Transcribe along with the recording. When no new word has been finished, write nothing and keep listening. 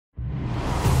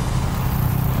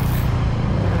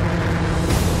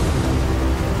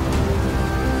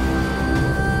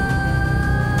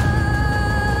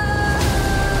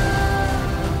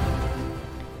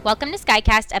Welcome to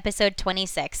Skycast episode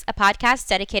 26, a podcast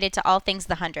dedicated to all things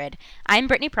The 100. I'm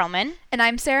Brittany Perlman. And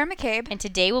I'm Sarah McCabe. And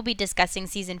today we'll be discussing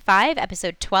season 5,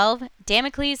 episode 12,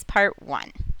 Damocles Part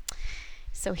 1.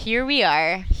 So here we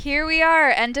are. Here we are,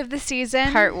 end of the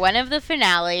season. Part 1 of the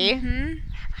finale. Mm-hmm.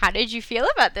 How did you feel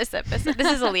about this episode?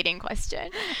 This is a leading question.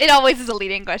 It always is a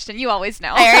leading question. You always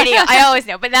know. I always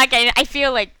know. But that guy, I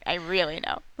feel like I really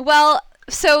know. Well,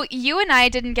 so you and I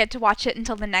didn't get to watch it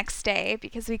until the next day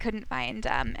because we couldn't find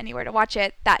anywhere to watch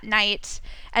it that night.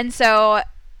 And so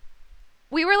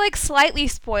we were like slightly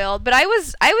spoiled, but I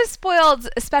was spoiled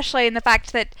especially in the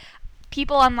fact that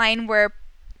people online were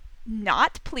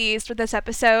not pleased with this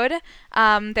episode.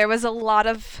 There was a lot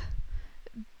of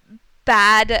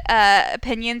bad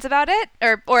opinions about it,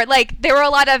 or like there were a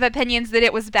lot of opinions that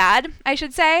it was bad, I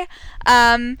should say.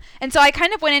 And so I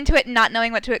kind of went into it not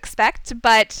knowing what to expect,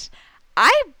 but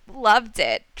I loved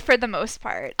it for the most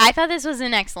part. I thought this was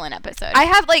an excellent episode. I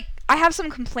have some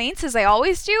complaints, as I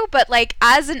always do, but like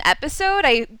as an episode,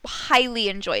 I highly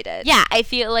enjoyed it. Yeah, I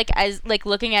feel like as like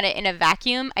looking at it in a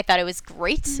vacuum, I thought it was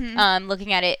great. Mm-hmm.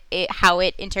 Looking at it how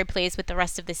it interplays with the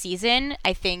rest of the season,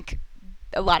 I think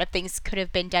a lot of things could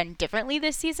have been done differently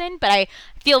this season, but I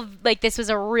feel like this was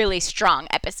a really strong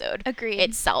episode. Agreed.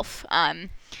 Itself. And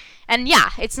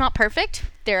yeah, it's not perfect.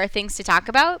 There are things to talk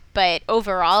about, but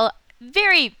overall,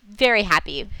 very, very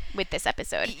happy with this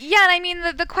episode. Yeah, and I mean,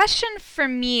 the question for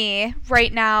me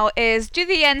right now is, do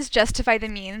the ends justify the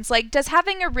means? Like, does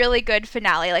having a really good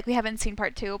finale, like we haven't seen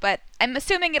part 2, but I'm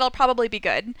assuming it'll probably be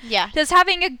good. Yeah. Does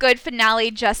having a good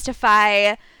finale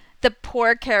justify the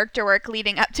poor character work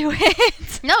leading up to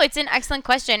it? No, it's an excellent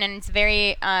question, and it's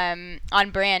very on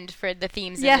brand for the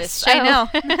themes of this Yes, show.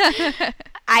 I know.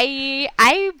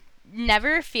 I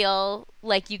never feel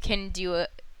like you can do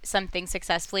something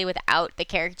successfully without the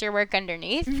character work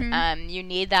underneath. Mm-hmm. You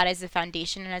need that as a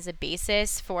foundation and as a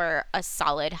basis for a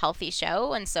solid, healthy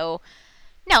show. And so,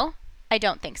 no, I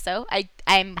don't think so.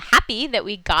 I'm happy that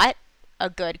we got a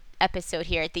good episode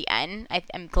here at the end.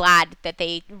 I'm glad that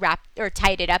they wrapped or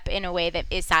tied it up in a way that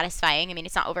is satisfying. I mean,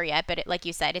 it's not over yet, but like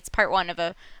you said, it's part 1 of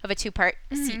a 2-part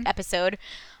episode.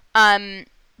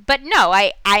 But no,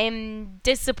 I am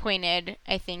disappointed,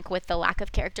 I think, with the lack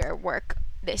of character work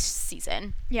this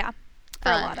season. Yeah,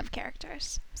 for a lot of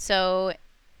characters. So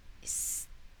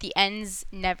the ends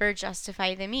never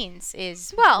justify the means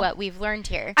is Well, what we've learned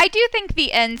here. I do think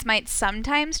the ends might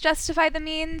sometimes justify the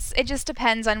means. It just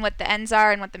depends on what the ends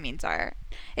are and what the means are.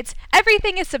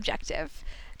 Everything is subjective.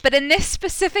 But in this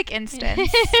specific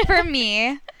instance, for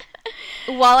me,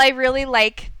 while I really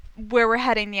like where we're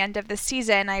heading the end of the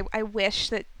season, I wish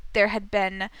that there had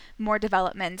been more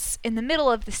developments in the middle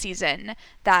of the season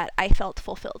that I felt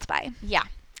fulfilled by. Yeah,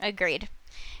 agreed.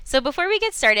 So before we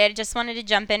get started, just wanted to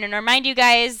jump in and remind you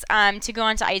guys to go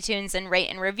onto iTunes and rate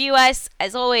and review us.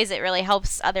 As always, it really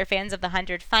helps other fans of The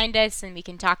 100 find us, and we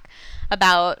can talk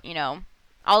about,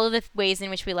 all of the ways in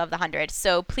which we love The 100.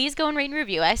 So please go and rate and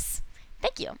review us.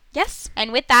 Thank you. Yes.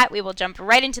 And with that, we will jump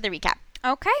right into the recap.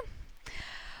 Okay.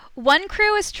 One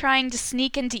crew is trying to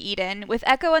sneak into Eden, with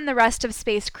Echo and the rest of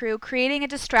Space Crew creating a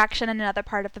distraction in another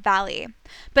part of the valley.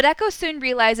 But Echo soon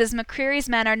realizes McCreary's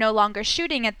men are no longer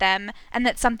shooting at them, and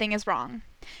that something is wrong.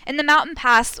 In the mountain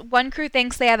pass, one crew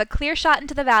thinks they have a clear shot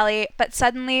into the valley, but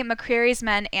suddenly McCreary's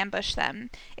men ambush them.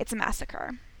 It's a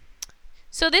massacre.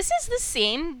 So this is the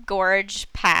same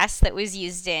gorge pass that was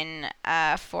used in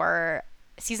for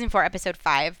Season 4, Episode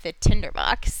 5, the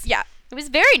Tinderbox. Yeah. It was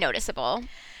very noticeable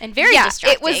and very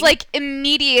distracting. It was like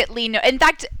immediately. In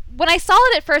fact, when I saw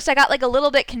it at first, I got like a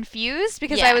little bit confused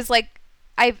because I was like,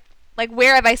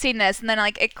 where have I seen this? And then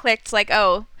like it clicked, like,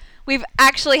 oh, we've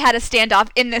actually had a standoff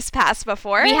in this pass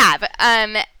before. We have.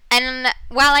 And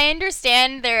while I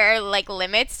understand there are like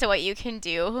limits to what you can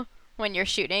do when you're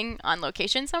shooting on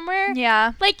location somewhere,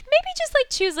 yeah, like maybe just like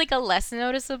choose like a less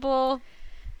noticeable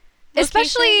location.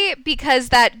 Especially because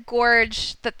that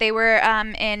gorge that they were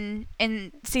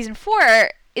in season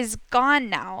 4 is gone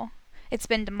now. It's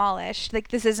been demolished. Like,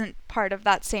 this isn't part of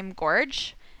that same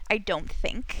gorge, I don't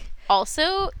think.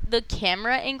 Also, the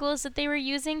camera angles that they were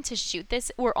using to shoot this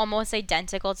were almost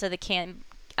identical to the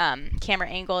camera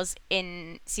angles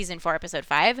in season 4, episode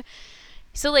 5.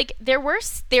 So, like, there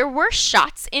were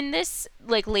shots in this,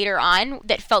 like, later on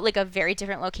that felt like a very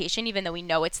different location, even though we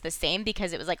know it's the same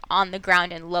because it was, like, on the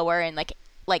ground and lower and, like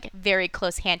very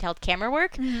close handheld camera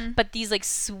work. Mm-hmm. But these, like,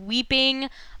 sweeping,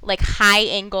 like,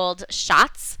 high-angled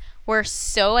shots were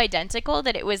so identical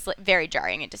that it was like, very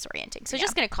jarring and disorienting. So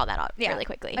just going to call that out really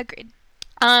quickly. Agreed.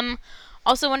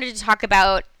 Also wanted to talk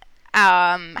about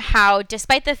how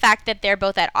despite the fact that they're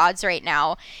both at odds right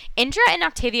now, Indra and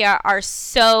Octavia are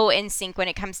so in sync when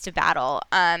it comes to battle.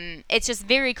 It's just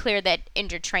very clear that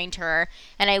Indra trained her,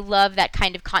 and I love that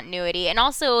kind of continuity. And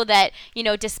also that,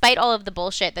 despite all of the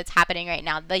bullshit that's happening right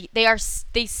now,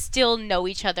 they still know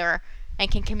each other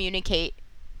and can communicate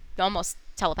almost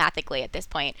telepathically at this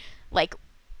point, like,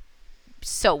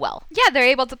 so well. Yeah, they're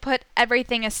able to put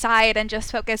everything aside and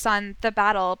just focus on the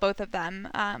battle, both of them,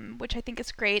 which I think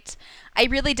is great. I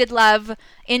really did love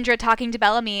Indra talking to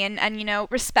Bellamy and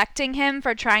respecting him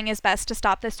for trying his best to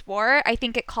stop this war. I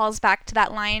think it calls back to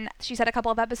that line she said a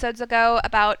couple of episodes ago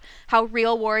about how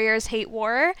real warriors hate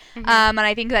war. Mm-hmm. And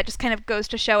I think that just kind of goes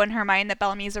to show in her mind that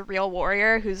Bellamy is a real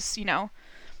warrior who's,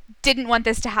 didn't want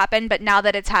this to happen, but now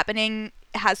that it's happening,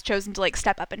 has chosen to,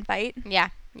 step up and fight. Yeah.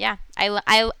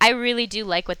 I really do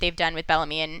like what they've done with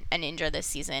Bellamy and Indra this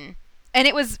season. And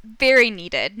it was very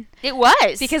needed. It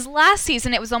was. Because last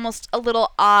season it was almost a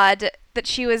little odd that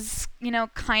she was,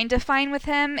 kind of fine with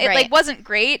him. It, right. Wasn't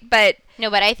great, but... No,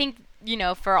 but I think,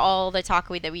 for all the talk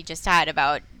that we just had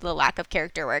about the lack of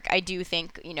character work, I do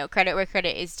think, credit where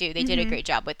credit is due. They did a great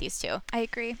job with these two. I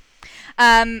agree.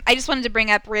 I just wanted to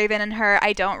bring up Raven and her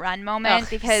 "I don't run"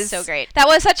 moment because so great. That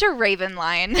was such a Raven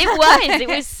line. It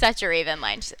was such a Raven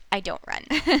line. Just, I don't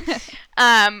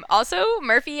run. Also,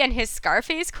 Murphy and his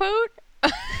Scarface quote.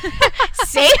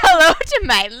 Say hello to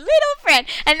my little friend,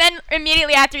 and then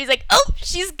immediately after he's like, "Oh,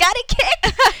 she's got a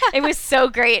kick." It was so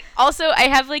great. Also, I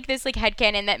have this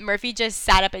headcanon that Murphy just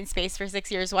sat up in space for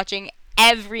 6 years watching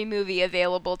every movie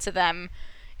available to them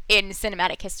in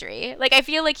cinematic history. I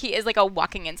feel like he is a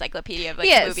walking encyclopedia of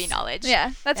movie knowledge.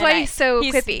 Yeah, that's why he's so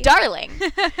quippy. Darling.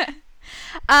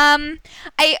 I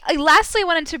lastly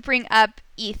wanted to bring up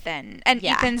Ethan and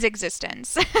Ethan's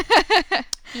existence.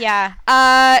 Yeah.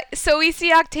 So we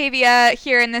see Octavia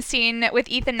here in the scene with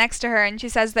Ethan next to her, and she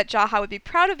says that Jaha would be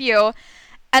proud of you.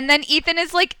 And then Ethan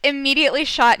is immediately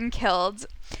shot and killed.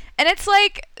 And it's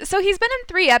so he's been in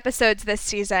 3 episodes this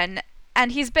season,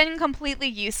 and he's been completely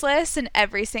useless in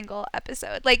every single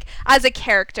episode. As a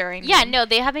character, I mean. Yeah, no,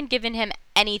 they haven't given him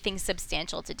anything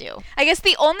substantial to do. I guess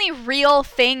the only real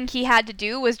thing he had to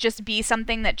do was just be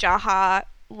something that Jaha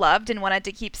loved and wanted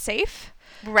to keep safe.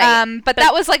 Right. But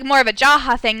that was more of a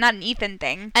Jaha thing, not an Ethan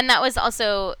thing. And that was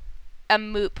also a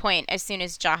moot point as soon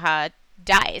as Jaha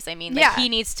dies. I mean, he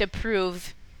needs to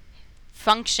prove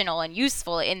functional and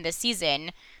useful in the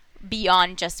season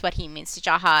beyond just what he means to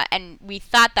Jaha, and we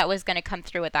thought that was going to come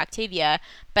through with Octavia,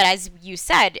 but as you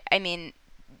said, I mean,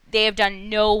 they have done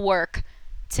no work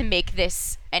to make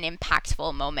this an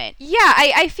impactful moment. Yeah,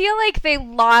 I feel like they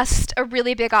lost a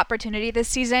really big opportunity this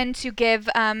season to give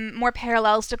more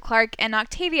parallels to Clark and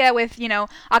Octavia with,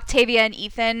 Octavia and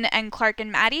Ethan and Clark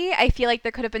and Maddie. I feel like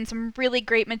there could have been some really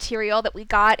great material that we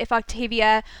got if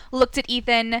Octavia looked at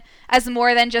Ethan as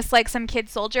more than just some kid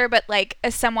soldier, but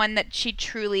as someone that she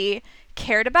truly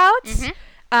cared about.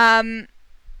 Mm-hmm.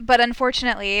 But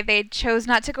unfortunately, they chose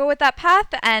not to go with that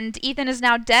path, and Ethan is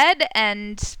now dead,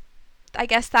 and I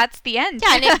guess that's the end.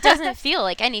 Yeah, and it doesn't feel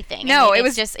like anything. No,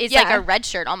 it's like a red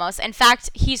shirt almost. In fact,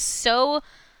 he's so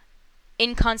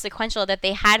inconsequential that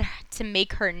they had to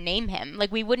make her name him.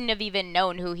 We wouldn't have even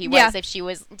known who he was if she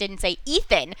didn't say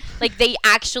Ethan. They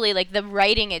actually, the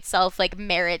writing itself,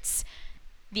 merits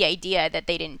the idea that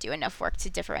they didn't do enough work to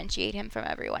differentiate him from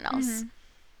everyone else. Mm-hmm.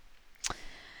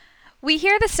 We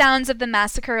hear the sounds of the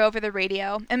massacre over the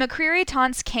radio, and McCreary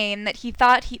taunts Kane that he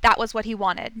thought that was what he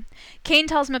wanted. Kane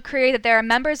tells McCreary that there are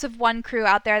members of one crew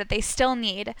out there that they still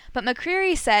need, but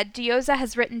McCreary said Diyoza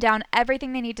has written down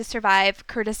everything they need to survive,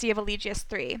 courtesy of Eligius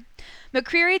III.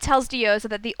 McCreary tells Diyoza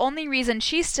that the only reason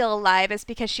she's still alive is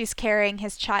because she's carrying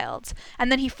his child,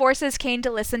 and then he forces Kane to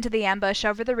listen to the ambush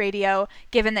over the radio,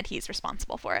 given that he's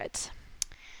responsible for it.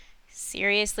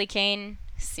 Seriously, Kane?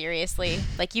 Seriously?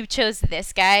 You chose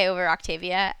this guy over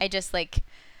Octavia? I just,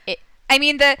 it... I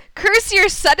mean, the curse your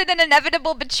sudden and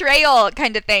inevitable betrayal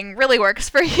kind of thing really works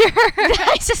for here.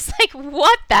 It's just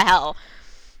what the hell?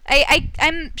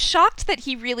 I'm shocked that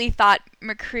he really thought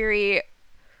McCreary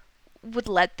would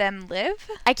let them live.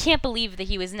 I can't believe that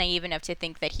he was naive enough to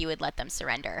think that he would let them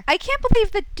surrender. I can't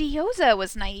believe that Diyoza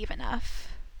was naive enough.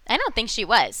 I don't think she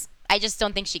was. I just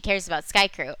don't think she cares about Sky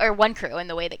Crew, or One Crew, in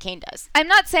the way that Kane does. I'm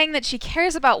not saying that she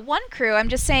cares about One Crew. I'm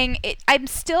just saying I'm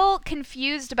still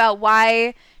confused about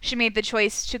why she made the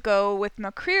choice to go with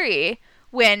McCreary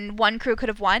when One Crew could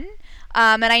have won.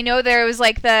 And I know there was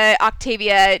the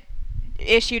Octavia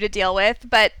issue to deal with,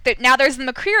 but now there's the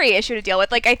McCreary issue to deal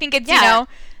with. I think it's,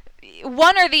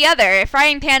 one or the other.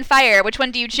 Frying pan fire. Which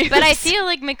one do you choose? But I feel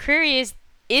like McCreary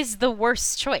is the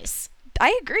worst choice.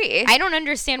 I agree. I don't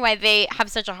understand why they have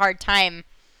such a hard time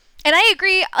And I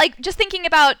agree, like, just thinking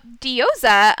about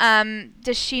Diyoza,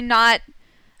 does she not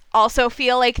also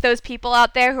feel like those people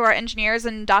out there who are engineers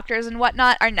and doctors and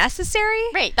whatnot are necessary?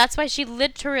 Right. That's why she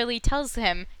literally tells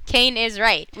him, Kane is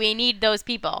right. We need those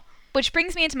people. Which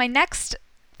brings me into my next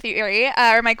theory,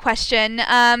 or my question.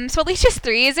 So Alicia's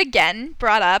 3 is again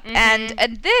brought up,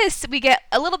 and this, we get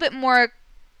a little bit more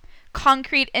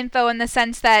concrete info in the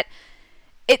sense that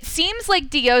it seems like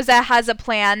Diyoza has a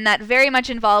plan that very much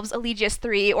involves Eligius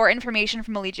 3 or information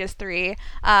from Eligius 3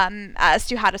 as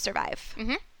to how to survive.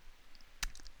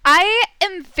 I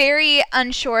am very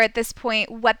unsure at this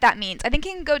point what that means. I think it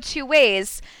can go two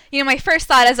ways. You know, my first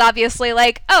thought is obviously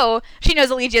like, oh, she knows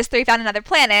Eligius 3 found another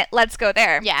planet. Let's go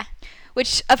there. Yeah.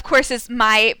 Which, of course, is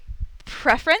my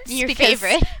preference. Your because,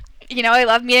 favorite. You know, I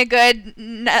love me a good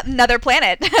another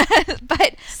planet.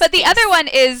 but the other one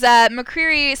is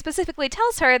McCreary specifically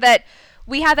tells her that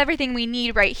we have everything we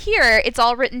need right here. It's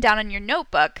all written down in your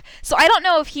notebook. So I don't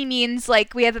know if he means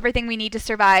like we have everything we need to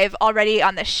survive already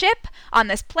on the ship, on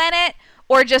this planet,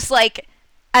 or just like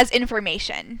as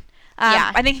information.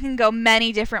 Yeah. I think it can go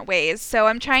many different ways. So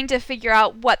I'm trying to figure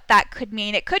out what that could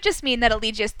mean. It could just mean that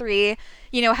Eligius 3,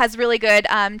 you know, has really good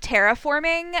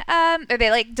terraforming, or they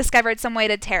like discovered some way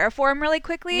to terraform really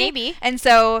quickly. Maybe. And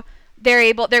so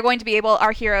they're going to be able,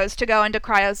 our heroes, to go into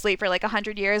cryo sleep for like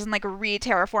 100 years and like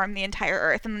re-terraform the entire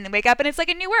Earth, and then they wake up and it's like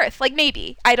a new Earth. Like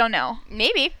maybe. I don't know.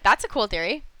 Maybe. That's a cool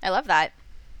theory. I love that.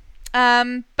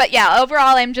 But yeah,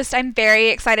 overall I'm very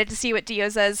excited to see what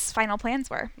Diyoza's final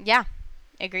plans were. Yeah.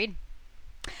 Agreed.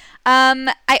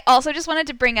 I also just wanted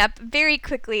to bring up very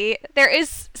quickly, there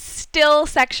is still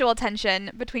sexual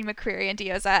tension between McCreary and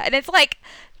Diyoza, and it's like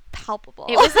palpable.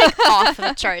 It was like off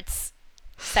the charts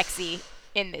sexy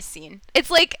in this scene. It's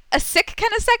like a sick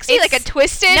kind of sexy, like a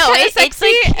twisted kind of sexy.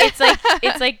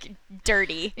 It's like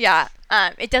dirty. Yeah.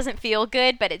 It doesn't feel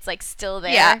good, but it's like still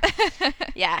there. Yeah.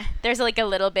 Yeah. There's like a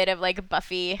little bit of like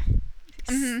Buffy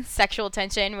sexual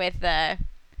tension with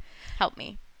help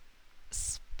me.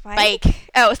 Spike.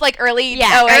 Oh, it's like early.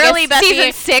 Yeah, early Buffy.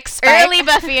 Season 6. Spike. Early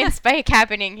Buffy and Spike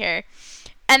happening here.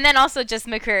 And then also just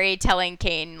McCreary telling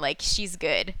Kane like she's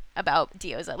good about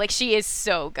Diyoza. Like she is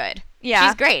so good. Yeah.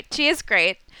 She's great. She is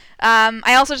great.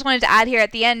 I also just wanted to add here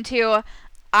at the end too,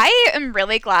 I am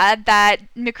really glad that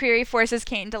McCreary forces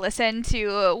Kane to listen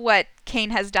to what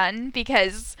Kane has done,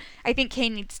 because I think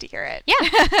Kane needs to hear it. Yeah.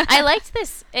 I liked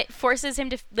this. It forces him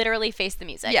to literally face the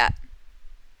music. Yeah.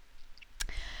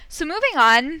 So moving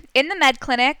on, in the med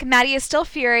clinic, Maddie is still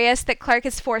furious that Clark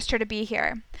has forced her to be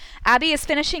here. Abby is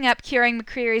finishing up curing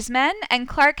McCreary's men, and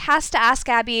Clark has to ask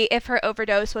Abby if her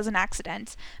overdose was an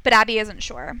accident, but Abby isn't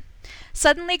sure.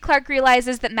 Suddenly, Clark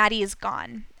realizes that Maddie is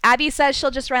gone. Abby says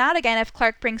she'll just run out again if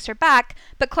Clark brings her back,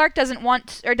 but Clark doesn't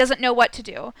know what to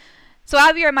do. So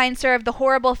Abby reminds her of the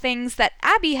horrible things that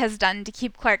Abby has done to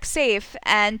keep Clark safe,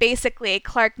 and basically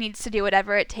Clark needs to do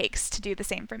whatever it takes to do the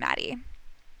same for Maddie.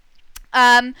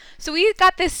 So we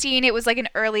got this scene. It was like an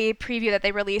early preview that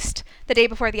they released the day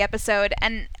before the episode,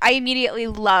 and I immediately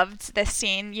loved this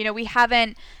scene. You know, we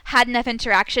haven't had enough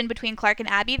interaction between Clark and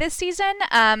Abby this season,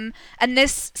 and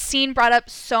this scene brought up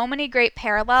so many great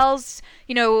parallels,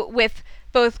 you know, with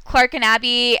both Clark and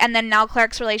Abby, and then now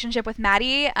Clark's relationship with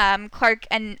Maddie. Clark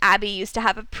and Abby used to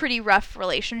have a pretty rough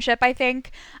relationship, I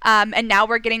think. And now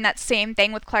we're getting that same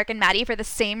thing with Clark and Maddie for the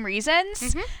same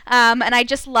reasons. And I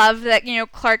just love that, you know,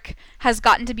 Clark has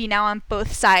gotten to be now on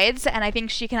both sides, and I think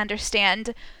she can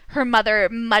understand her mother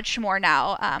much more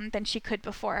now than she could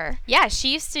before. Yeah,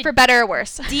 she used to, for better or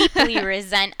worse, deeply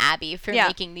resent Abby for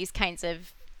making these kinds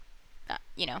of,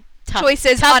 tough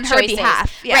choices on her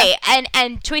behalf. Yeah. Right,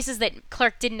 and choices that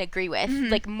Clark didn't agree with,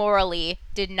 like morally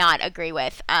did not agree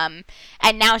with. And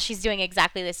now she's doing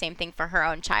exactly the same thing for her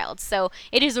own child. So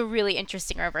it is a really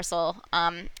interesting reversal,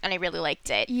 and I really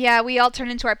liked it. Yeah, we all turn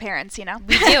into our parents, you know?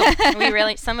 We do. We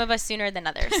really, some of us sooner than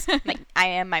others. Like, I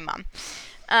am my mom.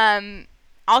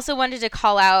 Also wanted to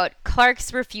call out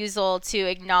Clark's refusal to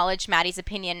acknowledge Maddie's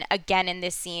opinion again in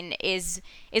this scene is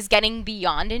getting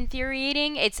beyond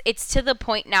infuriating. It's to the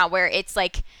point now where it's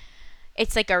like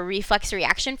a reflex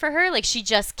reaction for her. Like she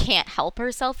just can't help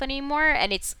herself anymore,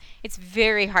 and it's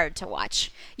very hard to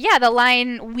watch. Yeah, the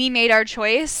line "we made our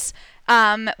choice"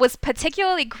 was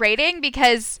particularly grating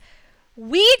because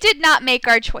we did not make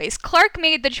our choice. Clark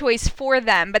made the choice for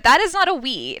them, but that is not a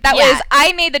we. That was,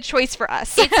 I made the choice for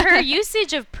us. It's her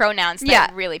usage of pronouns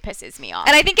that really pisses me off.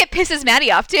 And I think it pisses Maddie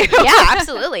off, too. Yeah,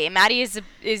 absolutely. Maddie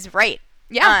is right.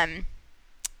 Yeah.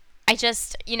 I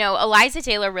just, Eliza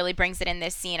Taylor really brings it in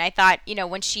this scene. I thought,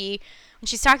 when she And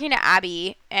she's talking to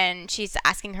Abby, and she's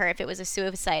asking her if it was a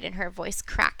suicide, and her voice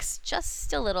cracks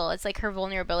just a little. It's like her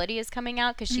vulnerability is coming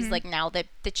out because she's like now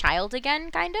the child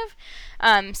again, kind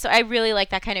of. So I really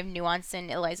like that kind of nuance in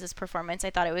Eliza's performance.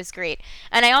 I thought it was great.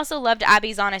 And I also loved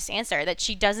Abby's honest answer that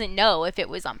she doesn't know if it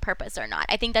was on purpose or not.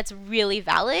 I think that's really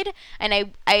valid. And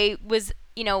I was,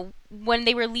 when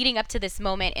they were leading up to this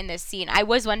moment in this scene, I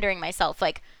was wondering myself,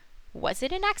 like, was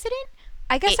it an accident?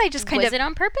 I guess I just kind of... Was it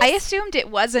on purpose? I assumed it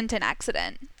wasn't an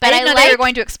accident. But I didn't know they were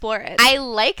going to explore it. I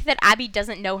like that Abby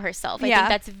doesn't know herself. I think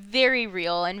that's very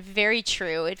real and very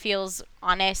true. It feels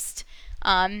honest.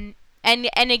 And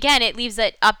again, it leaves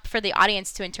it up for the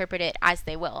audience to interpret it as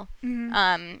they will.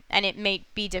 And it may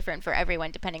be different for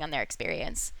everyone depending on their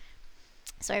experience.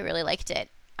 So I really liked it.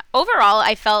 Overall,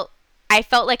 I felt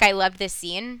like I loved this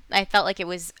scene. I felt like it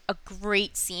was a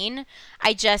great scene.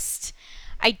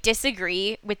 I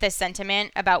disagree with the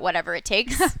sentiment about whatever it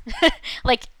takes.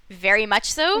 Like, very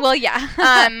much so. Well, yeah.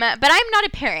 But I'm not a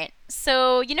parent.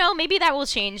 So, maybe that will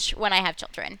change when I have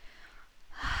children.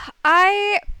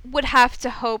 I would have to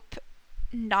hope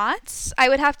not. I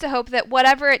would have to hope that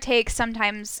whatever it takes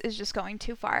sometimes is just going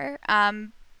too far.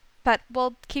 But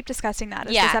we'll keep discussing that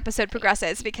as this episode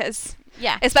progresses because,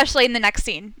 especially in the next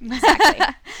scene.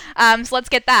 Exactly. So let's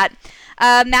get that.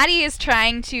 Maddie is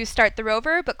trying to start the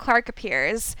rover, but Clark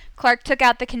appears. Clark took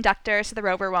out the conductor, so the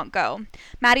rover won't go.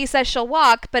 Maddie says she'll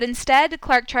walk, but instead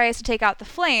Clark tries to take out the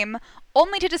flame,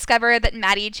 only to discover that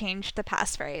Maddie changed the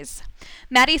passphrase.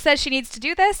 Maddie says she needs to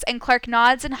do this, and Clark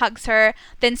nods and hugs her,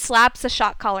 then slaps a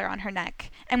shock collar on her neck.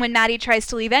 And when Maddie tries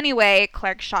to leave anyway,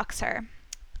 Clark shocks her.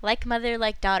 Like mother,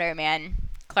 like daughter, man.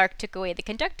 Clark took away the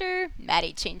conductor.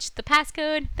 Maddie changed the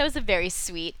passcode. That was a very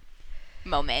sweet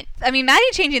moment. I mean, Maddie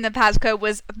changing the passcode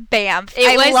was BAMF.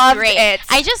 I was loved great. It.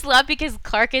 I just love because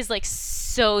Clark is like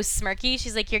so smirky.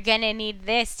 She's like, you're gonna need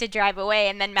this to drive away.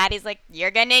 And then Maddie's like,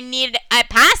 you're gonna need a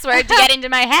password to get into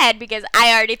my head because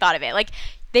I already thought of it. Like,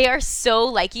 they are so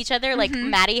like each other. Like,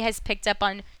 Maddie has picked up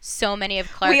on so many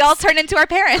of Clark's... We all turn into our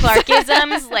parents.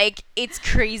 Clarkisms. Like, it's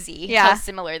crazy how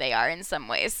similar they are in some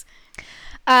ways.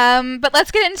 But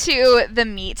let's get into the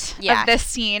meat of this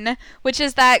scene, which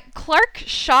is that Clark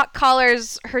shock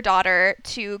collars her daughter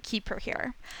to keep her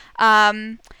here.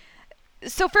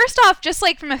 So first off, just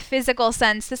like from a physical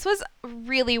sense, this was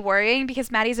really worrying because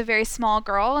Maddie's a very small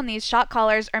girl and these shock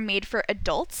collars are made for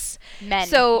adults. Men,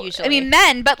 so, usually. I mean,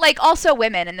 men, but like also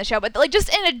women in the show, but like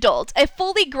just an adult, a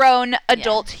fully grown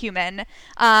adult human.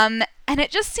 And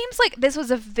it just seems like this was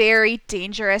a very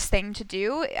dangerous thing to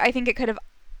do. I think it could have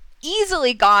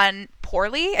easily gone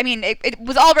poorly. I mean, it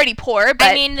was already poor, but...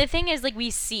 I mean, the thing is, like, we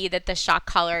see that the shock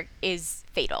collar is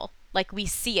fatal. Like, we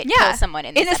see it kill someone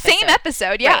in this episode. In the same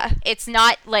episode, Right. It's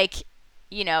not like,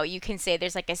 you can say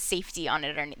there's, like, a safety on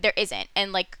it, or there isn't.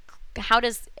 And, like, how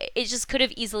does... It just could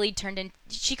have easily turned in...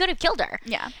 She could have killed her.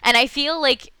 Yeah. And I feel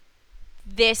like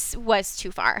this was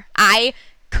too far. I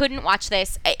couldn't watch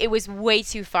this. It was way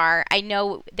too far. I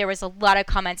know there was a lot of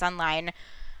comments online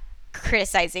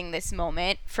criticizing this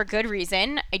moment for good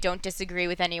reason. I don't disagree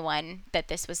with anyone that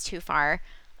this was too far.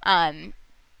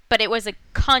 But it was a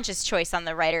conscious choice on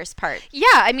the writer's part. Yeah,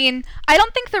 I mean, I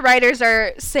don't think the writers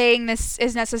are saying this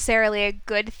is necessarily a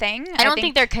good thing. I don't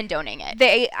think they're condoning it.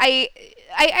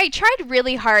 I tried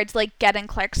really hard to, like, get in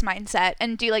Clark's mindset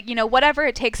and do, like, whatever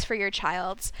it takes for your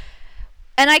child.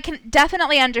 And I can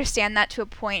definitely understand that to a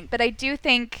point, but I do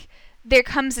think there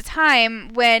comes a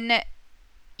time when...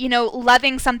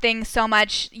 loving something so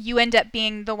much, you end up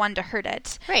being the one to hurt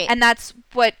it. Right. And that's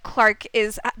what Clark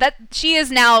is, that she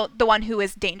is now the one who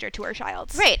is danger to her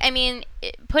child. Right. I mean,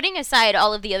 putting aside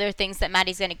all of the other things that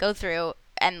Maddie's going to go through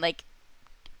and, like,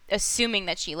 assuming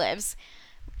that she lives,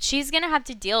 she's going to have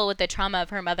to deal with the trauma of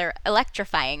her mother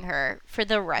electrifying her for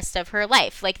the rest of her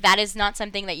life. Like, that is not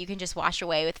something that you can just wash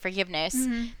away with forgiveness.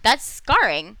 Mm-hmm. That's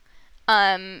scarring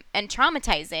and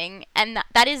traumatizing, and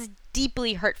that is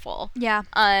deeply hurtful. Yeah.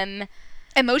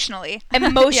 Emotionally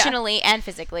And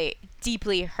physically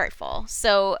deeply hurtful.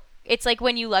 So it's like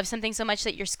when you love something so much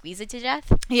that you're squeeze it to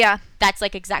death. Yeah. That's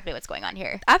like exactly what's going on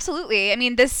here. Absolutely. I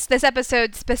mean, this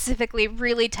episode specifically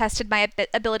really tested my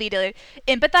ability to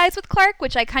empathize with Clark,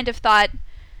 which I kind of thought,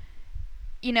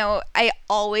 I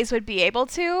always would be able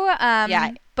to.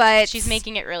 But she's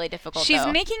making it really difficult. She's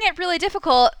making it really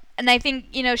difficult. And I think,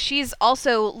 she's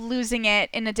also losing it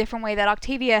in a different way that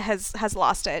Octavia has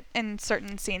lost it in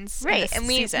certain scenes. Right. In this and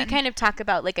we season. kind of talk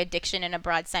about, like, addiction in a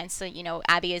broad sense. So,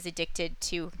 Abby is addicted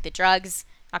to the drugs.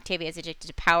 Octavia is addicted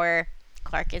to power.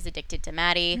 Clark is addicted to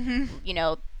Maddie.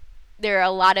 Mm-hmm. There are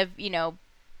a lot of,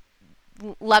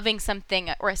 loving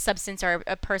something or a substance or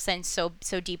a person so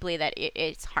deeply that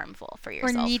it's harmful for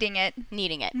yourself. Or needing it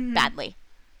mm-hmm. badly.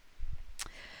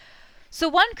 So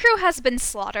one crew has been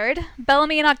slaughtered.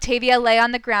 Bellamy and Octavia lay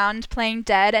on the ground playing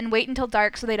dead and wait until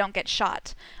dark so they don't get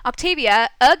shot. Octavia,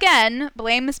 again,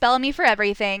 blames Bellamy for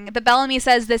everything, but Bellamy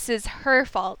says this is her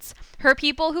fault. Her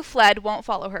people who fled won't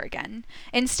follow her again.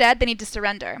 Instead, they need to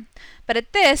surrender. But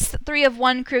at this, 3 of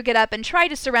one crew get up and try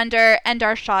to surrender and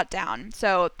are shot down.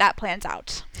 So that plan's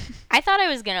out. I thought I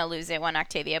was going to lose it when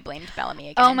Octavia blamed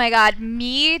Bellamy again. Oh my god,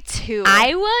 me too.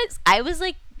 I was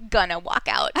like, gonna walk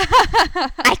out.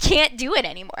 I can't do it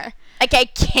anymore. Like, I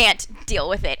can't deal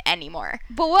with it anymore.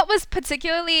 But what was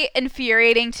particularly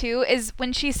infuriating too is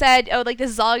when she said, oh, like, this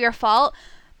is all your fault,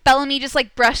 Bellamy just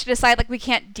like brushed it aside, like, we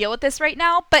can't deal with this right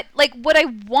now. But like, what I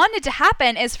wanted to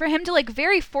happen is for him to like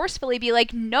very forcefully be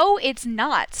like, no, it's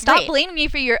not. Stop blaming me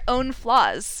for your own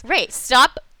flaws. Right.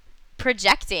 Stop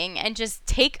projecting and just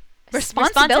take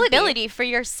responsibility for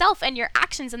yourself and your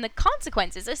actions and the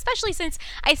consequences, especially since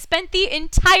I spent the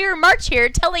entire march here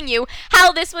telling you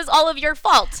how this was all of your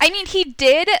fault. I mean, he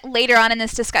did later on in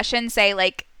this discussion say,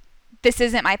 like, this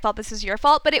isn't my fault, this is your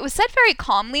fault, but it was said very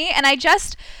calmly, and I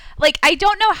just, like, I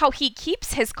don't know how he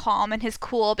keeps his calm and his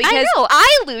cool, because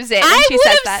I lose it when she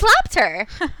says that. I would have slapped her.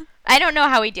 I don't know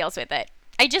how he deals with it.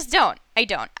 I just don't.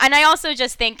 And I also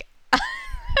just think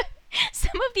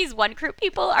some of these one crew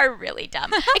people are really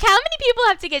dumb. Like, how many people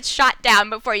have to get shot down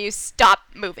before you stop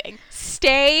moving?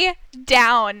 Stay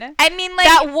down. I mean, like,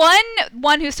 that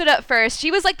one who stood up first,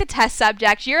 she was like the test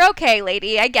subject. You're okay,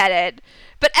 lady. I get it.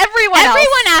 But everyone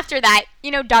after that,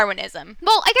 Darwinism.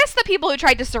 Well, I guess the people who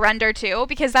tried to surrender too,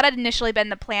 because that had initially been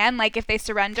the plan. Like, if they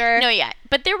surrender. No, yeah.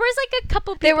 But there was like a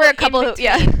couple people. There were a couple who,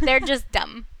 yeah. They're just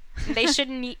dumb. They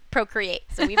shouldn't procreate,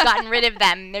 so we've gotten rid of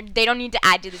them. They don't need to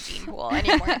add to the gene pool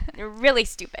anymore. They're really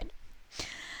stupid.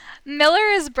 Miller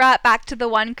is brought back to the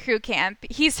one crew camp.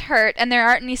 He's hurt, and there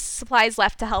aren't any supplies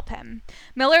left to help him.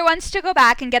 Miller wants to go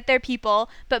back and get their people,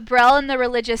 but Brell and the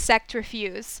religious sect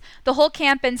refuse. The whole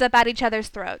camp ends up at each other's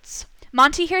throats.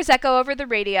 Monty hears Echo over the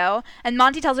radio, and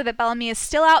Monty tells her that Bellamy is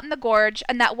still out in the gorge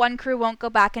and that one crew won't go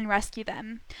back and rescue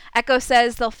them. Echo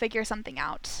says they'll figure something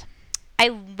out. I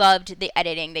loved the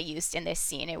editing they used in this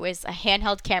scene. It was a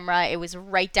handheld camera. It was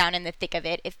right down in the thick of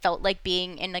it. It felt like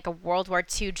being in like a World War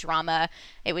II drama.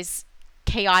 It was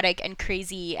chaotic and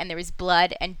crazy, and there was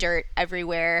blood and dirt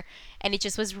everywhere. And it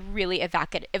just was really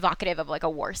evocative of like a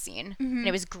war scene. Mm-hmm. And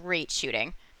it was great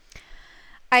shooting.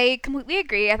 I completely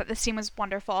agree. I thought this scene was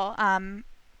wonderful.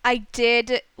 I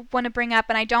did want to bring up,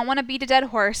 and I don't want to beat a dead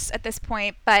horse at this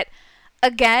point, but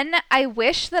again, I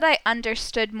wish that I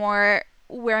understood more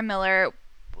where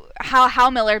how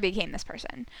Miller became this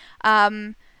person.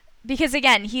 Because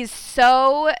again, he's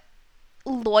so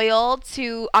loyal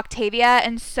to Octavia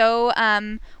and so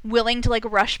willing to like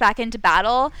rush back into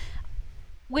battle,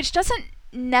 which doesn't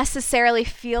necessarily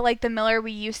feel like the Miller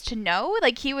we used to know.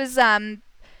 Like, he was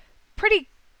pretty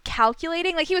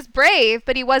calculating. Like, he was brave,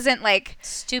 but he wasn't like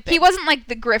stupid. He wasn't like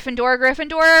the Gryffindor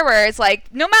where it's like,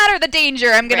 no matter the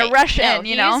danger, I'm gonna rush in,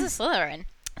 you know? He's a Slytherin.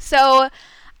 So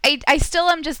I still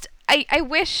am just, I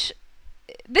wish,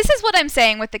 this is what I'm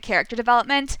saying with the character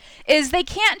development, is they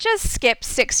can't just skip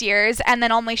 6 years and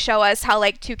then only show us how,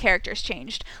 like, 2 characters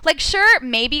changed. Like, sure,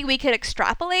 maybe we could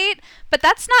extrapolate, but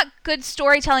that's not good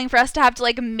storytelling for us to have to,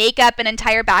 like, make up an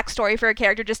entire backstory for a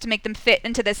character just to make them fit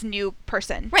into this new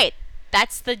person. Right.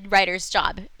 That's the writer's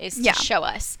job, is to show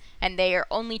us, and they are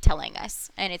only telling us,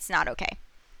 and it's not okay.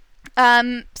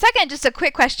 Second, just a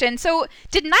quick question. So,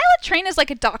 did Nyla train as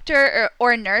like a doctor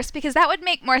or a nurse? Because that would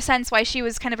make more sense why she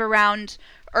was kind of around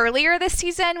earlier this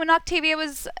season when Octavia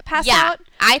was passed out. Yeah,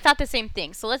 I thought the same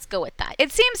thing. So let's go with that.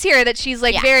 It seems here that she's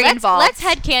like very involved. Let's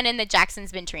headcanon that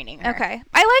Jackson's been training her. Okay.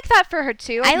 I like that for her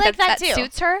too. I like that too. That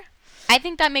suits her. I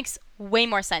think that makes way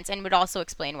more sense and would also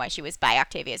explain why she was by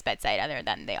Octavia's bedside, other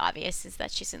than the obvious is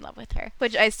that she's in love with her.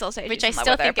 Which I still say Which I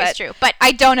still think is true. But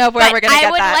I don't know where we're going to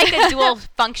get that. I would like a dual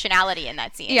functionality in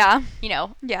that scene. Yeah.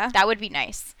 Yeah. That would be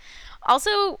nice.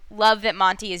 Also, love that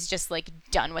Monty is just, like,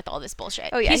 done with all this bullshit.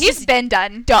 Oh, yeah. He's been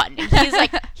done. Done.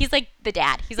 He's like the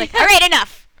dad. He's like, all right,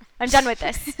 enough. I'm done with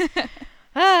this.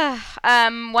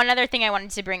 One other thing I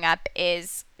wanted to bring up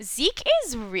is Zeke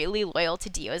is really loyal to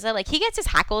Diyoza. Like, he gets his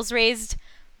hackles raised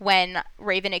when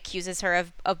Raven accuses her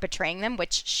of betraying them,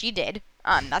 which she did.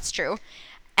 That's true.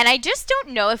 And I just don't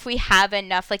know if we have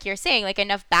enough, like you're saying, like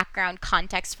enough background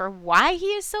context for why he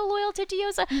is so loyal to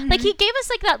Diyoza. Mm-hmm. Like, he gave us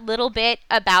like that little bit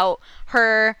about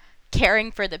her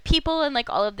caring for the people and like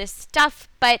all of this stuff,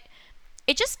 but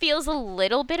it just feels a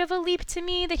little bit of a leap to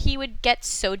me that he would get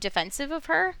so defensive of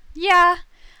her. Yeah,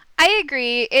 I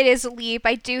agree. It is a leap.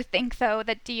 I do think, though,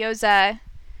 that Diyoza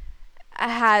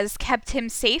has kept him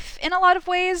safe in a lot of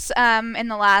ways in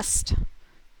the last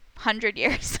 100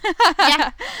 years.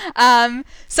 Yeah.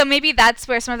 So maybe that's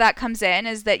where some of that comes in,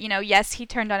 is that, yes, he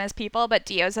turned on his people, but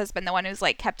Dios has been the one who's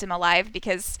like kept him alive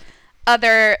because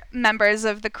other members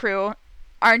of the crew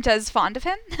aren't as fond of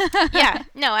him. Yeah,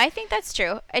 no, I think that's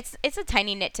true. It's a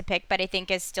tiny nit to pick, but I think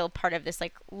is still part of this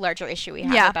like larger issue we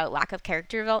have about lack of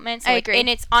character development. So, I like, agree. And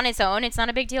it's on its own, it's not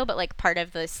a big deal, but like part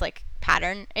of this like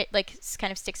pattern, it like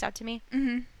kind of sticks out to me.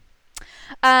 Mm-hmm.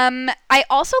 I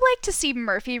also like to see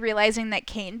Murphy realizing that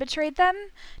Kane betrayed them,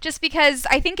 just because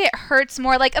I think it hurts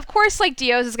more. Like, of course, like,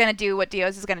 Dios is going to do what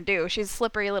Dios is going to do. She's a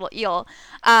slippery little eel.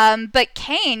 But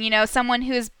Kane, someone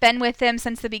who's been with him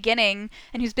since the beginning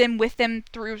and who's been with them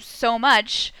through so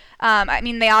much. I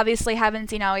mean, they obviously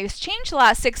haven't seen how he's changed the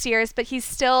last 6 years, but he's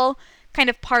still kind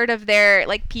of part of their,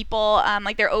 like, people,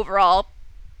 like, their overall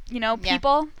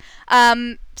people.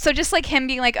 So just like him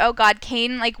being like, oh God,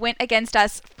 Kane like went against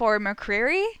us for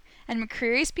McCreary and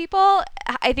McCreary's people,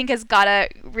 I think has gotta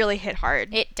really hit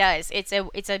hard. It does. It's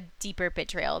a deeper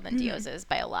betrayal than Dios's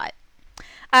by a lot.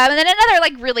 And then another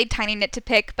like really tiny nit to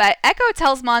pick, but Echo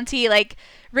tells Monty like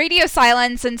radio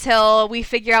silence until we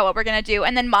figure out what we're gonna do,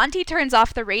 and then Monty turns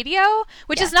off the radio,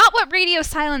 which is not what radio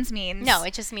silence means. No,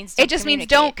 it just means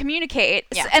don't communicate.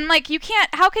 Yeah. And like you can't.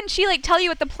 How can she like tell you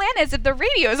what the plan is if the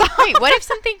radio's off? Right. What if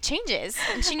something changes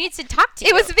and she needs to talk to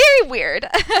you? It was very weird.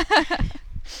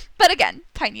 But again,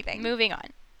 tiny thing. Moving on.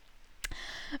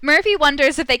 Murphy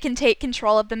wonders if they can take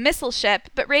control of the missile ship,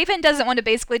 but Raven doesn't want to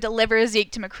basically deliver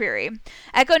Zeke to McCreary.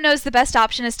 Echo knows the best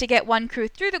option is to get one crew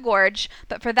through the gorge,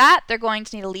 but for that, they're going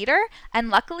to need a leader, and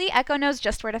luckily, Echo knows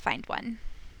just where to find one.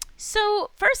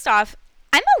 So, first off,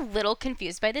 I'm a little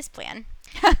confused by this plan.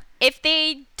 If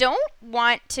they don't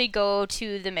want to go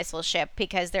to the missile ship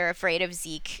because they're afraid of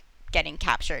Zeke getting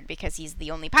captured because he's the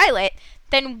only pilot,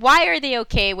 then why are they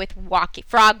okay with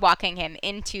frog walking him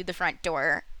into the front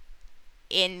door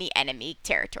in the enemy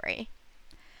territory?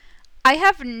 I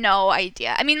have no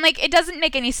idea. I mean, like, it doesn't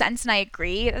make any sense, and I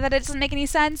agree that it doesn't make any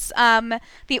sense.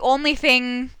 The only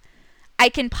thing I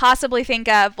can possibly think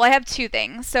of, well, I have two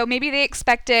things. So maybe they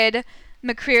expected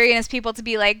McCreary and his people to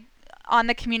be, like, on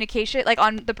the communication, like,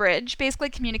 on the bridge, basically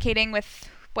communicating with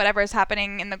whatever is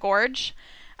happening in the gorge.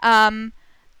 And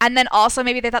then also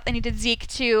maybe they thought they needed Zeke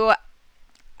to,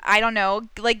 I don't know,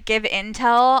 like give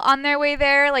intel on their way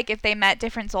there, like if they met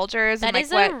different soldiers. That and,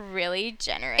 is like, a really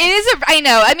generous. It is I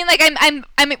know. I mean, like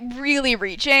I'm really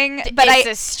reaching, but it's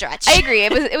a stretch. I agree.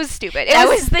 It was stupid. That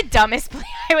was the dumbest play.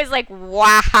 I was like,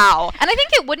 wow. And I think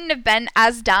it wouldn't have been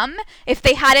as dumb if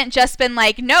they hadn't just been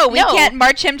like, no, we can't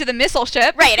march him to the missile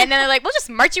ship. Right, and then they're like, we'll just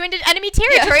march you into enemy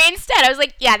territory instead. I was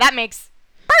like, yeah, that makes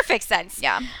perfect sense.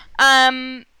 Yeah.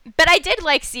 But I did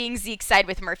like seeing Zeke side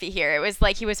with Murphy here. It was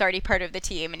like he was already part of the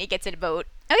team and he gets a vote.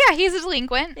 Oh yeah, he's a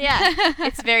delinquent. Yeah,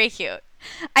 it's very cute.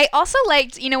 I also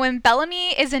liked, when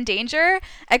Bellamy is in danger,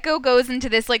 Echo goes into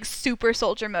this like super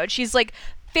soldier mode. She's like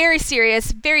very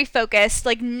serious, very focused,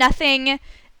 like nothing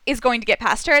is going to get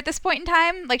past her at this point in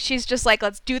time. Like she's just like,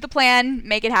 let's do the plan,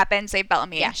 make it happen, save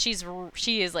Bellamy. Yeah,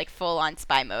 she is like full on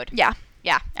spy mode. Yeah.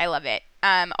 Yeah, I love it.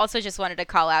 Also just wanted to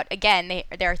call out again,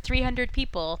 there are 300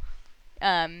 people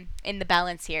in the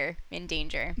balance here in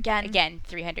danger. Again,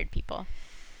 300 people.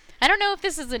 I don't know if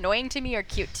this is annoying to me or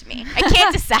cute to me. I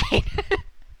can't decide.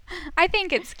 I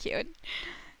think it's cute.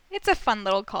 It's a fun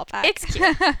little callback. It's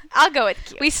cute. I'll go with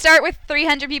cute. We start with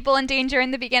 300 people in danger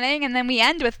in the beginning, and then we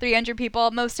end with 300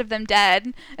 people, most of them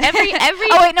dead. Every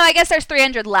Oh wait, no, I guess there's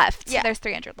 300 left. Yeah. There's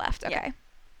 300 left. Okay. Yeah.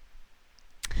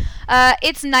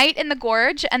 It's night in the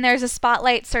gorge, and there's a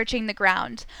spotlight searching the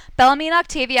ground. Bellamy and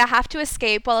Octavia have to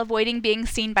escape while avoiding being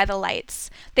seen by the lights.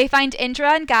 They find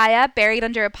Indra and Gaia buried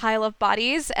under a pile of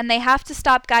bodies, and they have to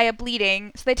stop Gaia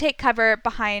bleeding, so they take cover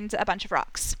behind a bunch of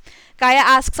rocks. Gaia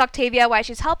asks Octavia why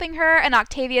she's helping her, and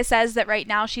Octavia says that right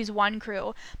now she's one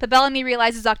crew. But Bellamy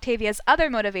realizes Octavia's other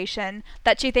motivation,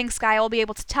 that she thinks Gaia will be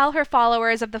able to tell her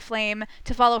followers of the flame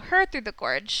to follow her through the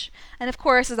gorge. And of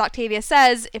course, as Octavia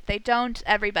says, if they don't,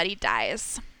 everybody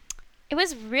dies. It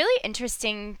was really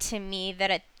interesting to me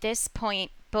that at this point,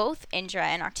 both Indra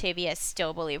and Octavia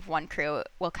still believe one crew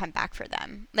will come back for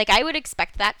them. Like, I would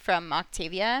expect that from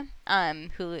Octavia,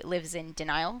 who lives in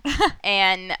denial.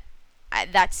 And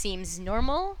that seems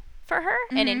normal for her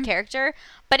and in character,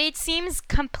 but it seems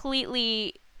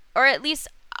completely, or at least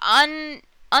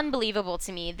unbelievable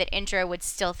to me that Indra would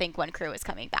still think one crew is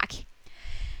coming back.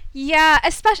 Yeah,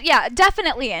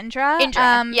 definitely Indra.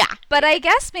 Yeah. But I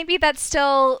guess maybe that's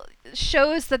still,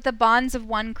 shows that the bonds of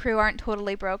one crew aren't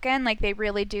totally broken. Like, they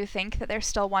really do think that they're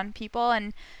still one people,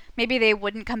 and maybe they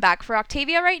wouldn't come back for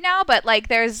Octavia right now, but like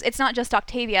it's not just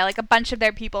Octavia, like a bunch of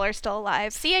their people are still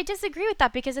alive. See, I disagree with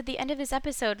that because at the end of this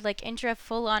episode, like Indra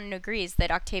full on agrees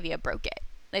that Octavia broke it.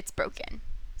 It's broken.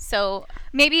 So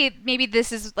maybe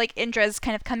this is like Indra's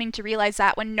kind of coming to realize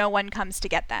that when no one comes to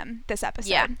get them this episode.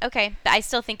 Yeah, okay. But I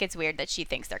still think it's weird that she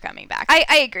thinks they're coming back.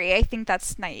 I agree. I think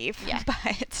that's naive. Yeah.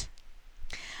 But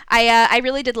I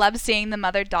really did love seeing the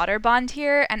mother-daughter bond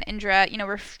here, and Indra, you know,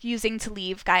 refusing to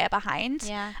leave Gaia behind.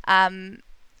 Yeah.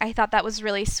 I thought that was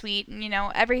really sweet. And, you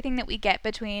know, everything that we get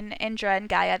between Indra and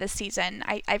Gaia this season,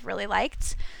 I've really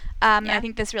liked. And I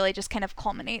think this really just kind of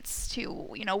culminates to,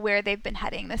 you know, where they've been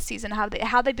heading this season,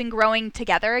 how they've been growing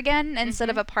together again instead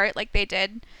of apart like they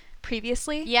did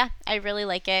previously. Yeah, I really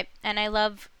like it. And I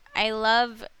love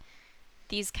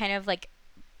these kind of like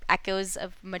echoes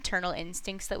of maternal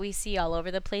instincts that we see all over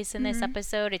the place in this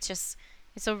episode. It's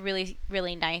a really,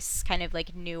 really nice kind of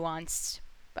like nuanced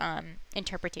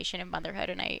interpretation of motherhood,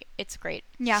 and it's great.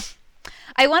 Yeah.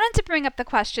 I wanted to bring up the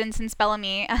question, since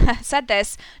Bellamy said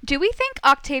this. Do we think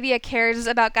Octavia cares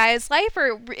about Gaia's life,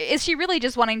 or is she really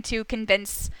just wanting to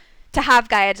have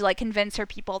Gaia to like convince her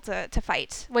people to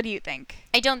fight? What do you think?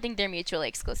 I don't think they're mutually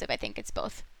exclusive. I think it's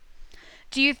both.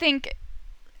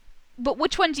 But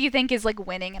which one do you think is like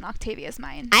winning in Octavia's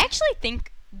mind? I actually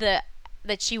think that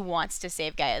she wants to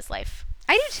save Gaia's life.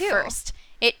 I do too. First,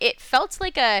 it felt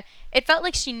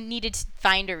like she needed to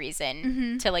find a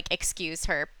reason to like excuse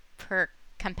her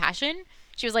compassion.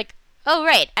 She was like, "Oh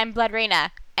right, I'm Blood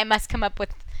Reina. I must come up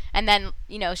with," and then,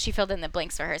 you know, she filled in the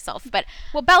blanks for herself. But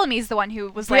Bellamy's the one who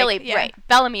was really like, yeah. Right.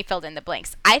 Bellamy filled in the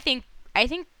blanks. I think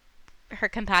her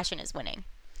compassion is winning.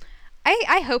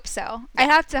 I hope so. Yeah. I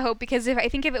have to hope, because if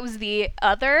it was the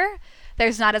other,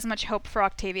 there's not as much hope for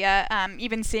Octavia,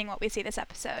 even seeing what we see this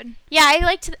episode. Yeah,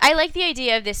 I like the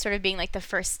idea of this sort of being like the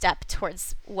first step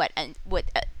towards what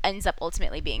ends up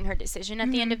ultimately being her decision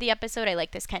at the end of the episode. I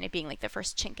like this kind of being like the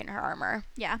first chink in her armor.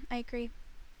 Yeah, I agree.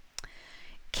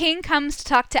 Kane comes to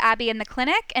talk to Abby in the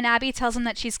clinic, and Abby tells him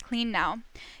that she's clean now.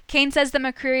 Kane says the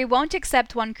McCreary won't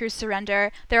accept one crew's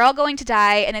surrender. They're all going to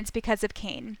die, and it's because of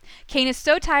Kane. Kane is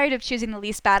so tired of choosing the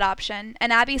least bad option,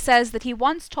 and Abby says that he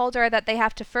once told her that they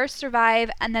have to first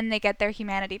survive and then they get their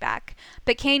humanity back.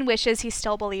 But Kane wishes he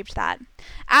still believed that.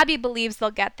 Abby believes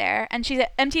they'll get there, and she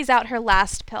empties out her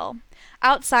last pill.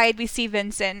 Outside, we see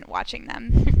Vincent watching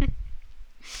them.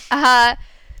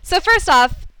 So first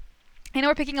off, I know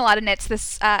we're picking a lot of nits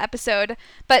this episode,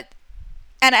 but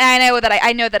I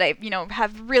know that I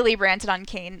have really ranted on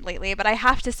Kane lately, but I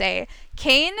have to say,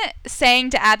 Kane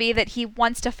saying to Abby that he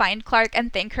wants to find Clark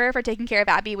and thank her for taking care of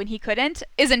Abby when he couldn't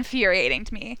is infuriating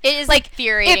to me. It is like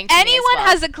infuriating. If anyone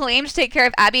has a claim to take care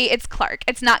of Abby, it's Clark.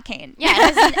 It's not Kane. Yeah,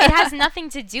 it has nothing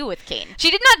to do with Kane.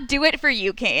 She did not do it for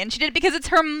you, Kane. She did it because it's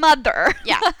her mother.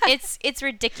 Yeah, it's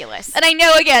ridiculous. And I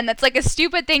know, again, that's like a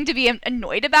stupid thing to be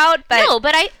annoyed about. But no,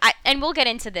 but I and we'll get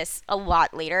into this a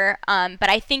lot later. But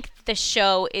I think the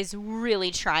show is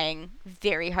really trying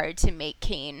very hard to make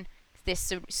Kane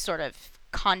this sort of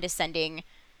condescending,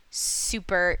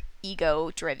 super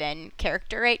ego-driven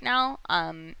character right now.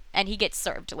 And he gets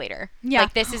served later. Yeah.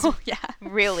 Like, this is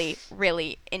really,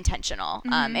 really intentional.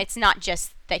 It's not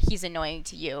just that he's annoying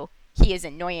to you. He is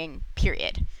annoying,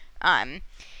 period. And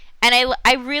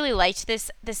I really liked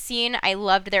the scene. I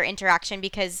loved their interaction,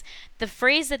 because the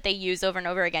phrase that they use over and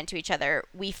over again to each other,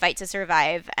 "we fight to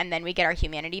survive and then we get our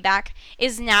humanity back,"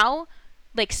 is now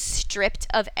like stripped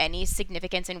of any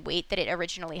significance and weight that it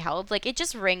originally held. Like, it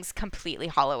just rings completely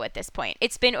hollow at this point.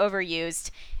 It's been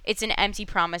overused. It's an empty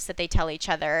promise that they tell each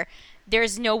other.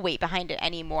 There's no weight behind it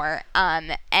anymore.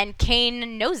 And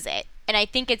Kane knows it. And I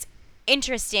think it's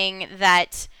interesting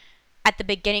that at the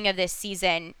beginning of this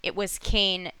season, it was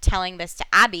Kane telling this to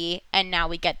Abby, and now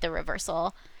we get the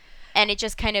reversal. And it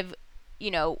just kind of,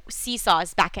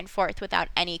 seesaws back and forth without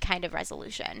any kind of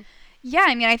resolution. Yeah,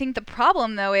 I mean, I think the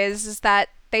problem, though, is that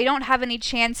they don't have any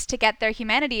chance to get their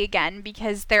humanity again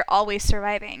because they're always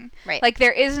surviving. Right. Like,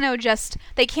 there is no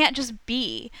they can't just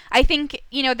be. I think,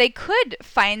 they could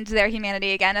find their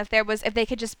humanity again if they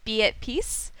could just be at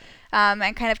peace.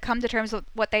 And kind of come to terms with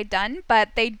what they've done, but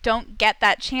they don't get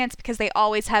that chance because they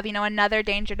always have, another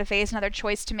danger to face, another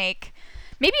choice to make.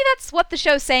 Maybe that's what the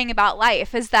show's saying about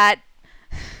life, is that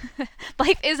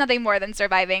life is nothing more than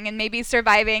surviving, and maybe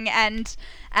surviving and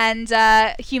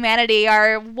humanity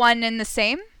are one and the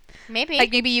same. Maybe.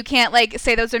 Like, maybe you can't,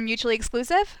 say those are mutually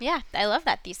exclusive. Yeah, I love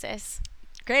that thesis.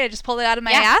 Great, I just pulled it out of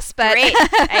my ass, but... Great.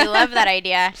 I love that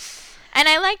idea. And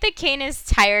I like that Kane is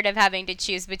tired of having to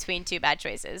choose between two bad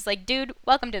choices. Like, dude,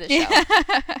 welcome to the show.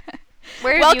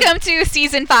 Welcome to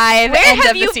season 5. Where end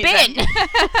have of you the season. been?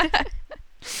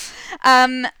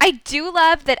 I do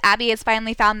love that Abby has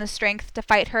finally found the strength to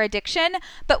fight her addiction,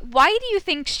 but why do you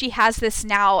think she has this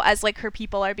now as like her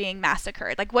people are being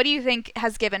massacred? Like, what do you think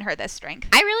has given her this strength?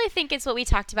 I really think it's what we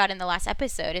talked about in the last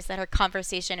episode, is that her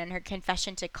conversation and her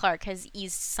confession to Clark has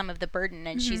eased some of the burden,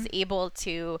 and she's able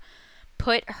to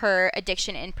put her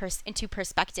addiction into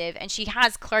perspective, and she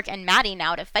has Clark and Maddie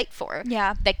now to fight for.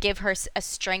 Yeah. That give her a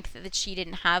strength that she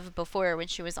didn't have before when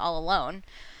she was all alone.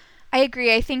 I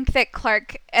agree. I think that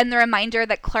Clark, and the reminder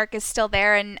that Clark is still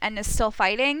there and is still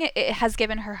fighting, it has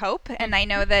given her hope. And I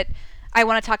know that I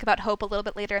want to talk about hope a little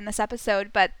bit later in this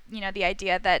episode, but, you know, the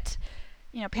idea that,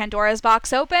 you know, Pandora's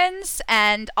box opens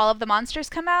and all of the monsters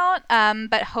come out,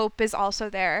 but hope is also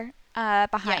there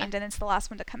behind, and it's the last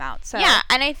one to come out. So yeah,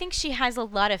 and I think she has a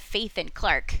lot of faith in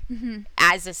Clark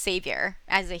as a savior,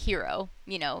 as a hero,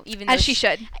 you know, even though as she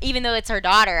should. Even though it's her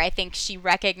daughter, I think she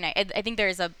I think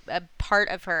there's a part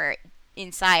of her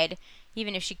inside,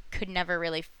 even if she could never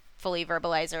really fully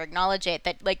verbalize or acknowledge it,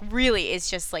 that like really is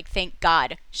just like, thank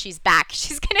God she's back.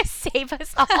 She's gonna save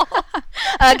us all.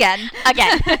 Again.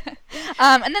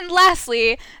 And then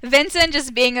lastly, Vincent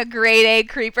just being a grade A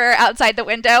creeper outside the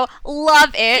window.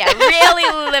 Love it. Yeah,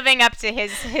 really living up to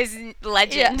his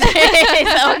legend,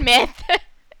 his own myth.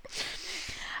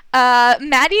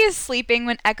 Maddie is sleeping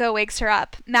when Echo wakes her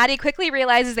up. Maddie quickly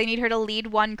realizes they need her to lead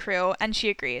one crew, and she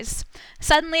agrees.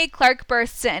 Suddenly, Clark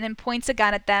bursts in and points a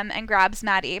gun at them and grabs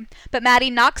Maddie. But Maddie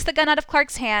knocks the gun out of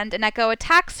Clark's hand, and Echo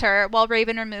attacks her while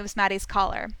Raven removes Maddie's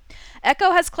collar.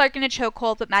 Echo has Clark in a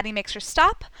chokehold, but Maddie makes her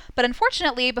stop. But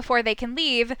unfortunately, before they can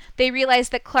leave, they realize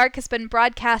that Clark has been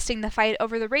broadcasting the fight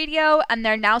over the radio, and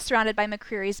they're now surrounded by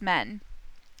McCreary's men.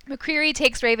 McCreary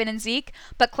takes Raven and Zeke,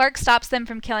 but Clark stops them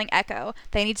from killing Echo.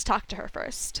 They need to talk to her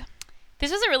first.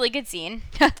 This was a really good scene.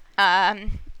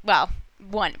 Well,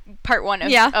 part one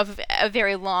of a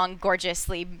very long,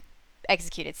 gorgeously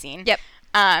executed scene. Yep.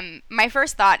 My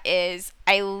first thought is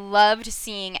I loved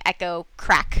seeing Echo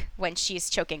crack when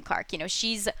she's choking Clark. You know,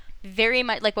 she's very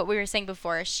much like what we were saying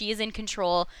before. She is in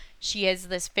control. She has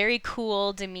this very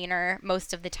cool demeanor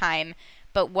most of the time.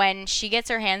 But when she gets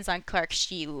her hands on Clark,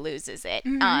 she loses it,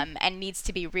 and needs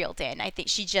to be reeled in. I think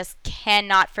she just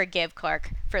cannot forgive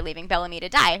Clark for leaving Bellamy to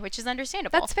die, which is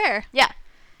understandable. That's fair. Yeah.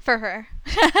 For her.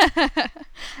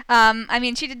 I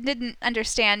mean, she didn't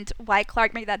understand why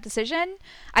Clark made that decision.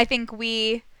 I think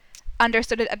we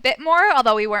understood it a bit more,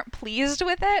 although we weren't pleased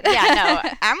with it. Yeah, no,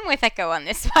 I'm with Echo on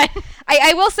this one.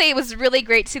 I will say it was really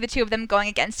great to see the two of them going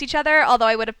against each other, although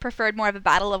I would have preferred more of a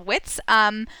battle of wits.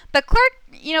 But Clark,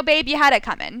 you know, babe, you had it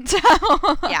coming. So.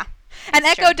 Yeah. And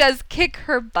Echo true. Does kick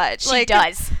her butt. She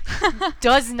does.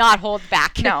 Does not hold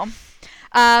back. No.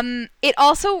 It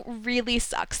also really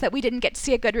sucks that we didn't get to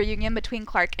see a good reunion between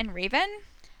Clark and Raven.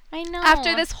 I know.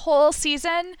 After this whole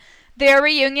season, their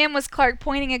reunion was Clark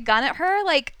pointing a gun at her,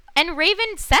 like. And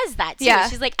Raven says that, too. Yeah.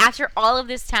 She's like, after all of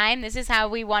this time, this is how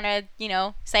we want to, you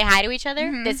know, say hi to each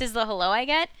other. This is the hello I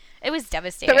get. It was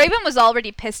devastating. But Raven was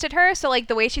already pissed at her, so, like,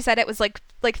 the way she said it was, like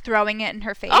throwing it in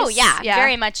her face. Oh, yeah.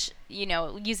 Very much, you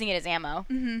know, using it as ammo.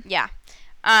 Yeah.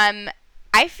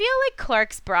 I feel like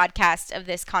Clark's broadcast of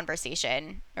this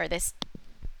conversation, or this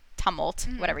tumult,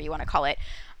 whatever you want to call it,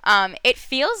 it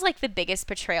feels like the biggest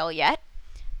betrayal yet.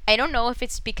 I don't know if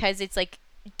it's because it's, like,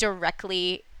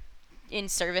 directly in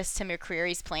service to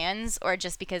McCreary's plans, or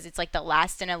just because it's like the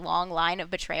last in a long line of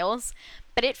betrayals,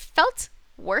 but it felt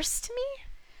worse to me.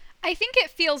 I think it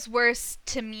feels worse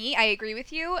to me. I agree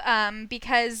with you,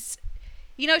 because,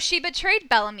 you know, she betrayed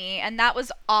Bellamy, and that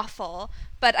was awful,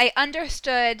 but I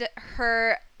understood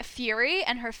her fury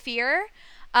and her fear,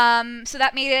 so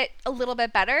that made it a little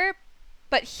bit better.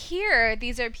 But here,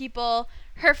 these are people,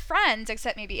 her friends,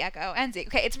 except maybe Echo and Zeke.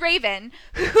 Okay, it's Raven,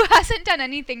 who hasn't done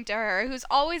anything to her, who's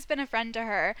always been a friend to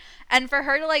her. And for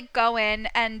her to, like, go in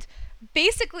and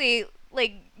basically,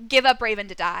 like, give up Raven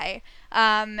to die,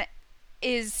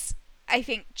 is, I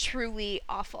think, truly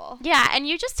awful. Yeah, and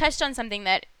you just touched on something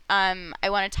that I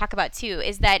want to talk about, too,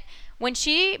 is that when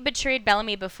she betrayed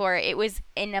Bellamy before, it was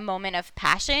in a moment of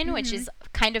passion, which is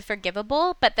kind of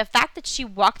forgivable. But the fact that she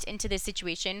walked into this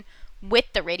situation with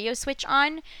the radio switch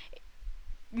on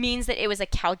means that it was a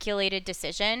calculated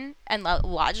decision and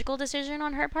logical decision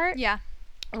on her part. Yeah.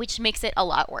 Which makes it a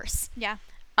lot worse. Yeah.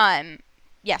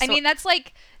 Yeah. So I mean, that's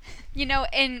like, you know,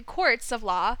 in courts of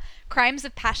law, crimes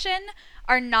of passion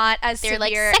are not as they're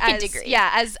severe like second as degree. Yeah,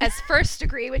 as first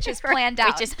degree, which is planned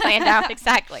out. Which is planned out,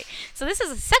 exactly. So this is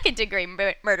a second degree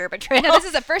murder betrayal. No, this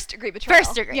is a first degree betrayal.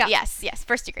 First degree. Yeah. Yes,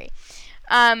 first degree.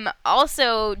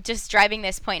 Also, just driving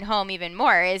this point home even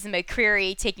more is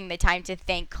McCreary taking the time to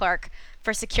thank Clark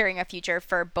for securing a future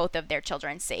for both of their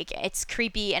children's sake. It's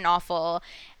creepy and awful.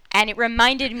 And it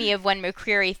reminded me of when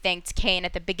McCreary thanked Cain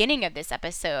at the beginning of this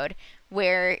episode,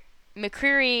 where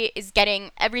McCreary is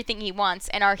getting everything he wants,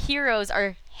 and our heroes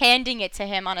are handing it to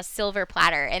him on a silver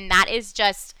platter. And that is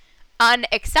just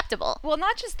unacceptable. Well,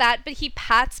 not just that, but he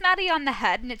pats Maddie on the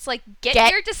head, and it's like,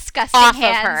 get your disgusting off of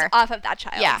hands her. off of that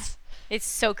child. Yeah. It's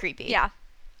so creepy. Yeah.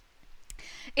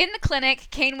 In the clinic,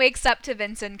 Cain wakes up to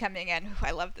Vincent coming in. Ooh,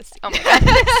 I love this scene. Oh my god.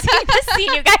 The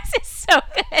scene, you guys, is so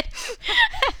good.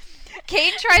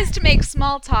 Cain tries to make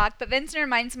small talk, but Vincent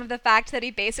reminds him of the fact that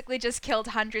he basically just killed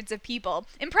hundreds of people.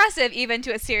 Impressive even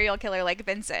to a serial killer like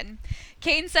Vincent.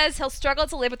 Cain says he'll struggle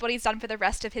to live with what he's done for the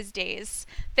rest of his days.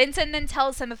 Vincent then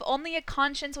tells him if only a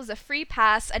conscience was a free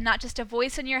pass and not just a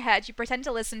voice in your head you pretend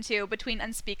to listen to between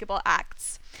unspeakable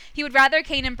acts. He would rather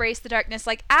Cain embrace the darkness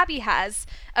like Abby has.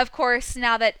 Of course,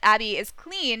 now that Abby is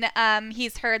clean,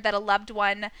 he's heard that a loved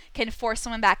one can force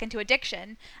someone back into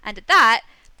addiction. And at that,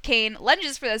 Cain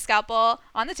lunges for the scalpel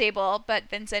on the table, but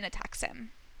Vincent attacks him.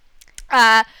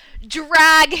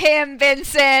 Drag him,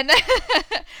 Vincent!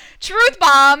 Truth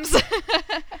bombs!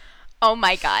 Oh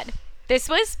my god. This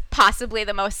was possibly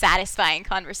the most satisfying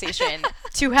conversation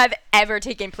to have ever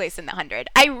taken place in the 100.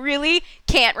 I really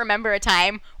can't remember a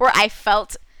time where I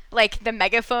felt like the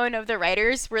megaphone of the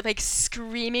writers were like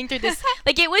screaming through this.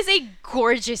 Like, it was a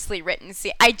gorgeously written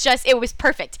scene. It was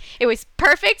perfect. It was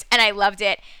perfect, and I loved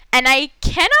it. And I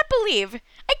cannot believe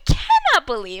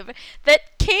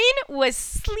that Cain was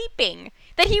sleeping.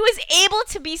 That he was able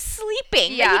to be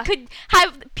sleeping. Yeah. That he could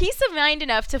have peace of mind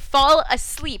enough to fall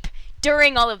asleep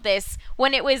during all of this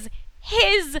when it was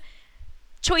his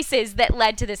choices that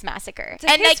led to this massacre.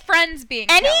 And his friends being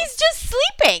and killed. he's just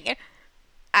sleeping.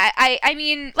 I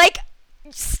mean, like,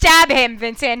 stab him,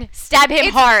 Vincent. Stab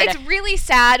him hard. It's really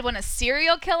sad when a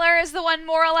serial killer is the one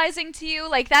moralizing to you.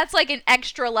 Like, that's like an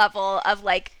extra level of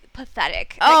like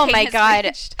pathetic. Oh my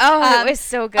god. Oh, it was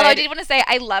so good. Although I did want to say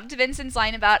I loved Vincent's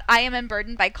line about I am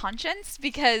unburdened by conscience,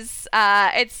 because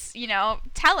it's,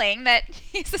 telling that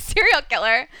he's a serial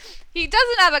killer. He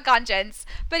doesn't have a conscience,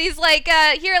 but he's like,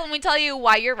 here, let me tell you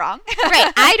why you're wrong.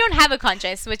 Right. I don't have a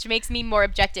conscience, which makes me more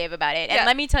objective about it. And Yeah.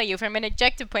 let me tell you, from an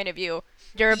objective point of view,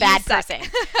 you're a bad suck.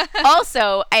 person.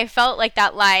 Also, I felt like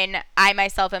that line, I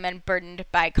myself am unburdened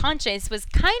by conscience, was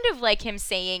kind of like him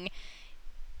saying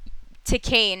to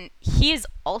Cain, he is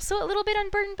also a little bit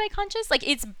unburdened by conscience. Like,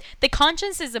 the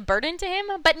conscience is a burden to him,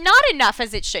 but not enough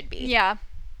as it should be. Yeah.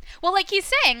 Well, like he's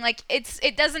saying, like,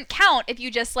 it doesn't count if you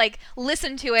just, like,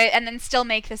 listen to it and then still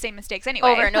make the same mistakes anyway.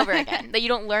 Over and over again. That you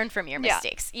don't learn from your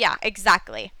mistakes. Yeah,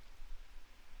 exactly.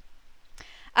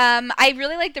 I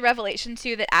really like the revelation,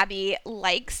 too, that Abby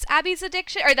likes Abby's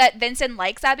addiction, or that Vincent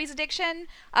likes Abby's addiction,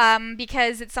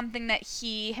 because it's something that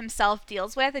he himself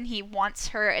deals with, and he wants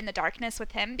her in the darkness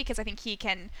with him, because I think he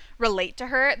can relate to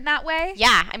her in that way.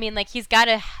 Yeah, I mean, like, he's got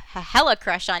a hella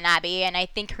crush on Abby, and I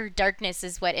think her darkness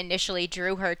is what initially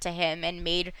drew her to him and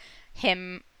made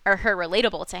him or her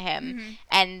relatable to him. Mm-hmm.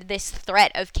 And this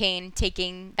threat of Cain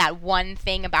taking that one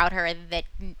thing about her that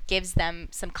gives them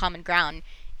some common ground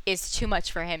is too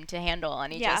much for him to handle,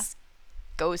 and he just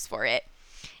goes for it.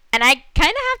 And I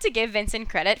kind of have to give Vincent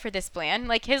credit for this plan.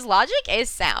 Like, his logic is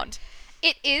sound.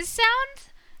 It is sound,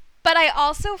 but I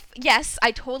also, yes, I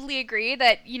totally agree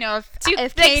that,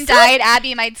 if Cain died,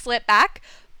 Abby might slip back.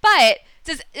 But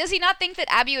does he not think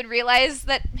that Abby would realize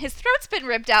that his throat's been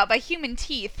ripped out by human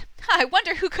teeth? I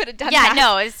wonder who could have done that. Yeah,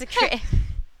 no,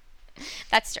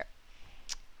 that's true.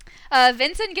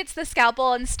 Vincent gets the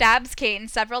scalpel and stabs Cain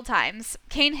several times.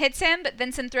 Cain hits him, but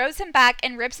Vincent throws him back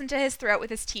and rips into his throat with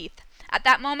his teeth. At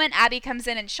that moment, Abby comes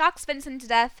in and shocks Vincent to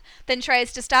death, then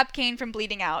tries to stop Cain from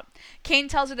bleeding out. Cain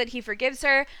tells her that he forgives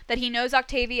her, that he knows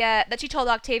that she told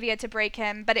Octavia to break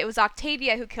him, but it was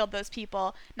Octavia who killed those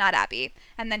people, not Abby.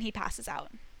 And then he passes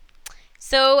out.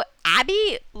 So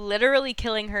Abby literally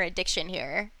killing her addiction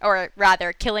here, or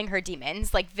rather killing her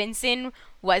demons. Like, Vincent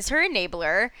was her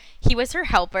enabler, he was her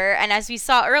helper, and as we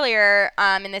saw earlier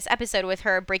in this episode with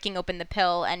her breaking open the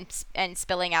pill and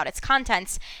spilling out its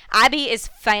contents, Abby is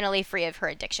finally free of her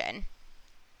addiction.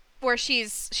 Or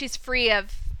she's free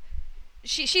of...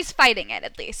 She's fighting it,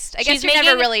 at least. I guess you're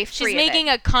never really free She's making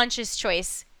a conscious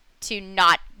choice to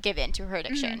not give in to her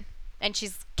addiction, and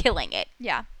she's killing it.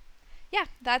 Yeah. Yeah,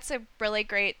 that's a really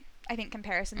great, I think,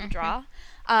 comparison to draw.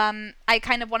 I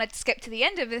kind of wanted to skip to the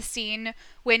end of this scene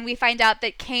when we find out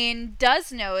that Cain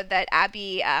does know that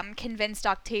Abby convinced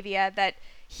Octavia that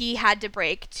he had to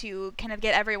break to kind of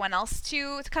get everyone else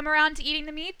to come around to eating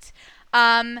the meat.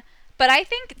 But I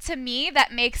think, to me,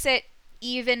 that makes it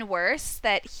even worse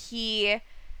that he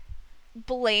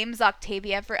blames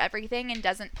Octavia for everything and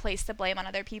doesn't place the blame on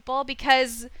other people,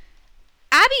 because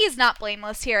Abby is not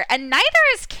blameless here, and neither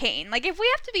is Kane. Like, if we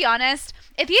have to be honest,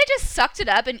 if he had just sucked it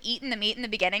up and eaten the meat in the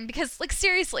beginning, because, like,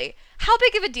 seriously, how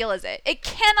big of a deal is it? It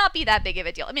cannot be that big of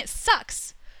a deal. I mean, it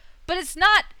sucks, but it's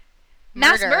not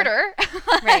mass murder.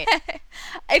 Right.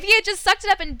 If he had just sucked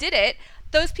it up and did it,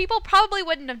 those people probably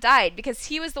wouldn't have died, because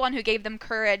he was the one who gave them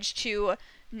courage to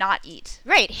not eat.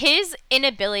 Right. His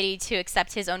inability to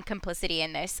accept his own complicity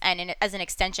in this, and as an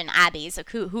extension, Abby's,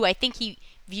 who I think he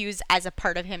views as a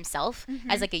part of himself,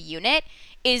 as like a unit,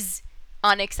 is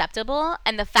unacceptable.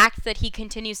 And the fact that he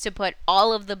continues to put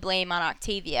all of the blame on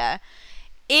Octavia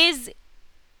is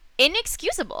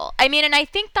inexcusable. I mean, and I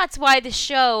think that's why the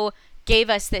show gave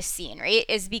us this scene, right?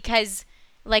 Is because,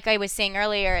 like I was saying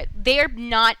earlier,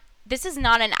 this is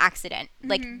not an accident.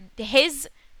 Like, his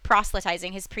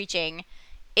proselytizing, his preaching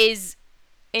is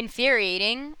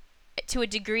infuriating to a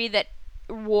degree that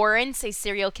warrants a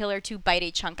serial killer to bite a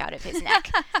chunk out of his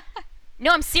neck.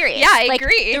 No, I'm serious. Yeah, I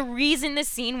agree. The reason this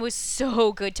scene was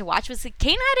so good to watch was that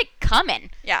Kane had it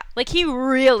coming. Yeah. Like, he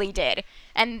really did.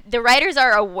 And the writers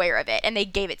are aware of it, and they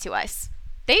gave it to us.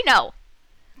 They know.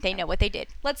 They know what they did.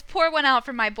 Let's pour one out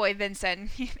for my boy Vincent.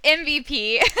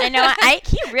 MVP. I know.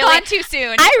 He really... Gone too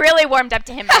soon. I really warmed up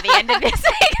to him by the end of this.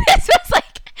 This was like...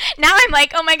 Now I'm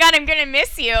like, oh my god, I'm going to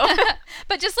miss you.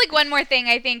 But just like one more thing,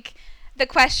 I think the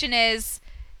question is,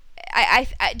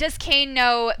 does Kane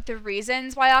know the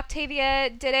reasons why Octavia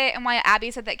did it and why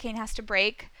Abby said that Kane has to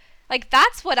break? Like,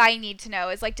 that's what I need to know,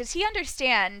 is like, does he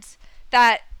understand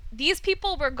that these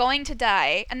people were going to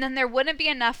die and then there wouldn't be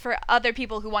enough for other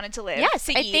people who wanted to live? Yes,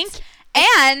 to I eat? think...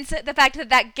 And the fact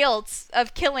that guilt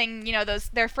of killing,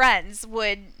 their friends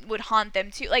would haunt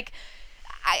them too. Like,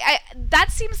 I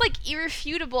that seems like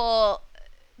irrefutable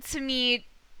to me.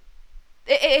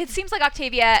 It seems like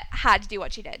Octavia had to do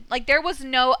what she did. Like, there was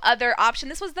no other option.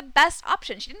 This was the best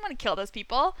option. She didn't want to kill those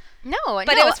people.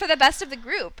 But it was for the best of the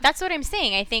group. That's what I'm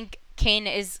saying. I think Kane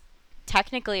is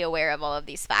technically aware of all of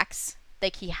these facts.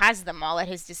 Like, he has them all at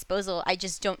his disposal. I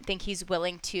just don't think he's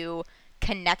willing to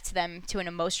connect them to an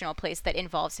emotional place that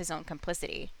involves his own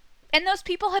complicity. And those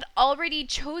people had already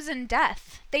chosen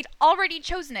death. They'd already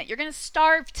chosen it. You're going to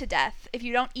starve to death if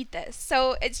you don't eat this.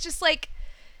 So it's just like,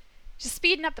 just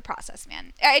speeding up the process,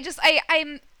 man. I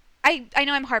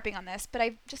know I'm harping on this, but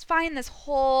I just find this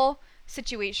whole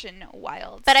situation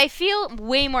wild. But I feel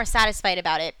way more satisfied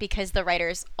about it because the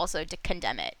writers also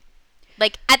condemn it.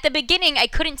 Like, at the beginning, I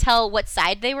couldn't tell what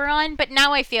side they were on, but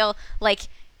now I feel like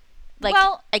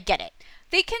well, I get it.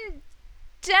 They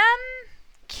condemn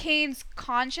Kane's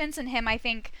conscience and him, I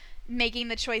think, making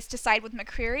the choice to side with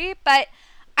McCreary, but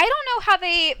I don't know how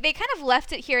they kind of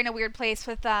left it here in a weird place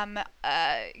with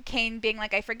Kane being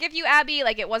like, I forgive you, Abby,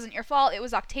 like, it wasn't your fault, it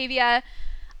was Octavia.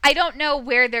 I don't know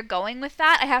where they're going with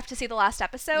that. I have to see the last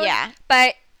episode. Yeah.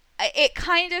 But it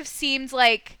kind of seemed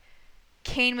like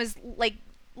Kane was, like,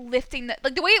 lifting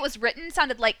the way it was written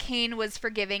sounded like Kane was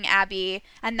forgiving Abby,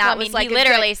 and that was like he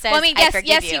literally says, yes, forgive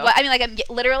yes, you. he was. I mean, like,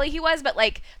 literally he was, but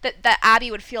like that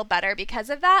Abby would feel better because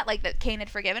of that, like that Kane had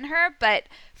forgiven her. But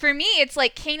for me, it's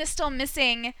like Kane is still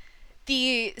missing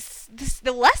the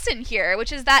lesson here,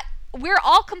 which is that we're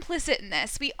all complicit in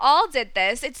this. We all did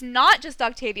this. It's not just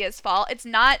Octavia's fault. It's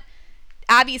not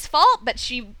Abby's fault, but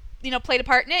she played a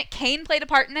part in it. Kane played a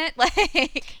part in it.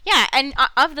 Like, yeah, and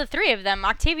of the three of them,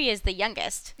 Octavia is the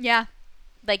youngest. Yeah.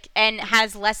 Like, and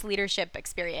has less leadership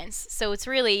experience. So it's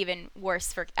really even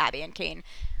worse for Abby and Kane.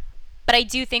 But I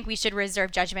do think we should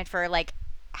reserve judgment for, like,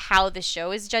 how the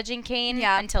show is judging Kane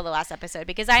until the last episode,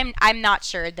 because I'm not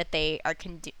sure that they are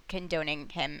condoning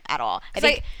him at all.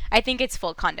 I think it's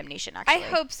full condemnation, actually. I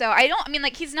hope so.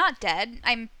 Like, he's not dead.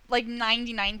 I'm like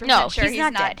 99% sure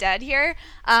he's not dead here.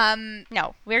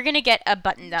 No, we're gonna get a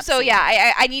buttoned up. So scene.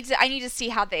 yeah, I need to see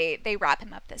how they wrap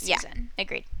him up this season.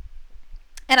 Agreed.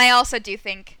 And I also do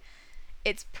think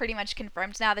it's pretty much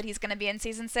confirmed now that he's gonna be in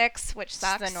season 6, which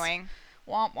sucks. It's annoying.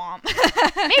 Womp womp.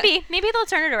 maybe they'll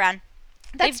turn it around.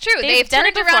 That's true. They've done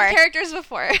it around characters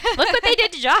before. Look what they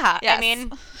did to Jaha. Yes. I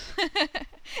mean,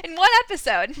 in one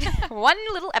episode. One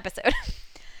little episode.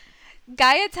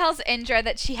 Gaia tells Indra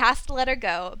that she has to let her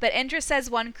go, but Indra says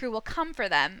one crew will come for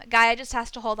them. Gaia just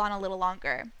has to hold on a little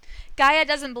longer. Gaia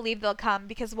doesn't believe they'll come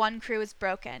because one crew is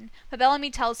broken, but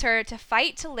Bellamy tells her to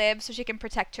fight to live so she can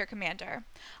protect her commander.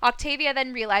 Octavia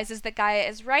then realizes that Gaia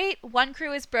is right, one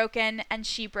crew is broken, and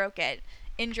she broke it.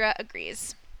 Indra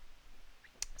agrees.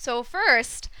 So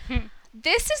first,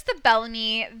 This is the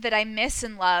Bellamy that I miss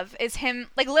and love, is him,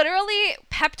 like, literally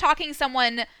pep talking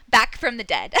someone back from the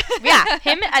dead. Yeah,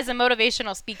 him as a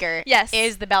motivational speaker Yes.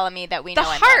 is the Bellamy that we The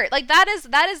know and heart, love. like, that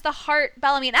is the heart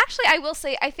Bellamy. And actually, I will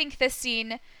say, I think this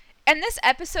scene and this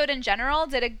episode in general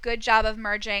did a good job of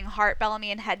merging heart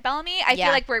Bellamy and head Bellamy. I Yeah.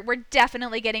 feel like we're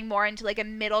definitely getting more into, like, a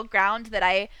middle ground that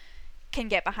I can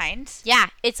get behind. Yeah,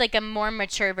 it's like a more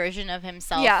mature version of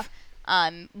himself. Yeah.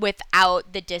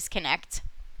 Without the disconnect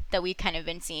that we've kind of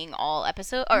been seeing all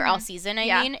episode or all season.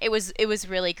 I mean, it was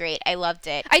really great. I loved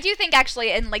it. I do think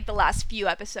actually in, like, the last few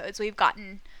episodes we've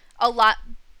gotten a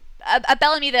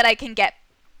Bellamy that I can get,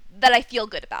 that I feel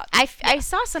good about. I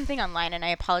saw something online, and I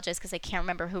apologize because I can't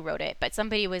remember who wrote it, but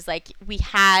somebody was like, we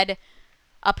had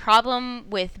a problem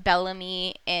with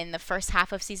Bellamy in the first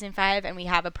half of season 5, and we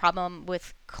have a problem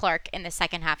with Clark in the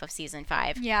second half of season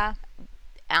 5. Yeah.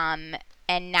 And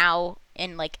now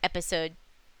in, like, episode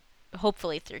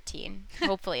hopefully 13,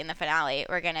 hopefully in the finale,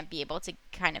 we're gonna be able to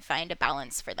kind of find a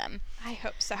balance for them. I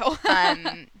hope so.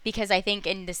 Because I think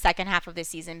in the second half of the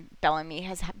season, Bellamy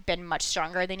has been much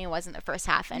stronger than he was in the first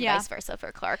half, and vice versa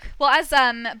for Clark. Well, as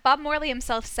Bob Morley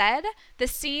himself said, the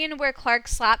scene where Clark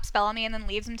slaps Bellamy and then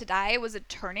leaves him to die was a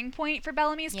turning point for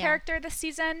Bellamy's character this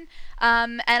season.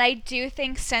 And I do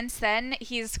think since then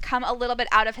he's come a little bit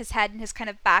out of his head and has kind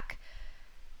of back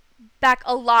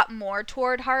a lot more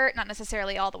toward heart, not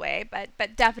necessarily all the way,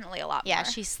 but definitely a lot more. Yeah,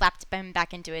 she slapped him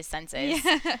back into his senses,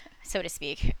 so to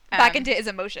speak. Back into his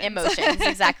emotions. Emotions,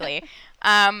 exactly.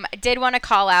 Did want to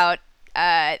call out,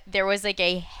 there was like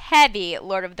a heavy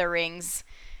Lord of the Rings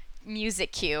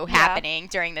music cue happening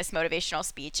during this motivational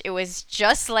speech. It was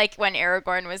just like when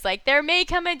Aragorn was like, there may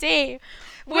come a day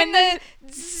when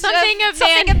something of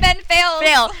men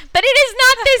fails. But it is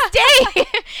not this day.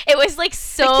 It was like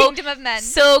The kingdom of men.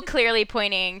 so clearly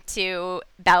pointing to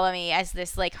Bellamy as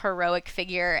this like heroic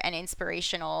figure and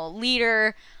inspirational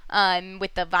leader,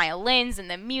 with the violins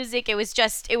and the music. It was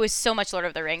so much Lord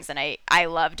of the Rings, and I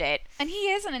loved it. And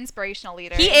he is an inspirational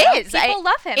leader. He is. People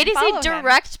love him. It is follow a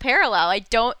direct parallel.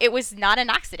 It was not an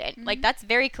accident. Like, that's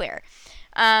very clear.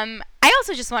 I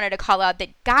also just wanted to call out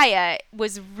that Gaia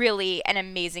was really an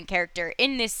amazing character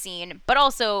in this scene, but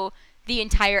also the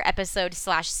entire episode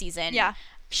 / season. Yeah.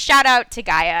 Shout out to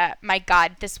Gaia. My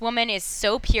God, this woman is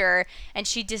so pure, and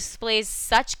she displays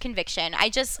such conviction.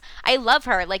 I love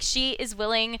her. Like, she is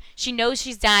willing. She knows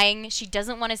she's dying. She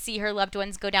doesn't want to see her loved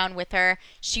ones go down with her.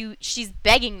 She's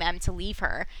begging them to leave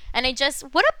her. And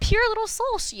what a pure little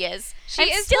soul she is.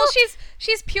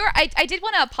 She's pure. I did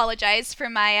want to apologize for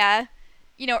my,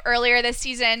 earlier this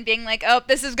season being like, oh,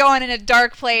 this is going in a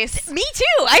dark place. Me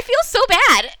too. I feel so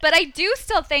bad. But I do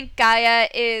still think Gaia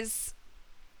is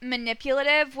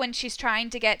manipulative when she's trying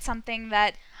to get something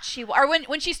that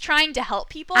when she's trying to help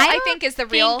people. I think is the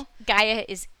real Gaia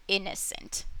is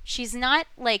innocent. She's not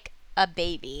like a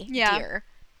baby deer,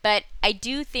 but I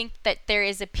do think that there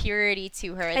is a purity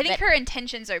to her. I think her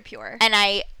intentions are pure, and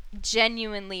I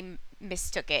genuinely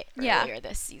mistook it earlier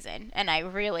this season, and I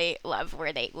really love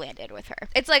where they landed with her.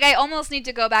 It's like I almost need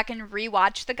to go back and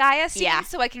rewatch the Gaia scene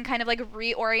so I can kind of like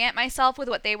reorient myself with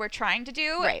what they were trying to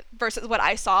do versus what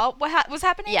I saw was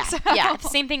happening. Yeah, yeah.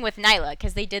 Same thing with Nyla,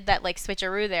 because they did that like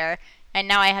switcheroo there, and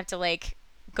now I have to like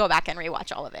go back and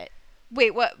rewatch all of it.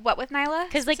 Wait, what with Nyla?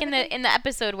 Because like in the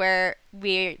episode where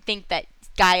we think that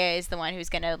Gaia is the one who's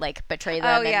gonna like betray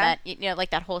them, and that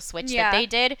like that whole switch that they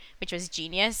did, which was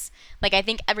genius. Like, I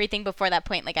think everything before that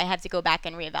point, like, I have to go back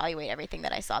and reevaluate everything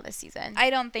that I saw this season. I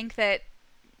don't think that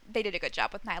they did a good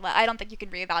job with Nyla. I don't think you can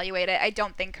reevaluate it. I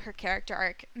don't think her character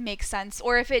arc makes sense,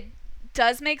 or if it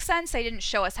does make sense, they didn't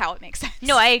show us how it makes sense.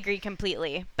 No, I agree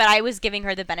completely. But I was giving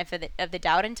her the benefit of the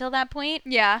doubt until that point.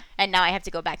 Yeah. And now I have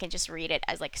to go back and just read it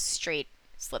as like straight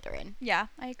Slytherin. Yeah,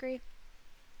 I agree.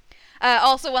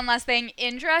 Also, one last thing,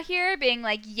 Indra here being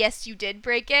like, yes, you did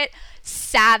break it.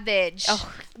 Savage.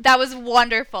 Oh, that was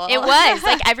wonderful. It was.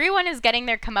 Like, everyone is getting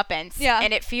their comeuppance. Yeah.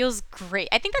 And it feels great.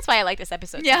 I think that's why I like this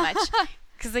episode so much.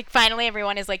 Because, like, finally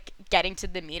everyone is, like, getting to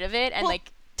the meat of it and,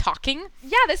 like, talking.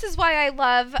 Yeah, this is why I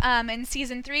love, in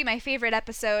season 3, my favorite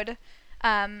episode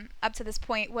up to this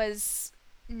point was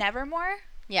Nevermore.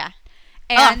 Yeah.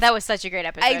 And that was such a great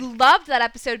episode. I loved that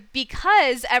episode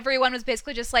because everyone was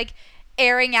basically just, like,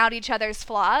 airing out each other's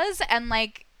flaws and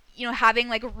like having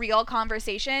like real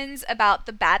conversations about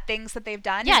the bad things that they've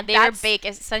done. Yeah, they were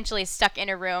essentially stuck in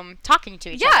a room talking to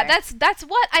each other. Yeah, that's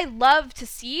what I love to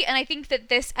see, and I think that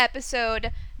this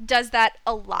episode does that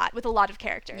a lot with a lot of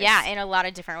characters. Yeah, in a lot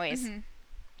of different ways. Mm-hmm.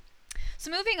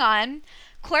 So moving on,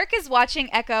 Clark is watching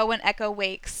Echo when Echo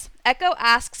wakes. Echo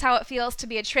asks how it feels to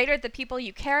be a traitor to the people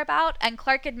you care about, and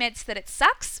Clark admits that it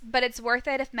sucks, but it's worth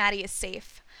it if Maddie is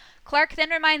safe. Clark then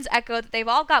reminds Echo that they've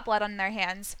all got blood on their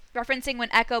hands, referencing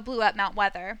when Echo blew up Mount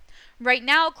Weather. Right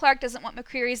now, Clark doesn't want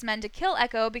McCreary's men to kill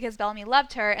Echo because Bellamy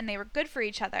loved her and they were good for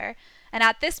each other. And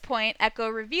at this point, Echo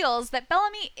reveals that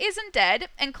Bellamy isn't dead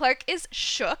and Clark is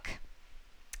shook.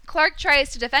 Clark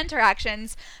tries to defend her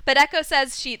actions, but Echo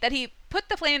says that he put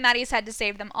the flame in Maddie's head to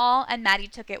save them all, and Maddie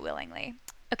took it willingly.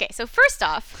 Okay, so first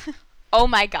off, oh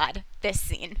my god, this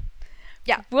scene.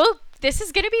 Yeah. Well, this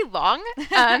is going to be long,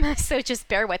 so just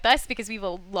bear with us because we have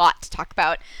a lot to talk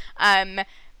about.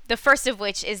 The first of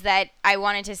which is that I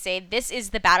wanted to say this is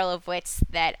the battle of wits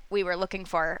that we were looking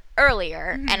for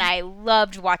earlier, and I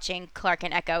loved watching Clark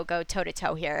and Echo go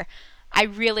toe-to-toe here. I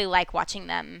really like watching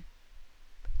them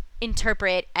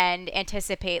interpret and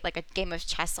anticipate like a game of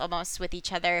chess almost with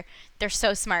each other. They're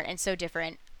so smart and so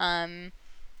different. And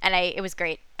it was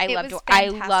great. I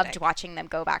loved watching them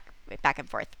go back and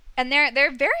forth. And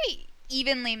they're very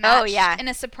evenly matched in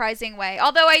a surprising way.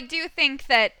 Although I do think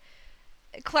that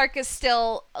Clark is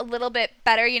still a little bit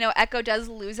better. You know, Echo does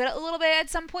lose it a little bit at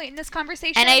some point in this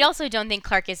conversation. And I also don't think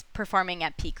Clark is performing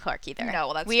at peak Clark either. No,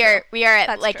 well, that's we true. We are at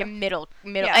that's like true. a middle.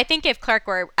 Yeah. I think if Clark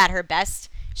were at her best,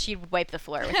 she'd wipe the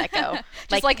floor with Echo.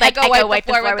 Just like Echo wiped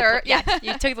the floor with her. Yeah,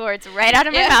 you took the words right out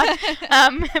of my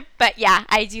mouth. But yeah,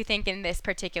 I do think in this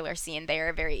particular scene, they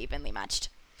are very evenly matched.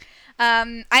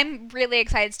 I'm really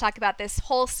excited to talk about this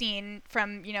whole scene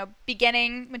from,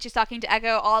 beginning when she's talking to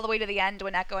Echo all the way to the end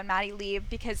when Echo and Maddie leave,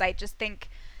 because I just think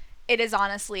it is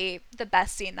honestly the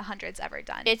best scene The Hundred's ever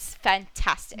done. It's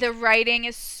fantastic. The writing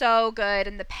is so good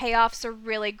and the payoffs are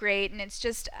really great, and it's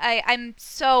just, I'm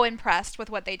so impressed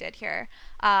with what they did here.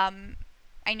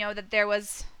 I know that there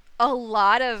was a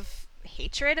lot of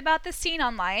hatred about this scene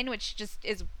online, which just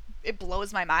it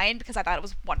blows my mind because I thought it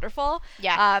was wonderful.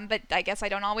 Yeah. But I guess I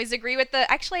don't always agree with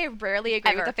I rarely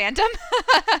agree with the fandom.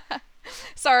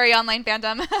 Sorry, online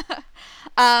fandom.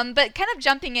 But kind of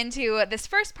jumping into this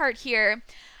first part here,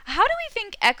 how do we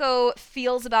think Echo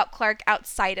feels about Clark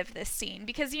outside of this scene?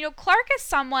 Because, Clark is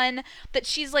someone that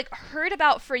she's heard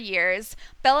about for years.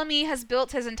 Bellamy has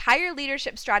built his entire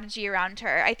leadership strategy around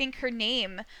her. I think her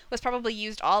name was probably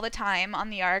used all the time on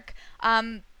the arc.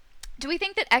 Do we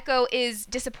think that Echo is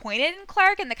disappointed in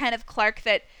Clark and the kind of Clark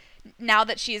that now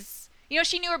that she's,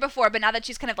 she knew her before, but now that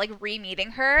she's kind of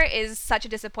re-meeting her is such a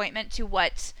disappointment to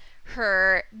what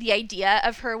the idea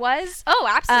of her was? Oh,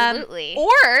 absolutely.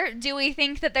 Or do we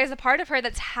think that there's a part of her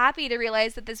that's happy to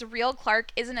realize that this real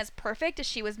Clark isn't as perfect as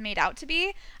she was made out to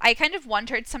be? I kind of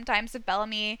wondered sometimes if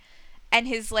Bellamy and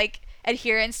his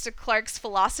adherence to Clark's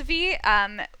philosophy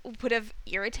would have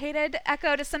irritated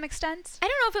Echo to some extent. I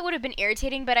don't know if it would have been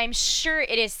irritating, but I'm sure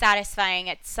it is satisfying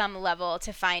at some level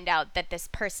to find out that this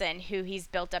person who he's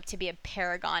built up to be a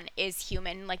paragon is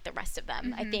human like the rest of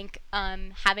them. I think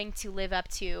having to live up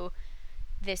to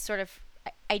this sort of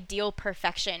ideal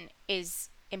perfection is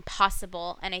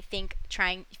impossible, and I think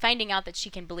finding out that she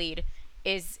can bleed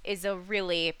is a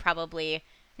really probably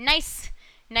nice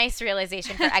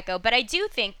realization for Echo. But I do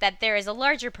think that there is a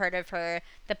larger part of her,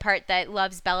 the part that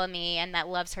loves Bellamy and that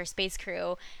loves her space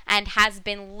crew and has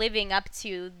been living up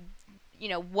to,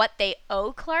 what they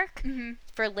owe Clark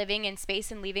for living in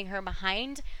space and leaving her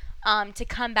behind, to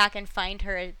come back and find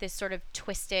her this sort of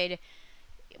twisted,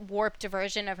 warped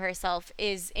version of herself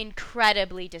is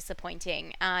incredibly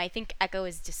disappointing. I think Echo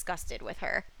is disgusted with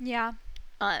her. Yeah.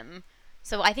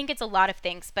 So I think it's a lot of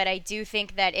things, but I do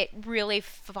think that it really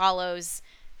follows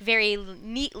very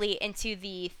neatly into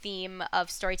the theme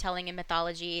of storytelling and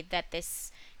mythology that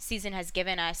this season has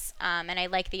given us. And I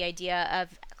like the idea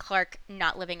of Clark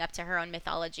not living up to her own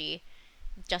mythology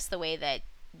just the way that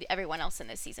everyone else in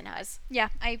this season has. Yeah,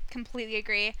 I completely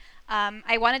agree.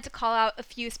 I wanted to call out a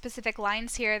few specific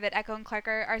lines here that Echo and Clark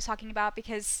are talking about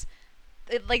because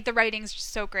the writing's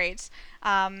just so great.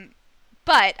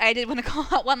 But I did want to call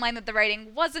out one line that the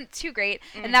writing wasn't too great,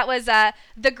 and that was,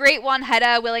 the great Juan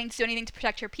Heda, willing to do anything to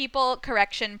protect her people,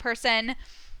 correction, person,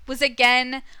 was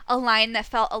again a line that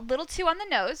felt a little too on the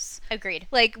nose. Agreed.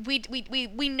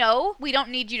 We know, we don't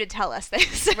need you to tell us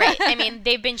this. Right. I mean,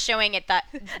 they've been showing it that...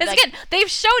 Again, they've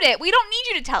showed it. We don't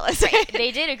need you to tell us. Right.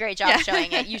 They did a great job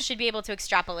showing it. You should be able to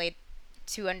extrapolate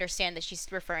to understand that she's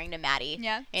referring to Maddie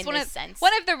in this sense.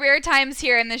 One of the rare times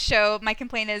here in this show, my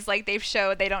complaint is they've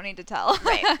showed they don't need to tell.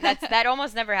 Right. That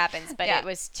almost never happens, but it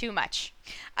was too much.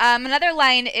 Another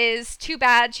line is, too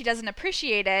bad she doesn't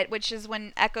appreciate it, which is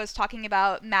when Echo's talking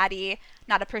about Maddie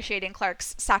not appreciating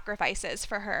Clark's sacrifices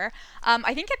for her.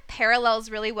 I think it parallels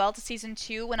really well to season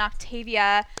 2 when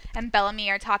Octavia and Bellamy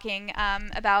are talking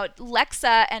about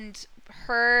Lexa and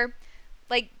her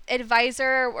like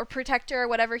advisor or protector or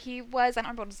whatever he was. I don't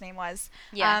remember what his name was.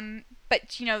 Yeah.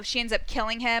 But you know, she ends up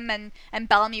killing him, and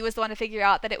Bellamy was the one to figure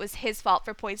out that it was his fault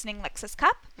for poisoning Lex's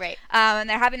cup. Right. And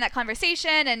they're having that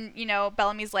conversation, and you know,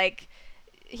 Bellamy's like,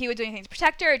 he would do anything to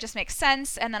protect her. It just makes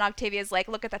sense. And then Octavia's like,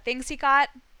 look at the things he got.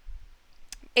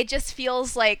 It just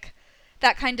feels like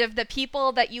that kind of the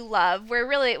people that you love, where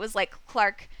really it was like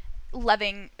Clark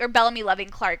loving, or Bellamy loving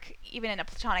Clark, even in a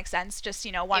platonic sense, just,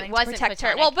 you know, wanting to protect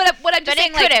her. Well, but what I'm just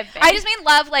saying, like, I just mean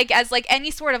love, like, as like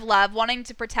any sort of love, wanting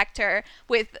to protect her,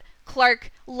 with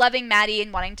Clark loving Maddie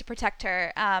and wanting to protect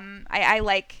her. I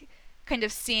like kind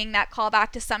of seeing that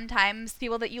callback to sometimes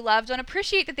people that you love don't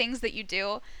appreciate the things that you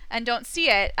do and don't see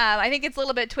it. I think it's a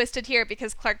little bit twisted here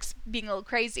because Clark's being a little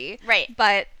crazy. Right.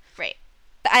 But right.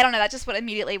 I don't know, that's just what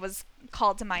immediately was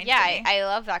called to mind. Yeah, for me. I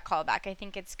love that callback. I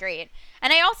think it's great.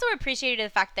 And I also appreciated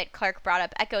the fact that Clark brought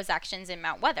up Echo's actions in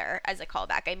Mount Weather as a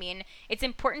callback. I mean, it's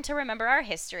important to remember our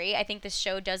history. I think the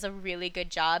show does a really good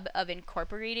job of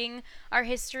incorporating our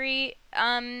history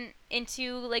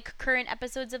into, like, current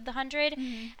episodes of The 100.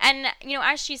 Mm-hmm. And, you know,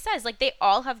 as she says, like, they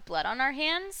all have blood on our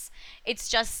hands. It's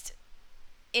just,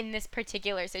 in this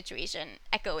particular situation,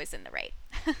 Echo is in the right.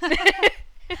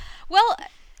 Well...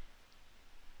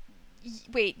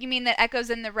 Wait, you mean that Echo's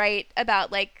in the right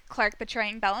about, like, Clark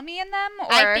betraying Bellamy and them?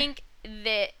 Or? I think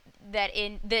that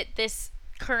this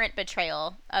current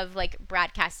betrayal of, like,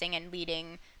 broadcasting and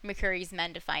leading McCreary's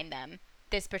men to find them,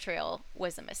 this betrayal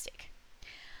was a mistake.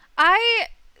 I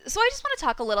just want to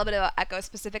talk a little bit about Echo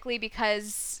specifically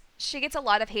because she gets a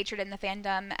lot of hatred in the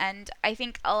fandom, and I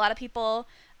think a lot of people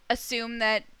assume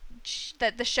that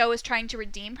the show is trying to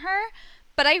redeem her.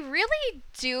 But I really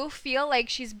do feel like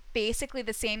she's basically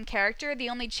the same character. The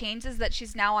only change is that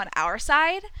she's now on our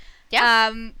side.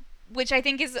 Yeah. Which I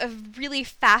think is a really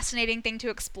fascinating thing to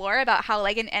explore about how,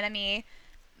 like, an enemy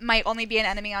might only be an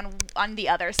enemy on the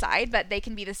other side, but they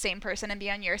can be the same person and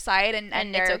be on your side,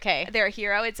 and it's okay. They're a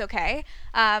hero. It's okay.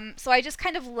 So I just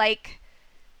kind of like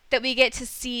that we get to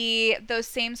see those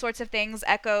same sorts of things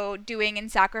Echo doing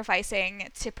and sacrificing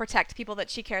to protect people that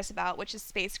she cares about, which is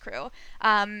Space Crew.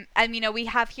 And, you know, we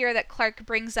have here that Clark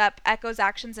brings up Echo's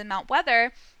actions in Mount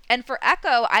Weather. And for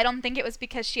Echo, I don't think it was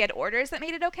because she had orders that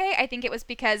made it okay. I think it was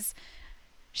because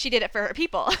she did it for her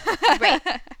people. Right.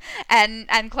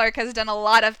 And Clark has done a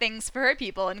lot of things for her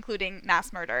people, including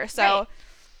mass murder. So, right.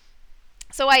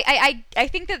 So I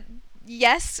think that,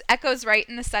 yes, Echo's right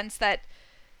in the sense that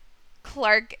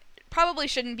Clark probably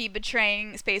shouldn't be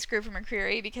betraying Space Crew for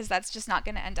McCreary, because that's just not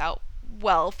going to end out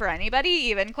well for anybody,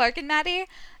 even Clark and Maddie,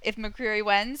 if McCreary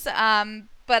wins.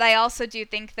 But I also do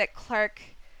think that Clark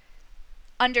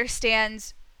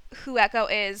understands who Echo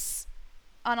is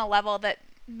on a level that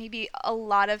maybe a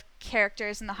lot of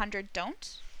characters in the 100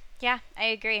 don't. Yeah, I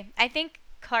agree. I think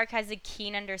Clark has a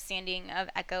keen understanding of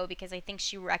Echo because I think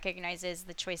she recognizes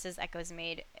the choices Echo's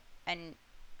made and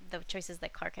the choices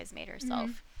that Clark has made herself.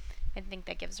 Mm-hmm. I think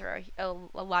that gives her a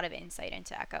lot of insight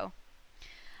into Echo.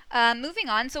 Moving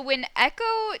on, so when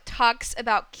Echo talks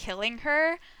about killing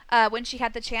her when she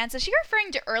had the chance, is she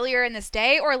referring to earlier in this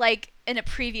day or, like, in a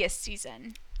previous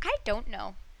season? I don't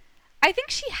know. I think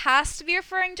she has to be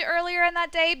referring to earlier in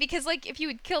that day because, like, if you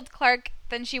had killed Clark,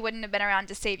 then she wouldn't have been around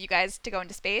to save you guys to go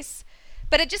into space.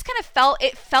 But it just kind of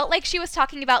felt like she was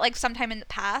talking about, like, sometime in the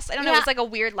past. I don't know, it was like a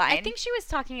weird line. I think she was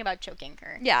talking about choking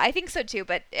her. Yeah, I think so too,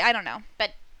 but I don't know.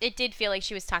 But it did feel like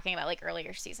she was talking about, like,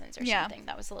 earlier seasons or something.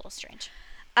 That was a little strange.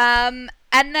 And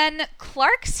then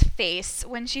Clark's face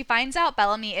when she finds out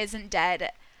Bellamy isn't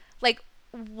dead, like,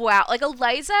 wow. Like,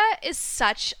 Eliza is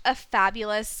such a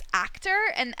fabulous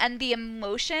actor, and the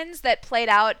emotions that played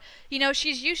out, you know,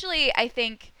 she's usually, I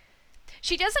think,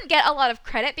 she doesn't get a lot of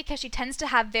credit because she tends to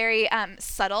have very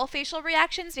subtle facial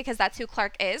reactions because that's who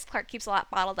Clark is. Clark keeps a lot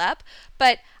bottled up.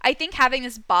 But I think having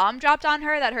this bomb dropped on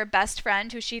her that her best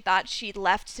friend, who she thought she'd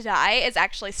left to die, is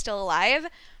actually still alive,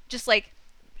 just, like,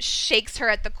 shakes her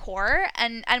at the core.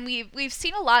 And we've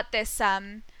seen a lot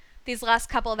these last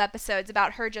couple of episodes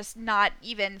about her just not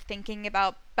even thinking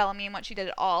about Bellamy and what she did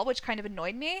at all, which kind of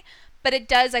annoyed me. But it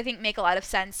does, I think, make a lot of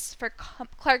sense for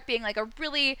Clark being, like, a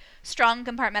really strong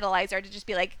compartmentalizer to just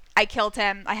be like, I killed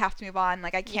him, I have to move on,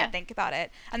 like, I can't think about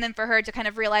it. And then for her to kind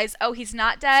of realize, oh, he's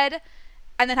not dead,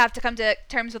 and then have to come to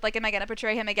terms with, like, am I going to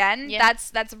portray him again? Yeah.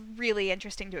 That's really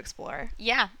interesting to explore.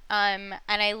 Yeah, and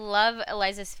I love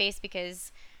Eliza's face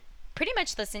because pretty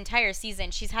much this entire season,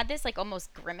 she's had this, like,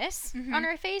 almost grimace on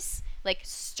her face, like,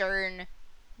 stern,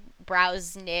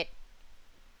 brows knit,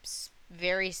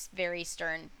 very, very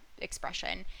stern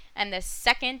expression. And the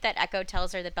second that Echo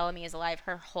tells her that Bellamy is alive,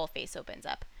 her whole face opens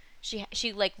up.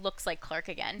 she like looks like Clark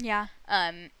again. Yeah.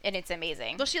 And it's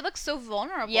amazing. Well, she looks so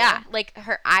vulnerable. Yeah, like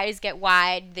her eyes get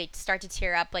wide, they start to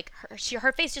tear up, like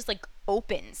her face just like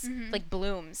opens, like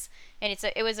blooms, and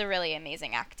it was a really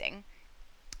amazing acting.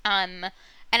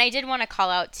 And I did want to call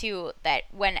out too that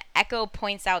when Echo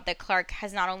points out that Clark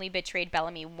has not only betrayed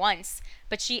Bellamy once,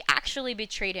 but she actually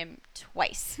betrayed him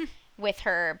twice with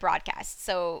her broadcast.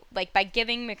 So like by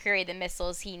giving McCreary the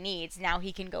missiles he needs, now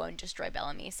he can go and destroy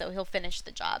Bellamy. So he'll finish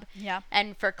the job. Yeah.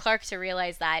 And for Clark to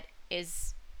realize that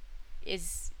is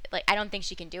like, I don't think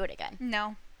she can do it again.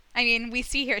 No. I mean, we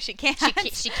see here she can't.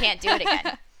 She can't do it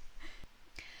again.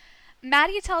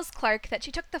 Maddie tells Clark that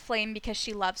she took the flame because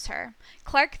she loves her.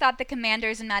 Clark thought the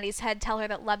commanders in Maddie's head tell her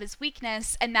that love is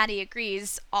weakness, and Maddie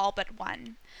agrees, all but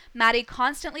one. Maddie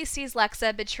constantly sees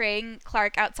Lexa betraying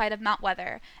Clark outside of Mount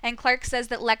Weather, and Clark says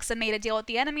that Lexa made a deal with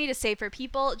the enemy to save her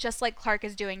people, just like Clark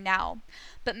is doing now.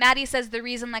 But Maddie says the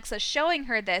reason Lexa's showing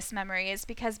her this memory is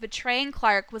because betraying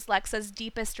Clark was Lexa's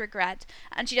deepest regret,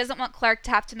 and she doesn't want Clark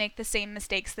to have to make the same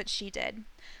mistakes that she did.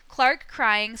 Clark,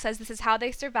 crying, says this is how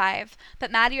they survive, but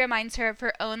Maddie reminds her of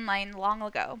her own line long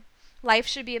ago. Life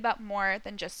should be about more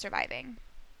than just surviving.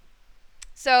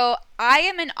 So I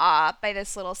am in awe by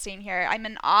this little scene here. I'm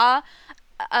in awe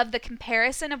of the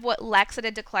comparison of what Lexa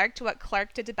did to Clark to what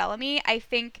Clark did to Bellamy. I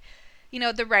think,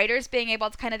 the writers being able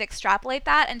to kind of extrapolate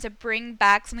that and to bring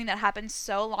back something that happened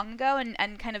so long ago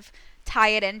and kind of tie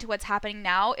it into what's happening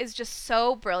now is just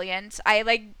so brilliant.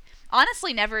 I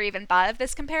honestly never even thought of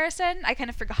this comparison. I kind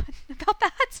of forgot about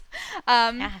that.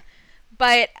 Yeah.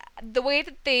 But the way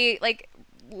that they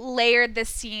layered this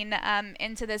scene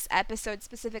into this episode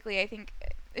specifically, I think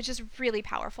it's just really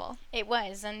powerful. It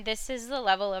was, and this is the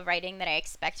level of writing that I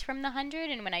expect from The 100,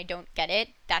 and when I don't get it,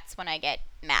 that's when I get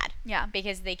mad. Yeah.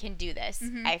 Because they can do this.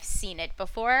 Mm-hmm. I've seen it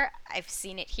before. I've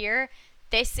seen it here.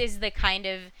 This is the kind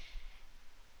of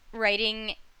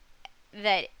writing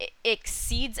that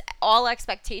exceeds all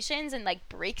expectations and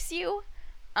breaks you.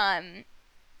 And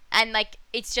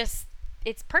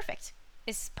it's perfect.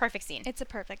 It's a perfect scene. It's a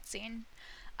perfect scene.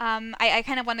 I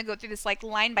kind of want to go through this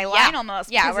line by line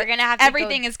almost. Yeah, we're gonna have to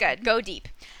everything is good. Go deep.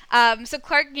 So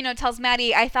Clark, tells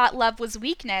Maddie, I thought love was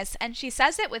weakness, and she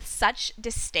says it with such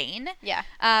disdain. Yeah.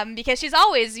 Because she's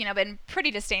always, been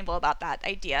pretty disdainful about that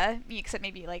idea, except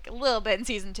maybe a little bit in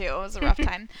season 2. It was a rough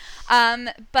time.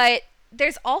 But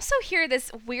there's also here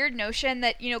this weird notion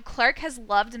that, Clark has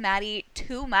loved Maddie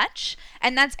too much,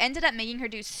 and that's ended up making her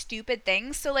do stupid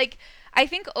things. So, I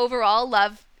think overall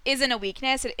love isn't a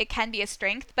weakness. It can be a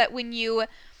strength, but when you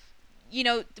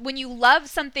love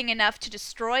something enough to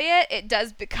destroy it, it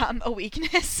does become a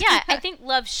weakness. Yeah, I think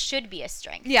love should be a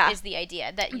strength. Yeah. Is the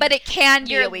idea that. But it can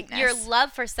be a weakness. Your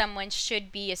love for someone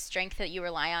should be a strength that you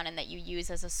rely on and that you use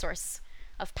as a source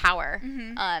of power,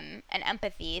 and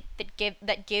empathy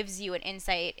that gives you an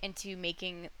insight into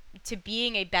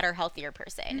being a better, healthier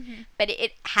person. But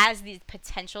it has the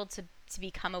potential to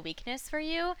become a weakness for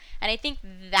you, and I think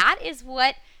that is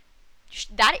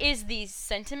the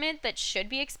sentiment that should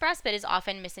be expressed, but is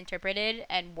often misinterpreted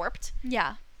and warped.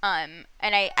 Yeah. And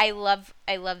I love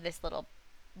this little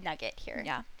nugget here.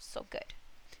 Yeah. So good.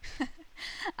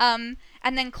 And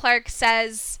then Clark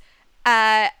says,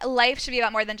 life should be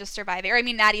about more than just surviving. Or,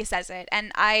 Maddie says it,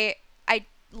 and I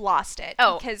lost it.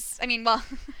 Oh. Because,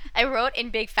 I wrote in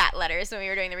big fat letters when we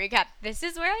were doing the recap, this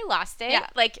is where I lost it. Yeah.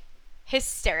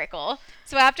 Hysterical.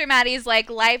 So after Maddie's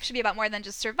life should be about more than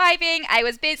just surviving, I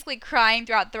was basically crying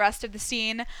throughout the rest of the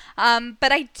scene.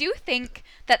 But I do think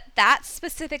that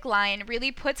specific line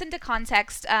really puts into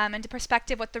context, into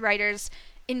perspective what the writers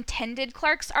intended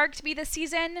Clark's arc to be this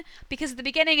season. Because at the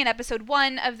beginning in episode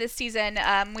 1 of this season,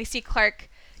 we see Clark,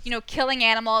 killing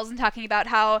animals and talking about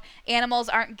how animals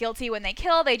aren't guilty when they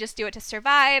kill, they just do it to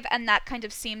survive. And that kind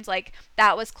of seemed like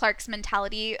that was Clark's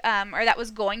mentality, or that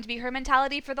was going to be her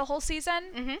mentality for the whole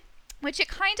season, which it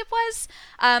kind of was.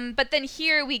 But then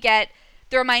here we get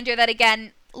the reminder that,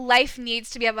 again, life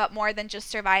needs to be about more than just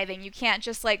surviving. You can't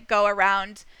just go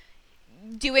around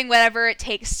doing whatever it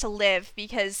takes to live,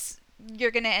 because you're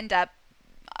going to end up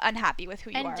unhappy with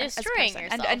who you are destroying as a person,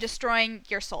 yourself. and destroying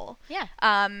your soul. Yeah.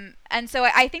 And so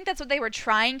I think that's what they were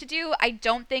trying to do. I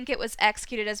don't think it was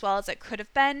executed as well as it could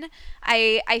have been.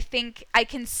 I think I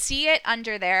can see it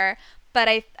under there, but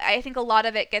I think a lot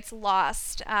of it gets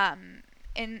lost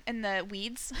in the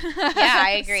weeds. Yeah,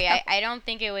 I agree. So. I don't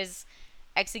think it was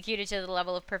executed to the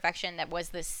level of perfection that was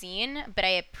the scene, but I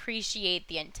appreciate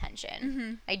the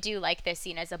intention. I do like this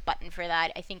scene as a button for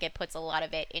that. I think it puts a lot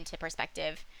of it into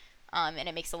perspective. And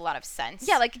it makes a lot of sense.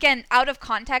 Yeah, again, out of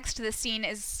context, the scene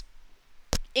is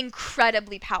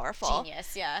incredibly powerful.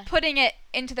 Genius, yeah. Putting it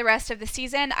into the rest of the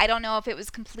season, I don't know if it was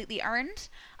completely earned,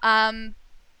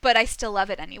 but I still love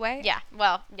it anyway. Yeah,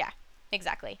 well, yeah,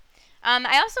 exactly.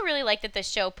 I also really like that the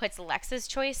show puts Lexa's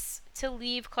choice to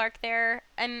leave Clark there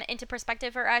into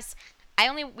perspective for us.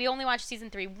 We only watched season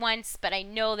 3 once, but I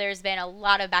know there's been a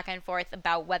lot of back and forth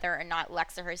about whether or not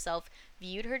Lexa herself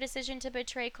viewed her decision to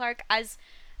betray Clark as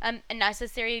a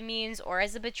necessary means, or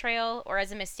as a betrayal, or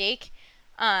as a mistake.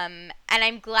 And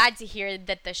I'm glad to hear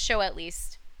that the show, at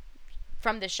least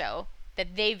from the show,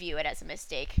 that they view it as a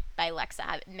mistake by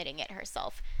Lexa admitting it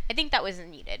herself. I think that was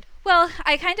needed. Well,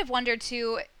 I kind of wondered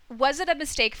too, was it a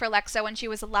mistake for Lexa when she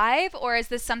was alive, or is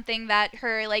this something that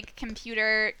her like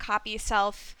computer copy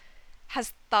self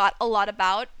has thought a lot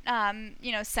about,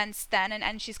 since then,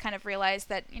 and she's kind of realized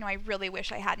that, I really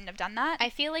wish I hadn't have done that? I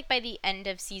feel like by the end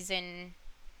of season,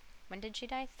 when did she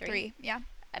die? 3, yeah.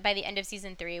 By the end of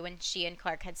season 3, when she and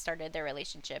Clark had started their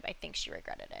relationship, I think she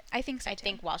regretted it. I think so, I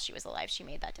think while she was alive, she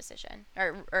made that decision,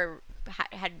 or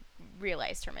had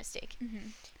realized her mistake. Mm-hmm.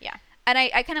 Yeah. And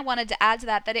I kind of wanted to add to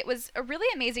that it was a really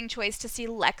amazing choice to see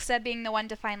Lexa being the one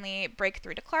to finally break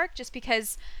through to Clark, just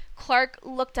because Clark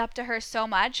looked up to her so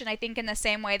much. And I think in the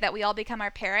same way that we all become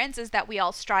our parents, is that we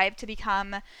all strive to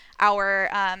become our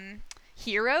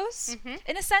heroes,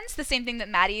 in a sense, the same thing that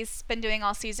Maddie's been doing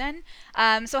all season.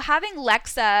 So having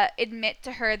Lexa admit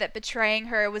to her that betraying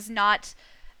her was not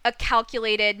a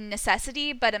calculated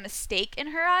necessity, but a mistake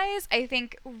in her eyes, I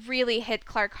think really hit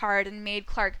Clark hard and made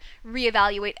Clark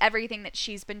reevaluate everything that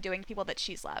she's been doing to people that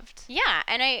she's loved. Yeah,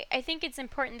 and I think it's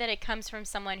important that it comes from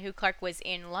someone who Clark was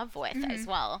in love with as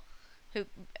well,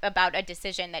 about a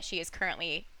decision that she is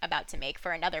currently about to make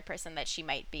for another person that she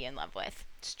might be in love with.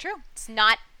 It's true. It's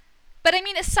not... But I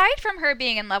mean, aside from her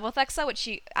being in love with Lexa, which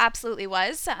she absolutely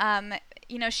was,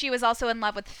 she was also in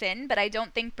love with Finn, but I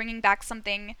don't think bringing back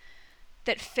something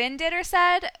that Finn did or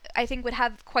said, I think would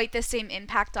have quite the same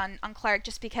impact on Clark,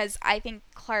 just because I think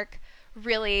Clark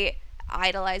really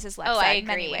idolizes Lexa in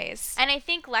many ways. And I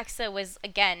think Lexa was,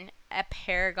 again, a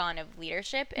paragon of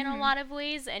leadership in a lot of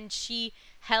ways, and she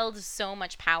held so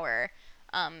much power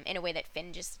in a way that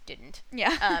Finn just didn't.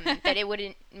 Yeah. That it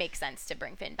wouldn't make sense to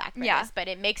bring Finn back for this, but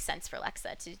it makes sense for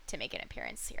Lexa to make an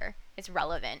appearance here. It's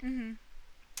relevant.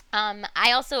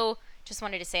 I also just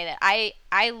wanted to say that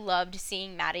I loved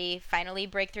seeing Maddie finally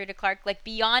break through to Clark, like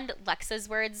beyond Lexa's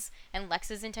words and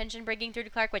Lexa's intention breaking through to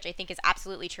Clark, which I think is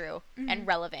absolutely true and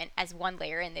relevant as one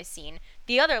layer in this scene.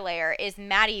 The other layer is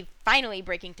Maddie finally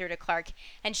breaking through to Clark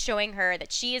and showing her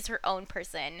that she is her own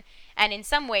person, and in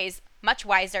some ways much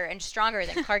wiser and stronger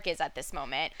than Clark is at this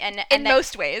moment. And in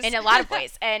most ways. In a lot of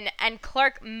ways. And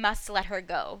Clark must let her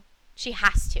go. She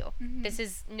has to. This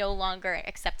is no longer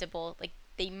acceptable. Like,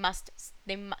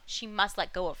 she must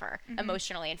let go of her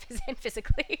emotionally and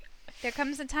physically. There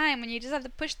comes a time when you just have to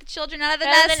push the children out of the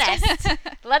nest.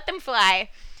 Let them fly.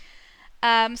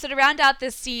 So to round out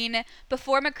this scene,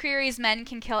 before McCreary's men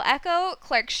can kill Echo,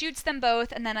 Clark shoots them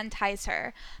both and then unties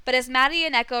her. But as Maddie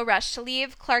and Echo rush to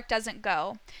leave, Clark doesn't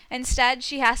go. Instead,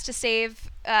 she has to save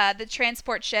the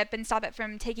transport ship and stop it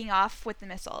from taking off with the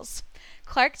missiles.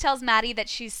 Clark tells Maddie that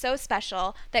she's so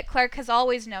special, that Clark has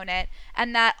always known it,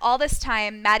 and that all this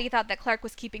time Maddie thought that Clark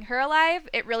was keeping her alive.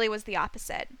 It really was the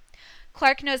opposite.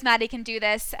 Clark knows Maddie can do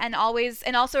this and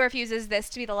also refuses this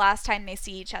to be the last time they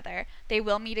see each other. They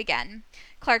will meet again.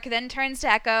 Clark then turns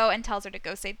to Echo and tells her to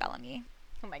go save Bellamy.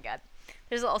 Oh my god.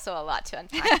 There's also a lot to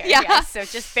unpack here. Yeah. Guys, so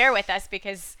just bear with us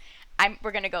because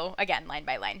we're going to go again line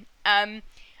by line.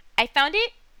 I found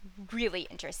it really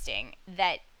interesting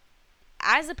that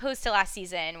as opposed to last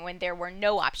season when there were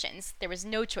no options, there was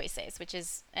no choices, which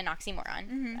is an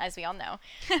oxymoron, as we all know.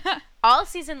 All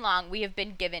season long, we have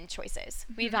been given choices.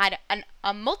 We've had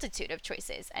a multitude of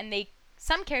choices, and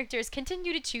some characters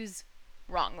continue to choose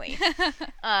wrongly.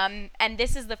 And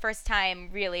this is the first time,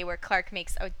 really, where Clark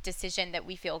makes a decision that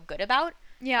we feel good about.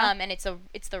 Yeah. And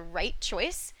it's the right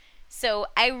choice. So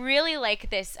I really like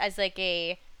this as like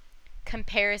a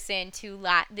comparison to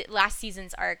last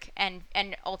season's arc and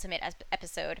ultimate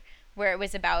episode, where it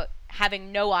was about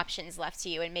having no options left to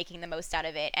you and making the most out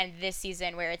of it, and this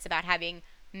season where it's about having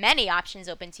many options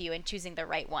open to you and choosing the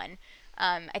right one.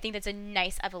 I think that's a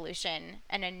nice evolution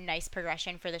and a nice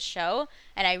progression for the show,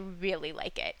 and I really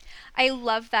like it. I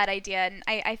love that idea, and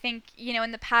I think,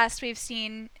 in the past we've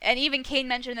seen, and even Kane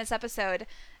mentioned in this episode,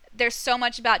 there's so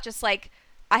much about just like,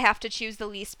 I have to choose the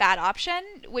least bad option,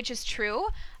 which is true.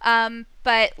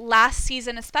 But last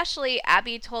season especially,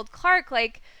 Abby told Clark,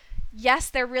 like, yes,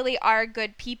 there really are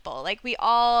good people. Like, we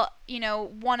all,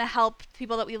 want to help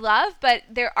people that we love, but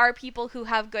there are people who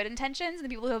have good intentions and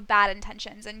people who have bad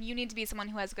intentions, and you need to be someone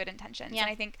who has good intentions. Yeah. And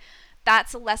I think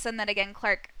that's a lesson that, again,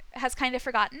 Clarke has kind of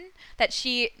forgotten, that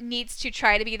she needs to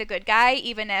try to be the good guy,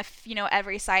 even if,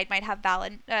 every side might have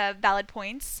valid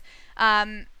points.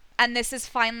 And this is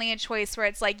finally a choice where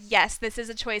it's like, yes, this is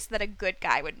a choice that a good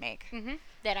guy would make. Mm-hmm.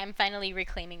 That I'm finally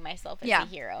reclaiming myself as a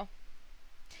hero.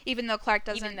 Even though Clarke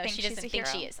doesn't Even though think she she's doesn't a think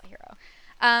hero. she is a hero.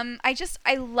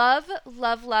 I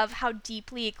love how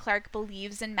deeply Clarke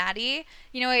believes in Maddie.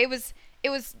 It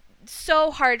was so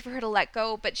hard for her to let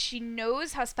go, but she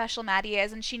knows how special Maddie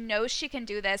is, and she knows she can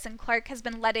do this. And Clarke has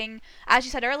been letting, as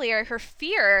you said earlier, her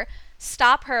fear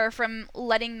stop her from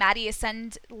letting Maddie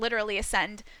literally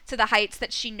ascend to the heights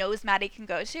that she knows Maddie can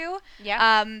go to.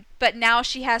 Yeah. But now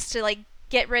she has to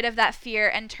get rid of that fear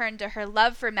and turn to her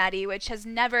love for Maddie, which has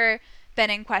never been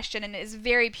in question and is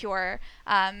very pure.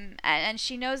 And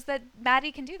she knows that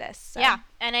Maddie can do this. So. Yeah.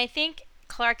 And I think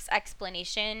Clarke's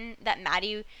explanation that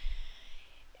Maddie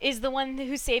is the one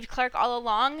who saved Clarke all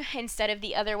along instead of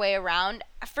the other way around,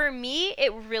 for me,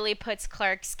 it really puts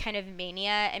Clarke's kind of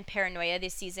mania and paranoia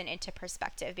this season into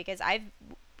perspective, because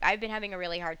I've been having a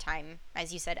really hard time,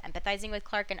 as you said, empathizing with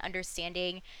Clarke and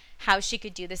understanding how she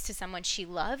could do this to someone she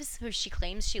loves, who she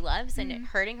claims she loves, and it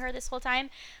hurting her this whole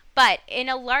time. But in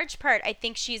a large part, I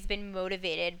think she's been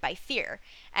motivated by fear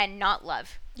and not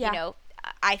love. Yeah.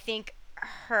 I think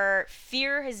her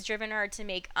fear has driven her to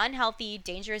make unhealthy,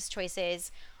 dangerous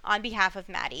choices on behalf of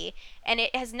Maddie, and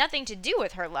it has nothing to do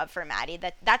with her love for Maddie.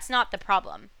 That's not the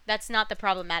problem. That's not the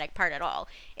problematic part at all.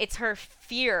 It's her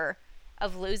fear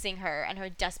of losing her and her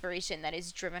desperation that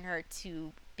has driven her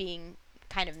to being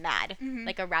kind of mad,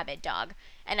 like a rabid dog.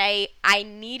 And I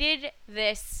needed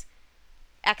this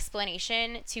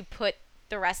explanation to put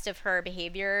the rest of her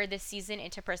behavior this season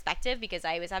into perspective, because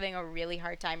I was having a really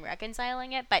hard time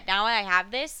reconciling it. But now I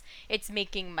have this, it's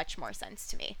making much more sense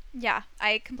to me. Yeah,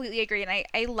 I completely agree. And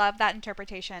I love that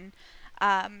interpretation.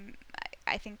 I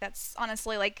think that's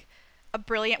honestly a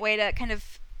brilliant way to kind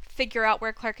of figure out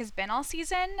where Clarke has been all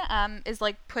season, is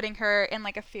putting her in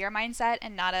a fear mindset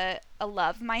and not a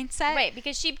love mindset. Right,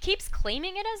 because she keeps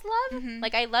claiming it as love. Mm-hmm.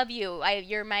 I love you,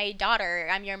 you're my daughter,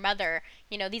 I'm your mother.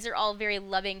 These are all very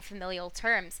loving familial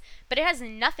terms, but it has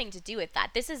nothing to do with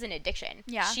that. This is an addiction.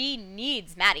 Yeah. She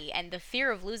needs Maddie, and the fear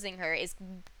of losing her is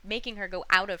making her go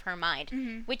out of her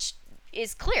mind, which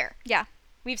is clear. Yeah.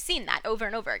 We've seen that over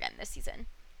and over again this season.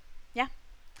 Yeah.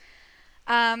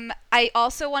 I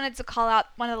also wanted to call out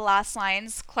one of the last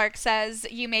lines. Clarke says,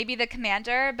 "You may be the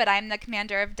commander, but I'm the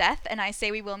commander of death, and I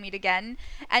say we will meet again."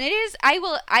 And it is, I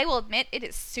will admit, it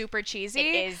is super cheesy.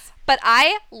 It is. But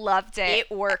I loved it.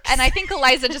 It works. And I think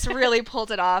Eliza just really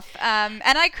pulled it off. And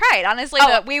I cried, honestly.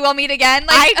 Oh, we will meet again.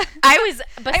 I was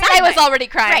I was already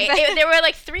crying. Right. There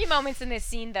were 3 moments in this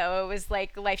scene, though. It was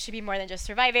life should be more than just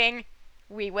surviving.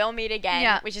 We will meet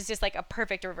again, which is just a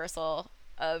perfect reversal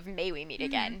of may we meet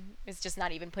again. It's just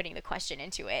not even putting the question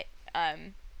into it.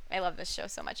 I love this show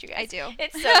so much, you guys. I do.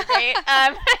 It's so great.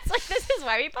 It's this is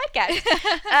why we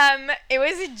podcast.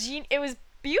 It was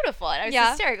beautiful, and I was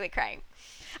hysterically crying.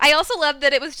 I also love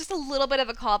that it was just a little bit of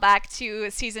a callback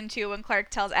to season 2 when Clarke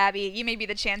tells Abby, "You may be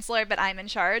the chancellor, but I'm in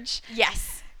charge."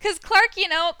 Yes. Because Clarke,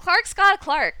 Clarke's got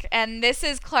Clarke, and this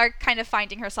is Clarke kind of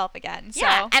finding herself again. So.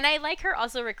 Yeah, and I like her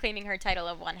also reclaiming her title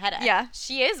of One Hedda. Yeah.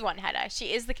 She is One Hedda.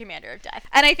 She is the commander of death.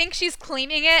 And I think she's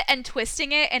claiming it and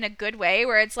twisting it in a good way,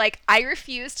 where it's I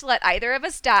refuse to let either of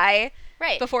us die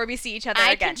before we see each other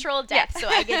again. I control death, so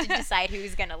I get to decide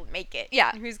who's going to make it. Yeah.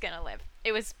 And who's going to live.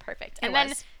 It was perfect. And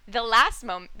then the last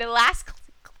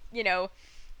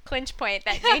clinch point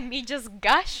that made me just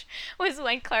gush was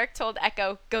when Clarke told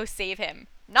Echo, "Go save him."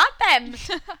 Not them,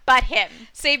 but him.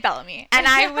 Save Bellamy. And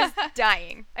I was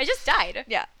dying. I just died.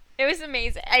 Yeah. It was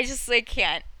amazing. I just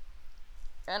can't.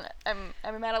 And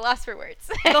I'm at a loss for words.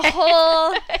 The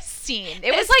whole scene.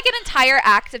 It was an entire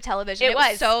act of television. It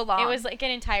was so long. It was an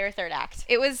entire third act.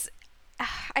 It was.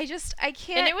 I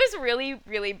can't. And it was really,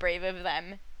 really brave of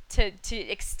them to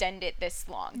extend it this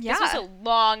long. Yeah. This was a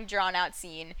long, drawn out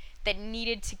scene that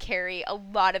needed to carry a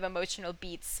lot of emotional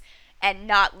beats and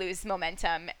not lose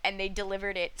momentum, and they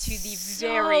delivered it to the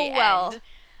very well. end.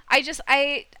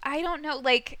 I don't know.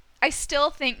 I still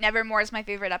think Nevermore is my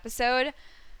favorite episode.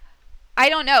 I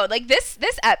don't know. This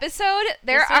episode,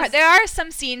 there are some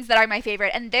scenes that are my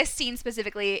favorite, and this scene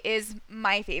specifically is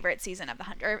my favorite scene of the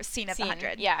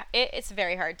 100. Yeah, it's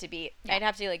very hard to beat. Yeah. I'd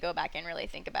have to go back and really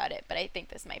think about it, but I think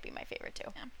this might be my favorite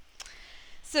too. Yeah.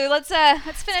 So let's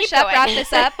finish Keep up, going. wrap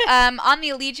this up. On the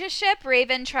Allegia ship,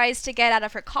 Raven tries to get out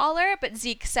of her collar, but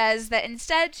Zeke says that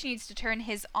instead she needs to turn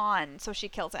his on, so she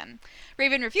kills him.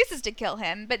 Raven refuses to kill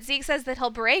him, but Zeke says that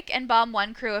he'll break and bomb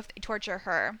one crew if they torture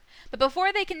her. But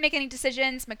before they can make any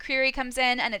decisions, McCreary comes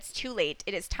in, and it's too late.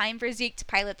 It is time for Zeke to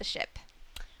pilot the ship.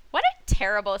 What a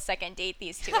terrible second date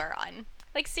these two are on.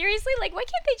 Like, seriously? Like, why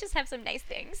can't they just have some nice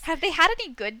things? Have they had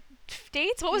any good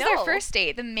dates? What was their No. first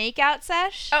date? The makeout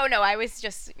sesh? Oh, no, I was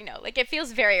just, like, it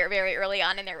feels very, very early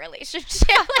on in their relationship.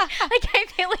 like, I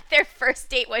feel like their first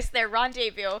date was their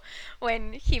rendezvous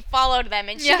when he followed them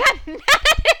and she Yeah. got mad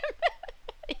at him.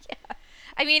 Yeah.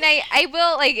 I mean, I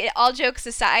will, like, all jokes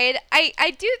aside,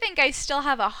 I do think I still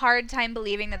have a hard time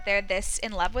believing that they're this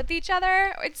in love with each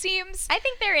other, it seems. I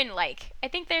think they're I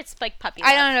think there's, like, puppy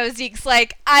love. I don't know, Zeke's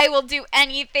like, I will do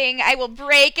anything, I will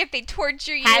break if they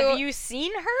torture you. Have you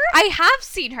seen her? I have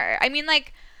seen her. I mean,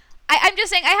 like, I'm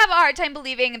just saying, I have a hard time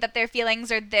believing that their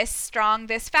feelings are this strong,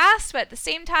 this fast, but at the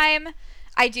same time,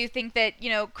 I do think that,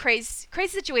 crazy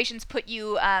situations put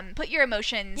your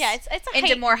emotions It's a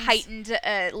into more heightened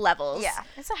levels. Yeah,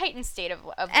 it's a heightened state of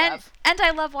And love.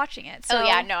 I love watching it. So. Oh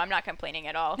yeah, no, I'm not complaining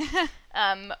at all.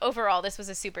 Overall, this was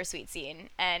a super sweet scene,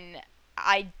 and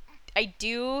I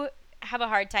do have a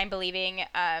hard time believing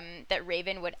that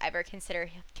Raven would ever consider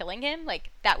killing him.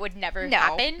 Like, that would never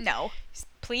happen. No.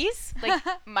 Please, like,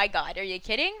 my God, are you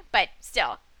kidding? But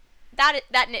still, that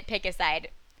nitpick aside,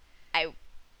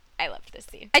 I loved this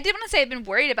scene. I did want to say I've been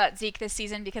worried about Zeke this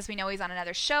season because we know he's on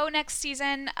another show next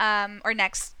season, or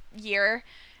next year.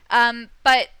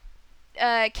 But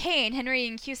Kane, Henry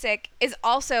and Cusick, is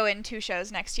also in 2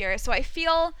 shows next year, so I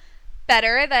feel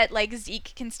better that, like,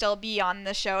 Zeke can still be on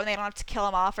the show and they don't have to kill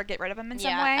him off or get rid of him in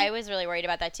some way. Yeah, I was really worried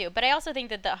about that too. But I also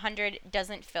think that the 100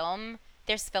 doesn't film.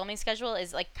 Their filming schedule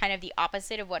is, like, kind of the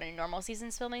opposite of what a normal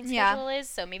season's filming schedule is,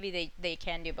 so maybe they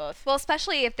can do both. Well,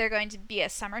 especially if they're going to be a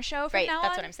summer show from now on. Right,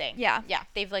 that's what I'm saying. Yeah. Yeah,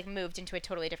 they've, like, moved into a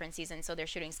totally different season, so their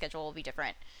shooting schedule will be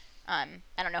different. I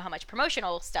don't know how much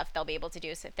promotional stuff they'll be able to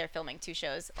do if they're filming 2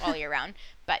 shows all year round,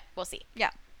 but we'll see. Yeah.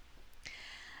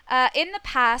 In the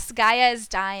past, Gaia is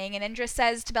dying, and Indra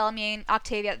says to Bellamy and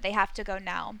Octavia that they have to go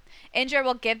now. Indra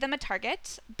will give them a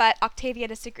target, but Octavia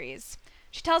disagrees.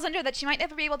 She tells Indra that she might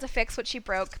never be able to fix what she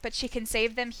broke, but she can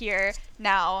save them here,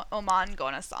 now, Oman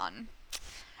Gonasan.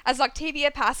 As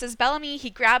Octavia passes Bellamy, he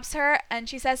grabs her, and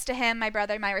she says to him, "My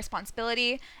brother, my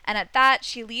responsibility," and at that,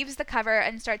 she leaves the cover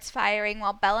and starts firing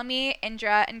while Bellamy,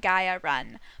 Indra, and Gaia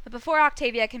run. But before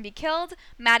Octavia can be killed,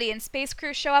 Maddie and Space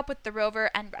Crew show up with the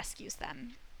rover and rescues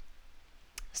them.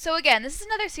 So again, this is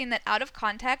another scene that, out of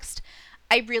context,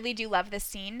 I really do love this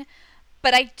scene,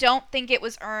 but I don't think it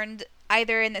was earned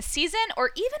either in this season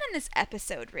or even in this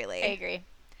episode, really. I agree.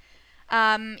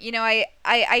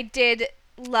 I did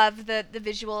love the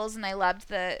visuals and I loved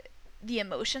the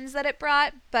emotions that it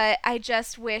brought, but I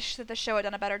just wish that the show had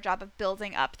done a better job of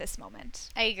building up this moment.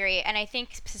 I agree, and I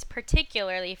think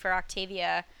particularly for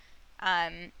Octavia,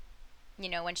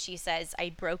 when she says, "I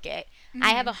broke it," I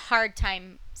have a hard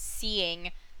time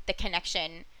seeing the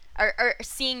connection or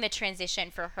seeing the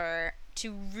transition for her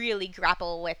to really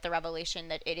grapple with the revelation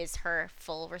that it is her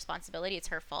full responsibility. It's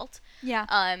her fault. Yeah.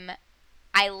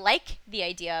 I like the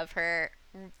idea of her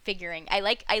figuring. I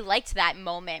liked that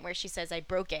moment where she says, "I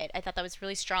broke it." I thought that was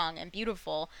really strong and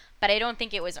beautiful, but I don't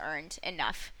think it was earned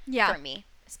enough for me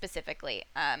specifically.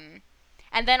 And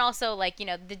then also, like,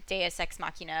 the Deus Ex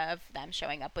Machina of them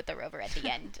showing up with the rover at the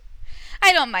end.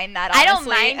 I don't mind that, honestly. I don't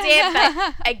mind it,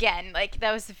 but again, like,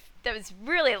 that was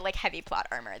really, like, heavy plot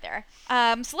armor there.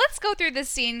 So let's go through this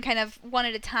scene kind of one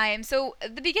at a time. So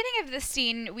at the beginning of this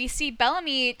scene, we see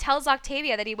Bellamy tells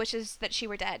Octavia that he wishes that she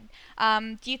were dead.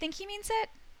 Do you think he means it?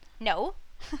 No,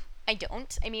 I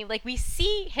don't. I mean, like, we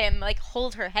see him, like,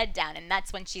 hold her head down, and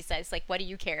that's when she says, like, "What do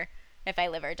you care if I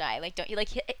live or die? Like, don't you?" Like,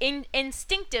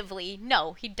 instinctively,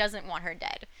 no, he doesn't want her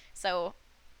dead. So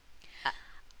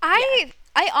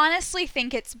I honestly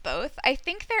think it's both. I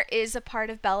think there is a part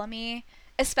of Bellamy,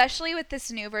 especially with this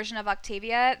new version of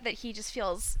Octavia, that he just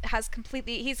feels he's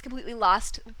completely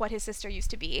lost what his sister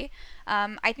used to be.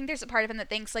 I think there's a part of him that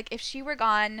thinks, like, if she were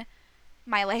gone,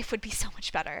 my life would be so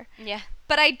much better. Yeah.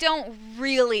 But I don't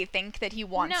really think that he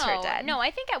wants her dead. No,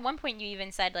 I think at one point you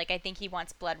even said, like, I think he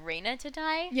wants Blood Reina to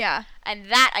die. Yeah. And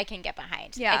that I can get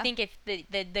behind. Yeah. I think if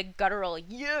the guttural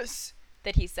yes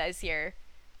that he says here,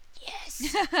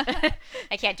 yes.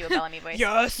 I can't do a Bellamy voice.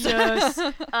 Yes.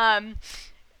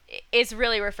 Is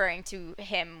really referring to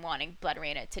him wanting Blood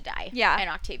Reina to die. Yeah. And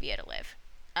Octavia to live.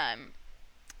 And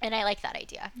I like that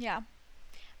idea. Yeah.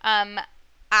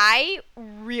 I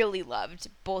really loved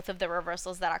both of the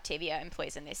reversals that Octavia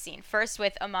employs in this scene. First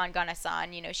with Amon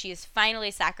Ganasan, she is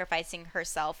finally sacrificing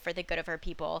herself for the good of her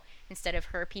people instead of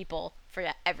her people for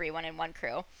everyone in one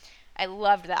crew. I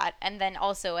loved that. And then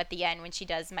also at the end when she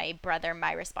does my brother,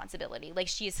 my responsibility. Like,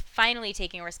 she is finally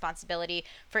taking responsibility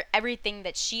for everything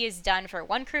that she has done for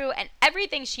one crew and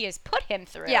everything she has put him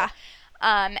through. Yeah.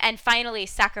 And finally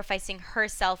sacrificing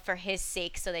herself for his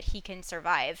sake so that he can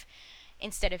survive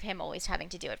instead of him always having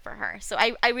to do it for her. So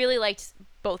I really liked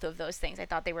both of those things. I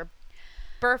thought they were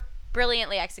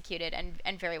brilliantly executed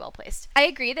and very well placed. I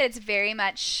agree that it's very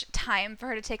much time for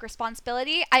her to take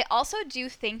responsibility. I also do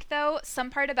think, though, some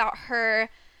part about her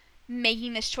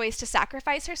making this choice to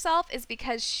sacrifice herself is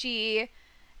because she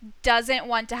doesn't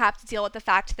want to have to deal with the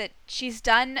fact that she's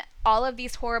done all of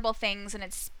these horrible things and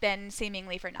it's been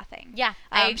seemingly for nothing. Yeah,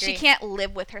 I agree. She can't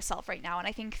live with herself right now, and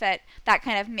I think that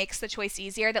kind of makes the choice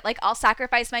easier, that, like, I'll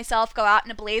sacrifice myself, go out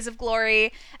in a blaze of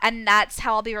glory, and that's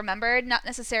how I'll be remembered. Not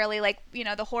necessarily, like,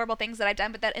 the horrible things that I've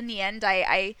done, but that in the end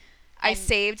I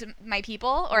saved my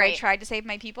people, or right. I tried to save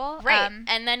my people. Right.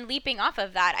 And then leaping off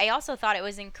of that, I also thought it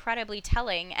was incredibly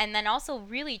telling and then also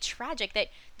really tragic that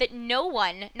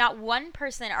not one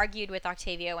person argued with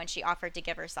Octavia when she offered to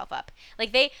give herself up.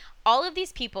 Like, all of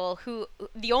these people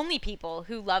the only people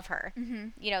who love her,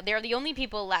 they're the only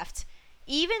people left.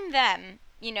 Even them,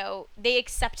 they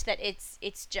accept that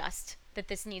it's just that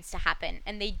this needs to happen.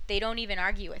 And they don't even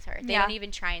argue with her. They don't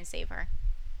even try and save her.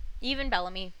 Even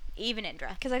Bellamy. Even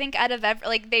Indra. Because I think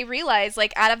they realize,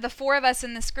 like, out of the four of us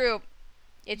in this group,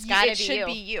 it should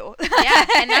be you. Yeah,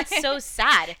 and that's so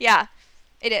sad. Yeah,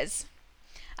 it is.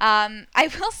 I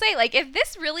will say, like, if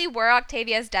this really were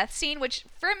Octavia's death scene, which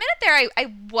for a minute there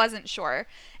I wasn't sure,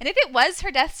 and if it was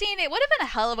her death scene, it would have been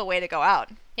a hell of a way to go out.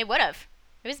 It would have.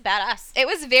 It was badass. It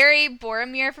was very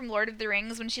Boromir from Lord of the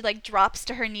Rings when she, like, drops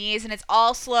to her knees and it's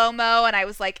all slow-mo, and I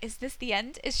was like, is this the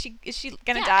end? Is she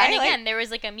gonna die? And again, there was,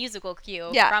 like, a musical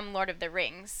cue from Lord of the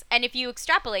Rings. And if you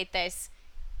extrapolate this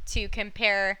to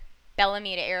compare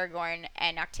Bellamy to Aragorn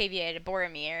and Octavia to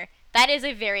Boromir, that is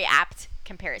a very apt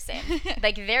comparison.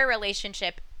 Like, their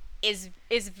relationship is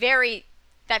very...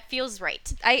 That feels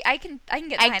right. I can get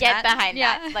behind that. I get behind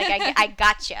that. Like, I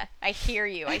gotcha. I hear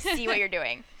you. I see what you're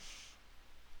doing.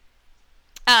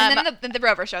 And then the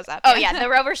rover shows up. Oh, yeah. The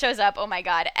rover shows up. Oh, my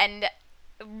God. And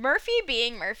Murphy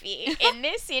being Murphy in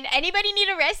this scene, anybody need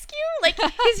a rescue? Like,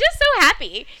 he's just so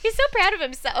happy. He's so proud of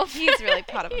himself. He's really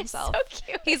proud of himself. He's so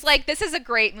cute. He's like, this is a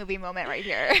great movie moment right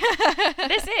here.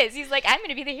 This is. He's like, I'm going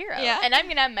to be the hero. Yeah. And I'm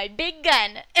going to have my big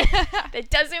gun that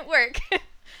doesn't work.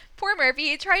 Poor Murphy.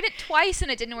 He tried it twice and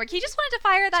it didn't work. He just wanted to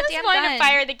fire that damn gun. Just wanted to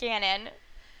fire the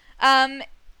cannon.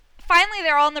 Finally,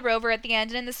 they're all in the rover at the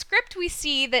end, and in the script we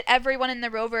see that everyone in the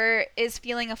rover is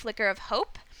feeling a flicker of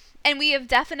hope, and we have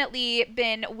definitely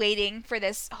been waiting for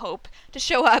this hope to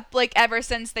show up, like, ever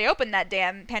since they opened that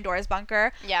damn Pandora's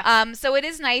bunker. Yeah. So it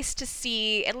is nice to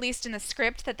see, at least in the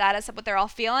script, that is what they're all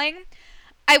feeling.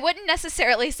 I wouldn't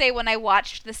necessarily say when I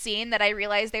watched the scene that I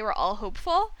realized they were all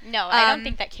hopeful. No, I don't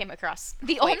think that came across.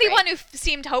 The only one who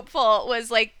seemed hopeful was,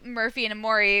 like, Murphy and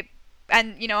Amori.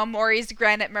 And, Amori's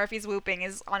grin at Murphy's whooping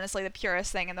is honestly the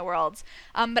purest thing in the world.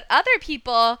 But other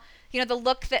people, the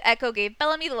look that Echo gave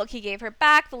Bellamy, the look he gave her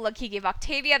back, the look he gave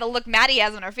Octavia, the look Maddie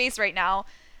has on her face right now,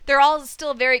 they're all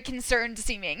still very concerned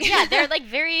seeming. Yeah, they're, like,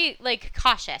 very, like,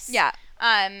 cautious. Yeah.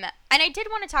 And I did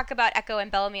want to talk about Echo and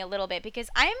Bellamy a little bit because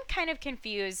I'm kind of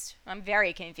confused. I'm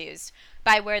very confused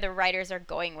by where the writers are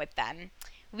going with them.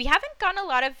 We haven't gotten a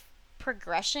lot of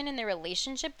progression in their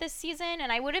relationship this season,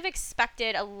 and I would have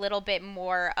expected a little bit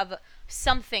more of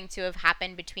something to have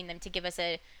happened between them to give us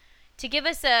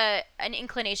an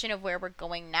inclination of where we're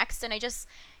going next. And I just,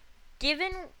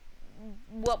 given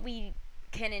what we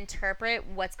can interpret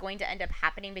what's going to end up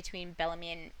happening between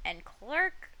Bellamy and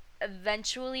Clarke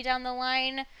eventually down the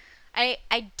line,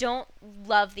 I don't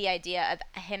love the idea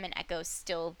of him and Echo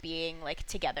still being, like,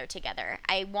 together.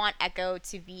 I want Echo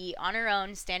to be on her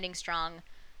own, standing strong.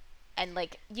 And,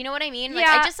 like, you know what I mean? Like,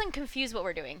 yeah. I just am confused what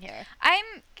we're doing here. I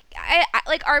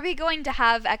like, are we going to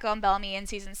have Echo and Bellamy in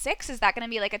season 6? Is that going to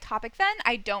be, like, a topic then?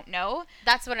 I don't know.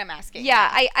 That's what I'm asking. Yeah,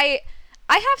 I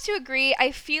have to agree.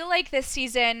 I feel like this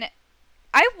season,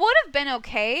 I would have been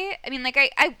okay. I mean, like,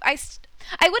 I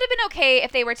would have been okay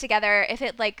if they were together, if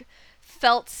it, like,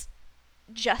 felt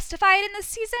justified in this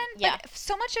season. Yeah. But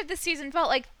so much of this season felt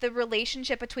like the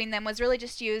relationship between them was really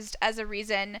just used as a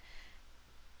reason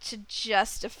to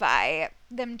justify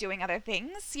them doing other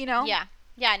things, Yeah.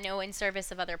 Yeah, no, in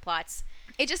service of other plots.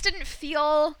 It just didn't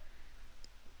feel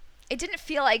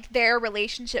like their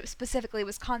relationship specifically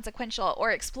was consequential or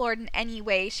explored in any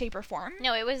way, shape, or form.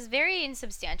 No, it was very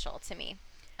insubstantial to me.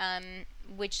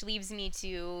 which leaves me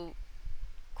to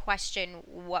question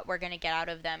what we're going to get out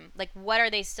of them. Like,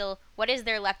 what is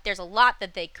there left? There's a lot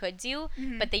that they could do,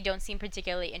 but they don't seem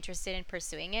particularly interested in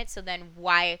pursuing it. So then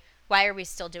why are we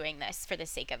still doing this for the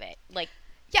sake of it? Like,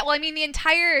 yeah, well, I mean, the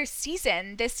entire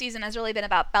season, this season has really been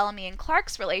about Bellamy and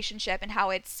Clark's relationship and how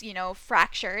it's,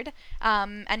 fractured.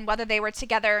 And whether they were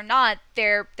together or not,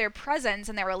 their presence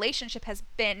and their relationship has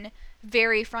been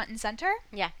very front and center.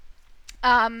 Yeah.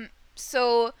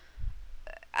 So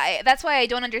that's why I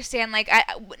don't understand, like,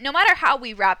 no matter how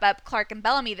we wrap up Clark and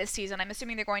Bellamy this season, I'm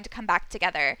assuming they're going to come back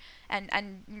together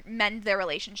and mend their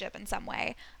relationship in some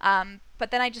way. But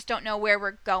then I just don't know where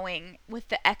we're going with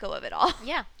the Echo of it all.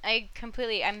 Yeah,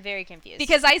 I'm very confused.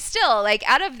 Because I still, like,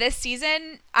 out of this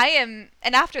season, and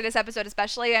after this episode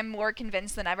especially, I'm more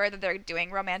convinced than ever that they're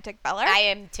doing romantic Bellar. I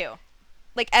am too.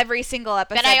 Like, every single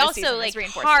episode but I this also, season like, has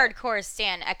reinforced hardcore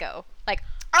stan Echo. Like,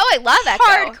 oh, I love Echo.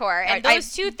 Hardcore. And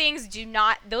those two things do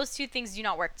not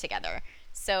work together.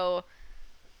 So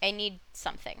I need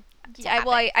something to happen.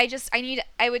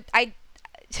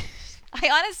 I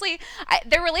honestly,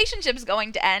 their relationship's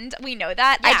going to end. We know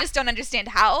that. Yeah. I just don't understand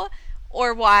how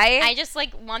or why. I just,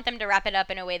 like, want them to wrap it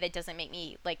up in a way that doesn't make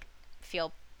me, like,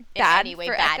 feel bad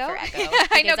for Echo. Because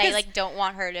I know, I, like, don't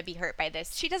want her to be hurt by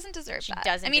this. She doesn't deserve that. She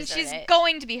doesn't. I mean, she's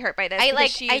going to be hurt by this.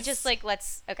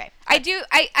 Okay.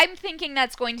 I'm thinking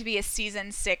that's going to be a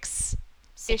season 6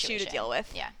 issue to deal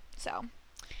with. Yeah. So.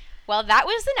 Well, that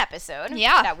was an episode.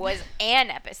 Yeah. That was an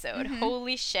episode. Mm-hmm.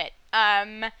 Holy shit.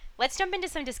 Let's jump into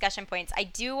some discussion points. I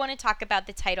do want to talk about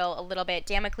the title a little bit.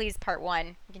 Damocles Part 1.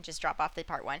 You can just drop off the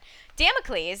Part 1.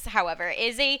 Damocles, however,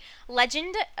 is a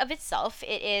legend of itself.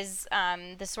 It is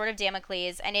the sword of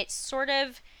Damocles, and it's sort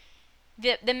of...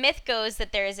 The myth goes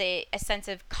that there is a sense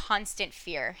of constant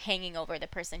fear hanging over the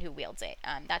person who wields it.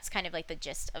 That's kind of like the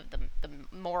gist of the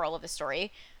moral of the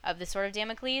story of the sword of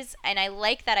Damocles. And I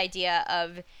like that idea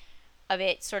of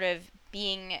it sort of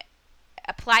being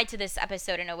applied to this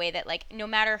episode in a way that, like, no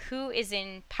matter who is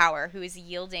in power, who is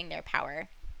yielding their power,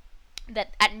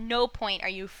 that at no point are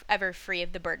you ever free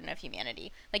of the burden of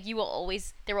humanity. Like, there will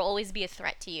always be a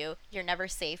threat to you. You're never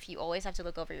safe. You always have to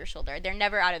look over your shoulder. They're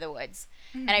never out of the woods.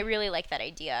 Mm-hmm. And I really like that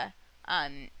idea,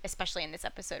 especially in this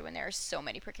episode when there are so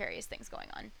many precarious things going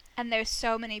on. And there's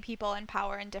so many people in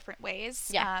power in different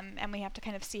ways. Yeah. And we have to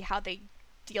kind of see how they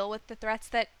deal with the threats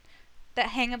that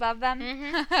hang above them.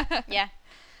 Mm-hmm. Yeah.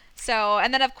 So,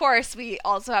 and then of course we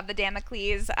also have the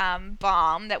Damocles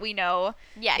bomb that we know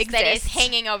exists. That is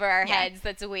hanging over our heads,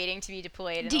 that's waiting to be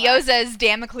deployed. Dioza's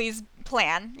Damocles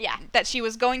plan. Yeah. That she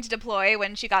was going to deploy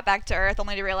when she got back to Earth,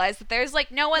 only to realize that there's,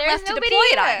 like, no one left to deploy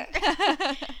it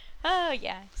on. Oh,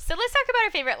 yeah. So let's talk about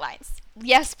our favorite lines.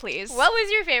 Yes, please. What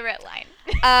was your favorite line?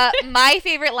 My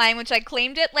favorite line, which I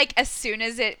claimed it, like, as soon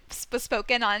as it was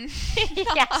spoken on.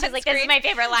 Yeah, she's like, this is my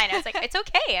favorite line. I was like, it's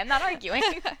okay. I'm not arguing.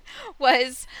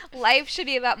 Was, life should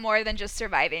be about more than just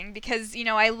surviving. Because,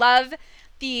 I love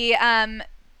the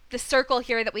circle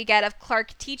here that we get of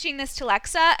Clark teaching this to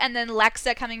Lexa, and then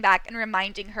Lexa coming back and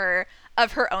reminding her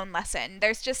of her own lesson.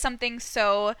 There's just something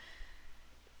so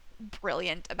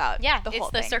brilliant about the whole thing.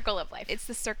 It's the circle of life. It's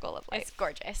the circle of life. It's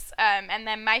gorgeous. And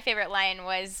then my favorite line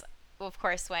was, of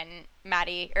course, when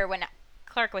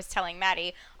Clark was telling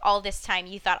Maddie, all this time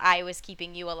you thought I was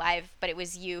keeping you alive, but it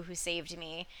was you who saved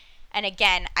me. And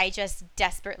again, I just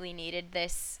desperately needed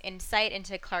this insight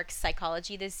into Clark's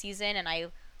psychology this season, and I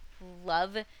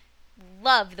love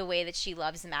the way that she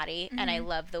loves Maddie, and I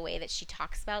love the way that she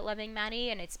talks about loving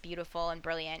Maddie, and it's beautiful and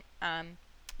brilliant.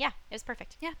 Yeah, it was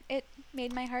perfect. Yeah, it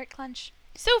made my heart clench.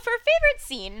 So for favorite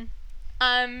scene,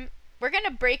 we're gonna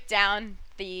break down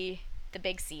the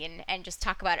big scene and just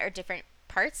talk about our different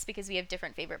parts, because we have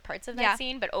different favorite parts of that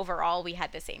scene, but overall we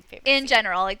had the same favorite in scene.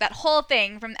 general, like that whole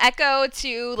thing from Echo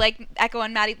to, like, Echo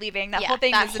and Maddie leaving, that whole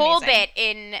thing was amazing. That whole bit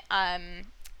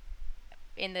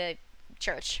in the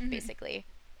church basically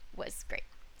was great.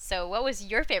 So what was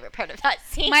your favorite part of that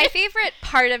scene? My favorite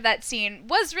part of that scene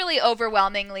was really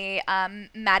overwhelmingly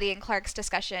Maddie and Clark's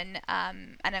discussion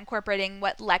and incorporating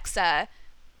what Lexa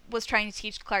was trying to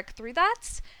teach Clark through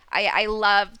that. I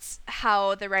loved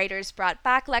how the writers brought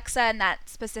back Lexa in that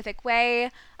specific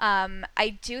way.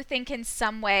 I do think in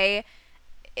some way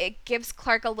it gives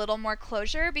Clark a little more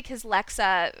closure, because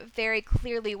Lexa very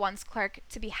clearly wants Clark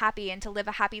to be happy and to live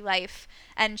a happy life.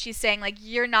 And she's saying, like,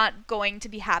 you're not going to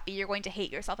be happy. You're going to hate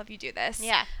yourself if you do this.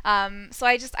 Yeah. So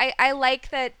I like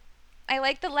that. I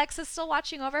like that Lexa's still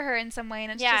watching over her in some way,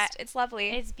 and it's lovely.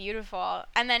 It's beautiful.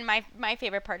 And then my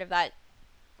favorite part of that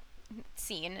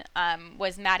scene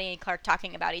was Maddie and Clark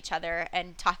talking about each other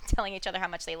and telling each other how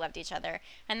much they loved each other,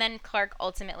 and then Clark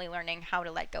ultimately learning how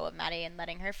to let go of Maddie and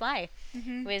letting her fly.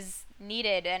 Mm-hmm. It was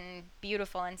needed and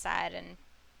beautiful and sad and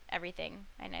everything,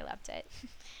 and I loved it.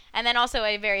 And then also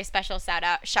a very special shout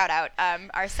out.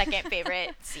 Our second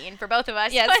favorite scene for both of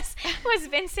us was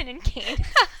Vincent and Kane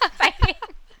fighting.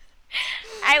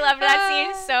 I loved that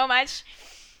scene so much.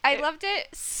 I loved it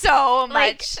so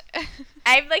much.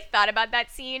 I've thought about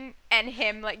that scene and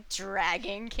him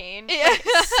dragging Kane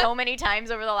so many times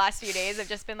over the last few days. I've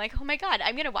just been like, oh my god,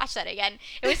 I'm gonna watch that again.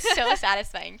 It was so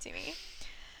satisfying to me.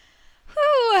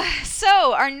 Whew.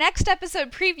 So our next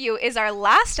episode preview is our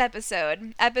last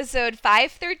episode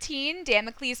 513,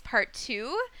 Damocles Part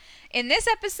 2. In this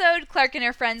episode, Clark and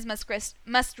her friends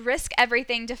must risk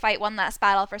everything to fight one last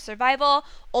battle for survival,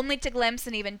 only to glimpse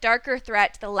an even darker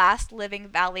threat to the last living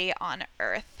valley on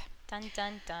Earth. Dun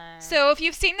dun dun. So if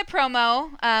you've seen the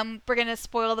promo, we're going to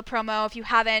spoil the promo. If you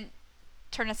haven't,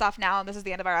 turn us off now. This is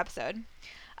the end of our episode.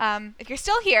 If you're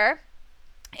still here,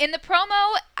 in the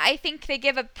promo, I think they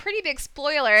give a pretty big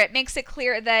spoiler. It makes it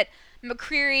clear that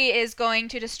McCreary is going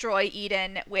to destroy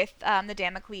Eden with the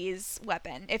Damocles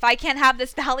weapon. If I can't have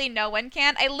this valley, no one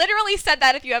can. I literally said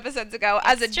that a few episodes ago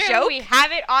as a joke. We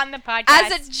have it on the podcast.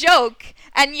 As a joke.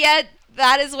 And yet,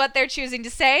 that is what they're choosing to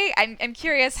say. I'm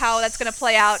curious how that's going to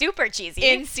play out. Super cheesy.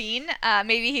 In scene.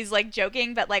 Maybe he's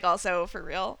joking, but also for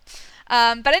real.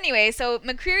 But anyway, so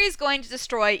McCreary's going to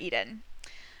destroy Eden.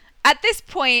 At this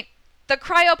point, the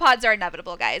cryopods are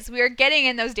inevitable, guys. We are getting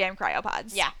in those damn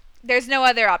cryopods. Yeah. There's no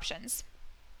other options.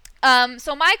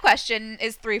 So my question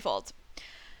is threefold.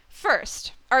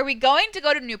 First, are we going to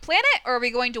go to a new planet, or are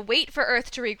we going to wait for Earth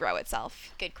to regrow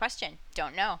itself? Good question.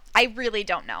 Don't know. I really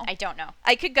don't know. I don't know.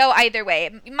 I could go either way.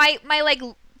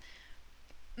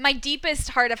 My deepest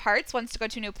heart of hearts wants to go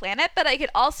to a new planet, but I could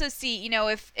also see,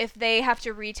 if they have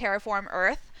to re-terraform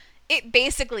Earth, it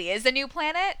basically is a new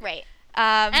planet. Right.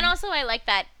 And also I like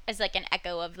that as an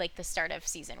echo of the start of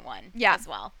season 1 as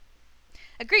well.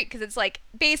 Agreed, because it's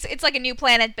it's like a new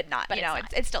planet, but not. But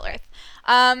it's still Earth.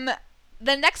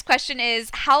 The next question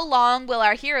is, how long will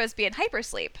our heroes be in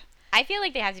hypersleep? I feel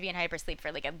like they have to be in hypersleep for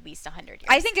at least 100 years.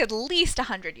 I think at least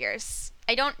 100 years.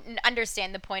 I don't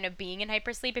understand the point of being in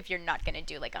hypersleep if you're not going to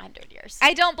do 100 years.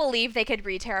 I don't believe they could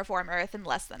re-terraform Earth in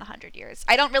less than 100 years.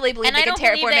 I don't really believe they could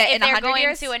terraform it in 100 years. And I don't believe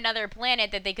that if they're going to another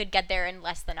planet that they could get there in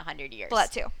less than 100 years. Well,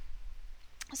 that too.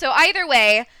 So either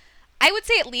way, I would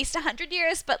say at least 100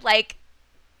 years, but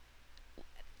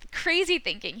crazy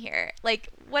thinking here.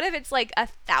 What if it's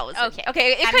 1,000? Okay.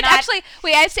 It could actually.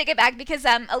 Wait, I have to take it back because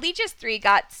Allegius 3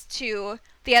 got to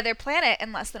the other planet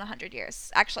in less than 100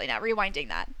 years. Actually, now rewinding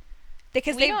that,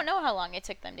 because we don't know how long it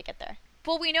took them to get there.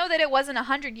 Well, we know that it wasn't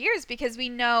 100 years because we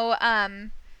know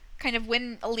kind of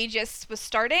when Allegius was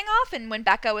starting off and when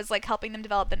Becca was helping them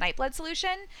develop the Nightblood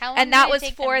solution, and that was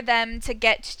for them to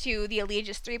get to the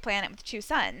Allegius 3 planet with 2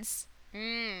 suns.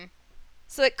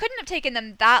 So it couldn't have taken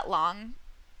them that long.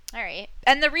 All right.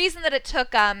 And the reason that it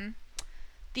took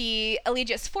the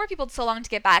Allegius 4 people so long to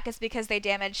get back is because they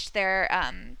damaged their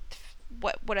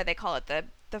what do they call it,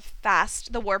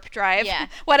 the warp drive,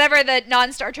 whatever the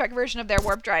non-Star Trek version of their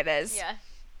warp drive is. Yeah.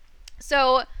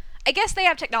 So I guess they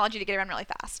have technology to get around really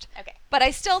fast. Okay. But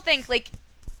I still think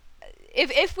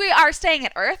if we are staying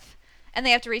at Earth and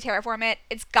they have to re-terraform it,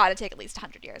 it's got to take at least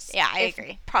 100 years. Yeah, I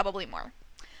agree. Probably more.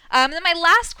 Then my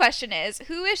last question is,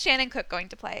 who is Shannon Cook going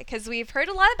to play? Because we've heard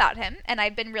a lot about him, and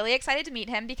I've been really excited to meet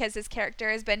him because his character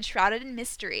has been shrouded in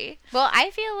mystery. Well,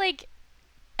 I feel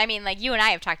you and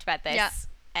I have talked about this,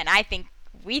 and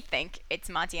we think it's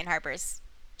Monty and Harper's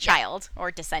child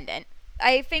or descendant.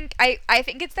 I think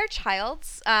it's their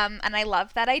child's, and I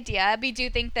love that idea. We do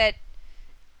think that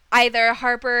either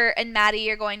Harper and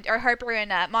Monty are going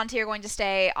to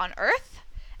stay on Earth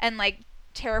and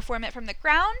terraform it from the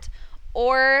ground,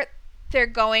 or they're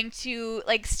going to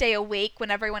stay awake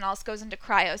when everyone else goes into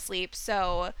cryo sleep,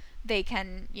 so they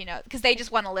can, because they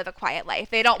just want to live a quiet life.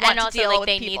 They don't want to deal with people. And also,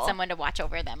 they need someone to watch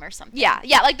over them or something. Yeah.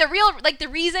 The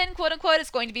reason, quote unquote, is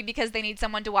going to be because they need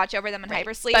someone to watch over them in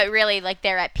hypersleep. But really,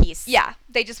 they're at peace. Yeah.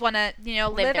 They just want to,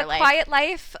 live a quiet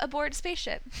life aboard a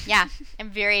spaceship. Yeah. I'm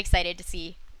very excited to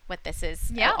see what this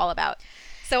is all about.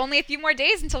 So only a few more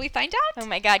days until we find out. Oh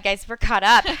my god, guys, we're caught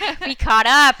up. We caught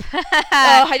up.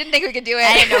 I didn't think we could do it.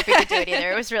 I didn't know if we could do it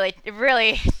either. It was really,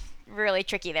 really, really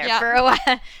tricky there Yeah. for a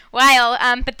while.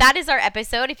 But that is our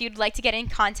episode. If you'd like to get in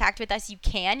contact with us, you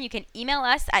can. You can email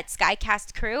us at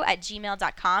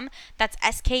skycastcrew@gmail.com. That's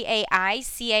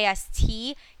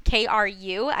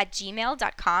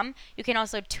SKAICASTKRU@gmail.com. You can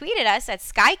also tweet at us at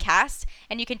Skycast,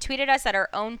 and you can tweet at us at our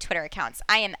own Twitter accounts.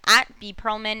 I am at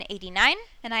bperlman89.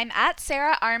 And I'm at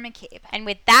Sarah R. McCabe. And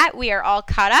with that, we are all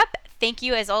caught up. Thank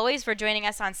you, as always, for joining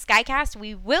us on Skycast.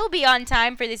 We will be on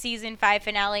time for the Season 5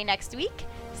 finale next week.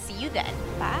 See you then.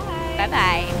 Bye.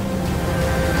 Bye-bye.